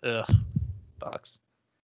 So, Bucks.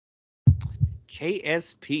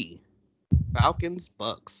 KSP. Falcons,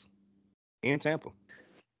 Bucks. In Tampa.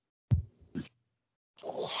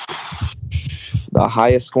 The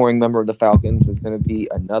highest scoring member of the Falcons is going to be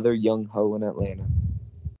another young ho in Atlanta.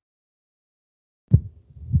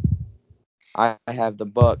 I have the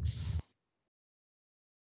Bucks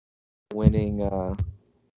winning.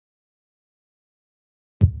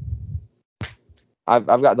 I've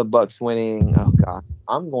got the Bucks winning. Oh God,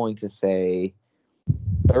 I'm going to say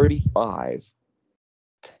 35-9.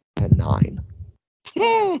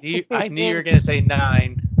 I knew you were going to say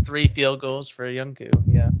 9. 3 field goals for Youngku.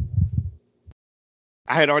 Yeah.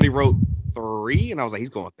 I had already wrote 3, and I was like, he's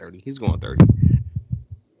going 30. He's going 30.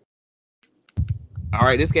 All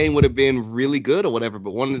right, this game would have been really good or whatever,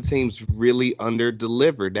 but one of the teams really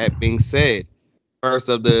under-delivered. That being said, first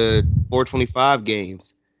of the 425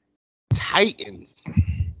 games, Titans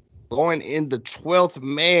going in the 12th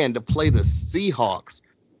man to play the Seahawks.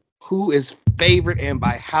 Who is favored and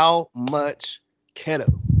by how much?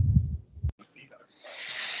 Keto.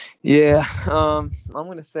 Yeah, I'm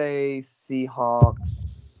going to say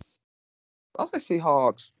Seahawks. I'll say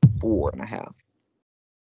Seahawks 4.5.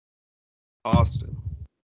 Austin.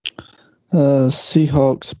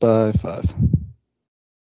 Seahawks by 5.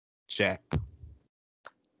 Jack.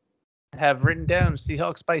 Have written down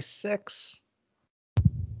Seahawks by 6.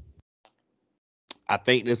 I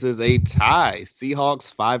think this is a tie.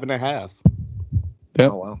 Seahawks 5.5.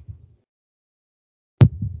 Yep. Oh, wow.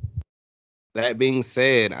 That being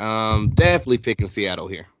said, definitely picking Seattle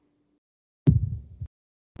here.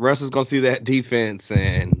 Russ is going to see that defense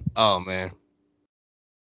and, oh, man.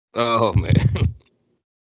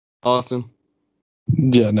 Austin?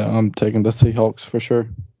 Yeah, no, I'm taking the Seahawks for sure.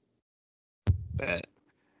 Bad.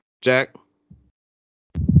 Jack?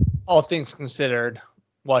 All things considered,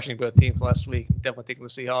 watching both teams last week, definitely taking the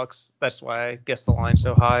Seahawks. That's why I guess the line's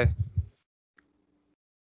so high.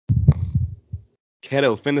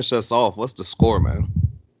 Keto, finish us off. What's the score, man?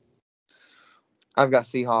 I've got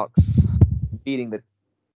Seahawks beating the.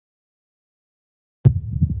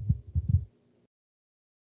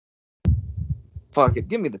 Fuck it.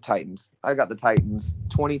 Give me the Titans. I got the Titans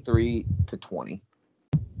 23-20.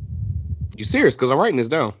 You serious? Because I'm writing this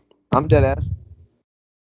down. I'm dead ass.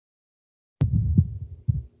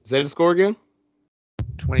 Say the score again?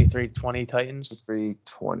 23-20 Titans.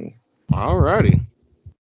 23-20. Alrighty.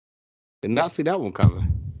 Did not see that one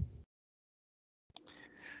coming.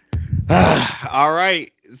 All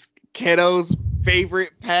right. It's Keto's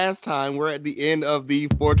favorite pastime. We're at the end of the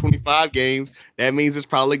 425 games. That means it's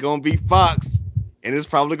probably going to be Fox. And it's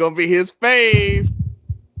probably going to be his fave.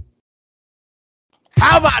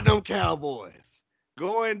 How about them Cowboys?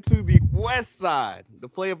 Going to the west side to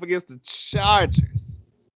play up against the Chargers.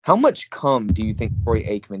 How much cum do you think Troy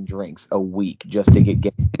Aikman drinks a week just to get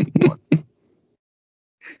game?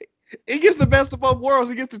 He gets the best of both worlds.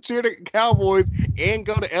 He gets to cheer the Cowboys and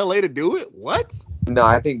go to LA to do it? What? No,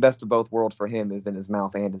 I think best of both worlds for him is in his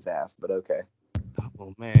mouth and his ass, but okay.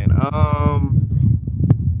 Oh, man.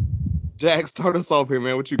 Jack, start us off here,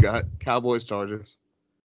 man. What you got? Cowboys, Chargers.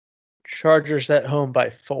 Chargers at home by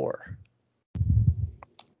 4.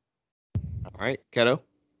 All right. Keto.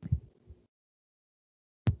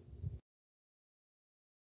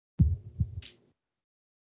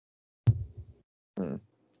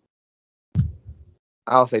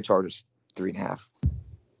 I'll say Chargers 3.5.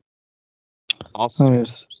 Austin.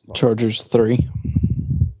 Chargers 3.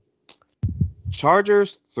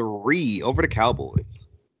 Chargers 3 over the Cowboys.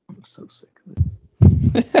 I'm so sick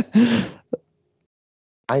of this.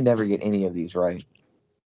 I never get any of these right.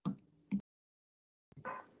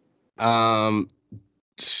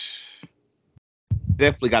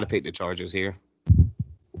 Definitely got to pick the Chargers here.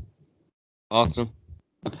 Austin.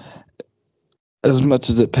 As much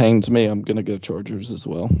as it pains me, I'm going to go Chargers as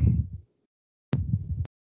well.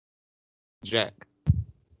 Jack.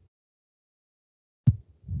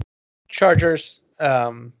 Chargers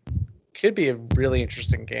could be a really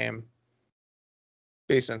interesting game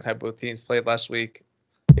based on how both teams played last week.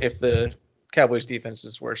 If the Cowboys defense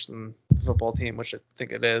is worse than the football team, which I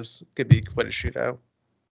think it is, could be quite a shootout.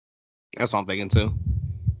 That's what I'm thinking too.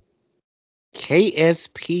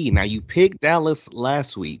 KSP. Now you picked Dallas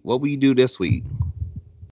last week. What will you do this week?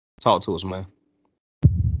 Talk to us, man.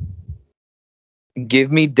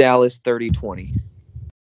 Give me Dallas 30-20.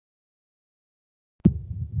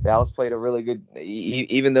 Dallas played a really good,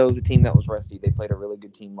 even though it was a team that was rusty, they played a really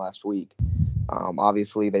good team last week.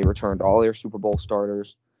 Obviously, they returned all their Super Bowl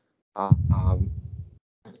starters.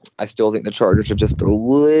 I still think the Chargers are just a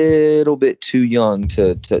little bit too young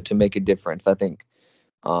to make a difference. I think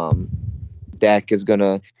Dak is going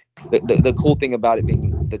to – the cool thing about it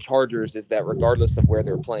being the Chargers is that regardless of where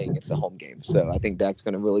they're playing, it's a home game. So I think Dak's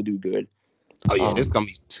going to really do good. Oh, yeah, there's going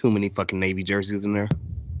to be too many fucking Navy jerseys in there.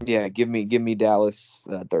 Yeah, give me Dallas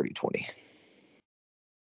 30-20.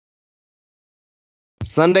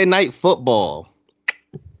 Sunday Night Football.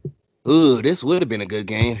 Ooh, this would have been a good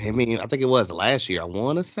game. I mean, I think it was last year. I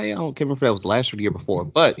want to say. I can't remember if that was last year or the year before.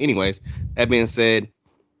 But anyways, that being said,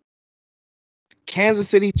 Kansas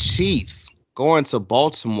City Chiefs going to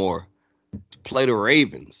Baltimore to play the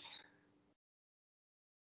Ravens.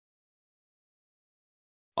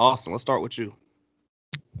 Austin, let's start with you.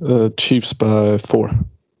 Chiefs by 4.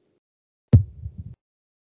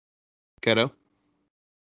 Keto.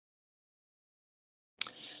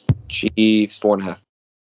 Chiefs 4.5.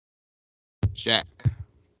 Jack.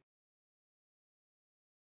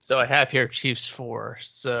 So I have here Chiefs 4.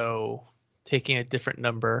 So taking a different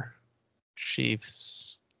number,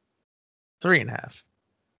 Chiefs 3.5.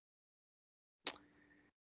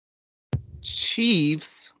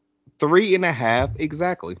 Chiefs 3.5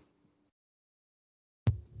 exactly.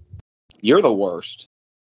 You're the worst.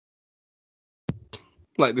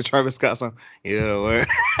 Like the Travis Scott song. You know what?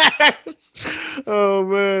 Oh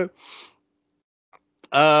man.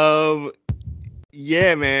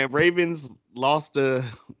 Yeah, man. Ravens lost one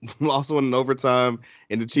in overtime,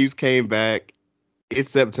 and the Chiefs came back.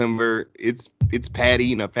 It's September. It's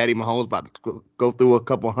Patty. Patty Mahomes about to go through a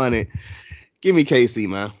couple hundred. Give me KC,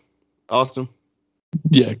 man. Austin.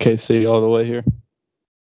 Yeah, KC all the way here.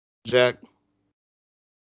 Jack.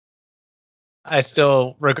 I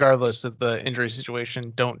still, regardless of the injury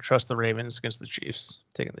situation, don't trust the Ravens against the Chiefs.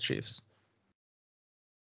 Taking the Chiefs.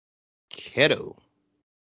 Keto.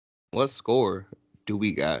 What score do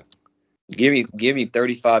we got? Give me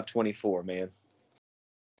 35-24, man.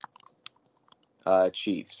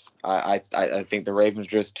 Chiefs. I think the Ravens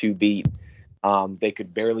are just too beat. They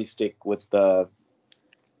could barely stick with the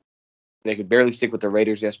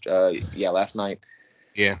Raiders last night.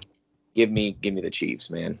 Yeah. Give me the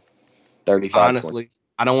Chiefs, man. 35. Honestly, 20.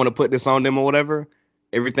 I don't want to put this on them or whatever.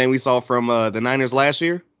 Everything we saw from the Niners last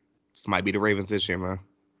year, this might be the Ravens this year, man.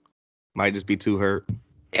 Might just be too hurt.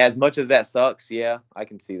 As much as that sucks, yeah, I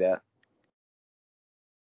can see that.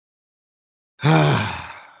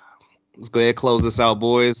 Let's go ahead and close this out,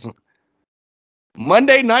 boys.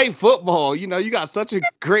 Monday Night Football. You got such a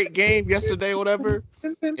great game yesterday, whatever.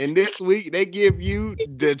 And this week, they give you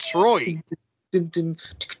Detroit.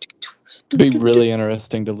 It'd be really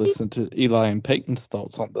interesting to listen to Eli and Peyton's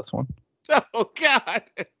thoughts on this one. Oh, God.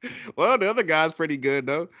 Well, the other guy's pretty good,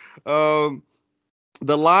 though.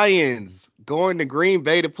 The Lions going to Green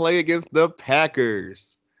Bay to play against the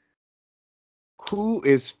Packers. Who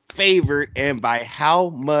is favored and by how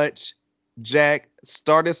much? Jack,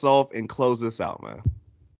 start us off and close this out, man.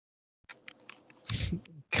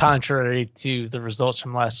 Contrary to the results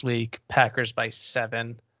from last week, Packers by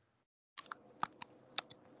 7.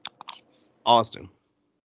 Austin.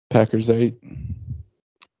 Packers 8.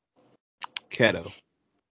 Keto.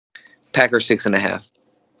 Packers 6.5.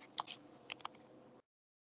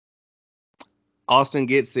 Austin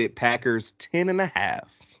gets it. Packers 10.5.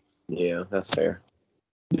 Yeah, that's fair.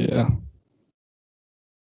 Yeah.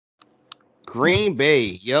 Green Bay.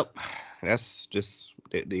 Yep. That's just,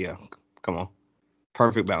 yeah. Come on.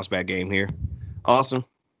 Perfect bounce back game here. Austin.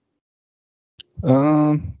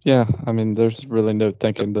 Yeah. I mean, there's really no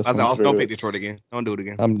thinking this. Austin, don't pick Detroit again. Don't do it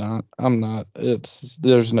again. I'm not.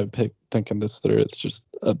 There's no thinking this through. It's just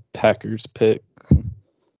a Packers pick.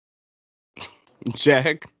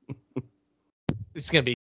 Jack. It's gonna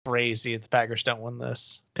be crazy if the Packers don't win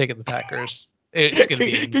this. Picking the Packers. It's gonna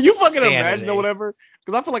be. Can you fucking imagine or whatever?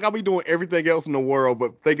 Because I feel like I'll be doing everything else in the world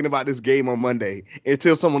but thinking about this game on Monday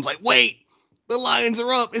until someone's like, wait, the Lions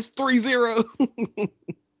are up. It's 3-0.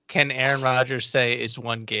 Can Aaron Rodgers say it's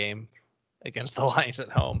one game against the Lions at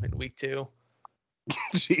home in week 2?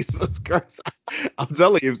 Jesus Christ. I'm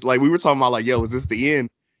telling you, like we were talking about, like, yo, is this the end?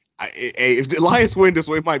 If the Lions win this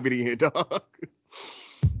way, it might be the end, dog.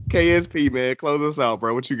 KSP, man, close us out,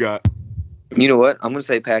 bro. What you got? You know what? I'm gonna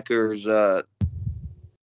say Packers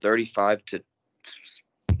 35-12.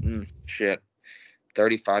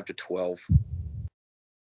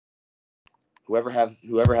 Whoever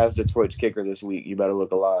has Detroit's kicker this week, you better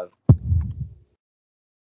look alive.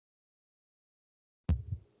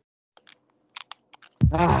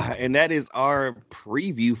 And that is our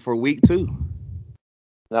preview for week 2.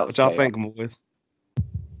 What y'all think, boys?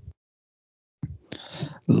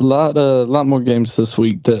 A lot more games this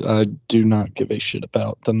week that I do not give a shit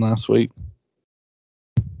about than last week.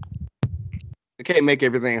 They can't make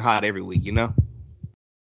everything hot every week, you know?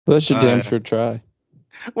 They should damn sure try.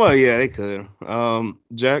 Well, yeah, they could.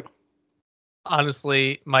 Jack?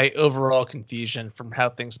 Honestly, my overall confusion from how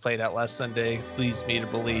things played out last Sunday leads me to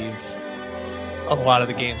believe a lot of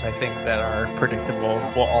the games I think that are predictable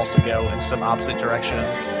will also go in some opposite direction.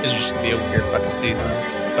 It's just going to be a weird fucking season,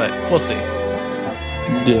 but we'll see.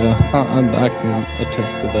 Yeah, I can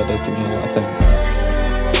attest to that as well, I think.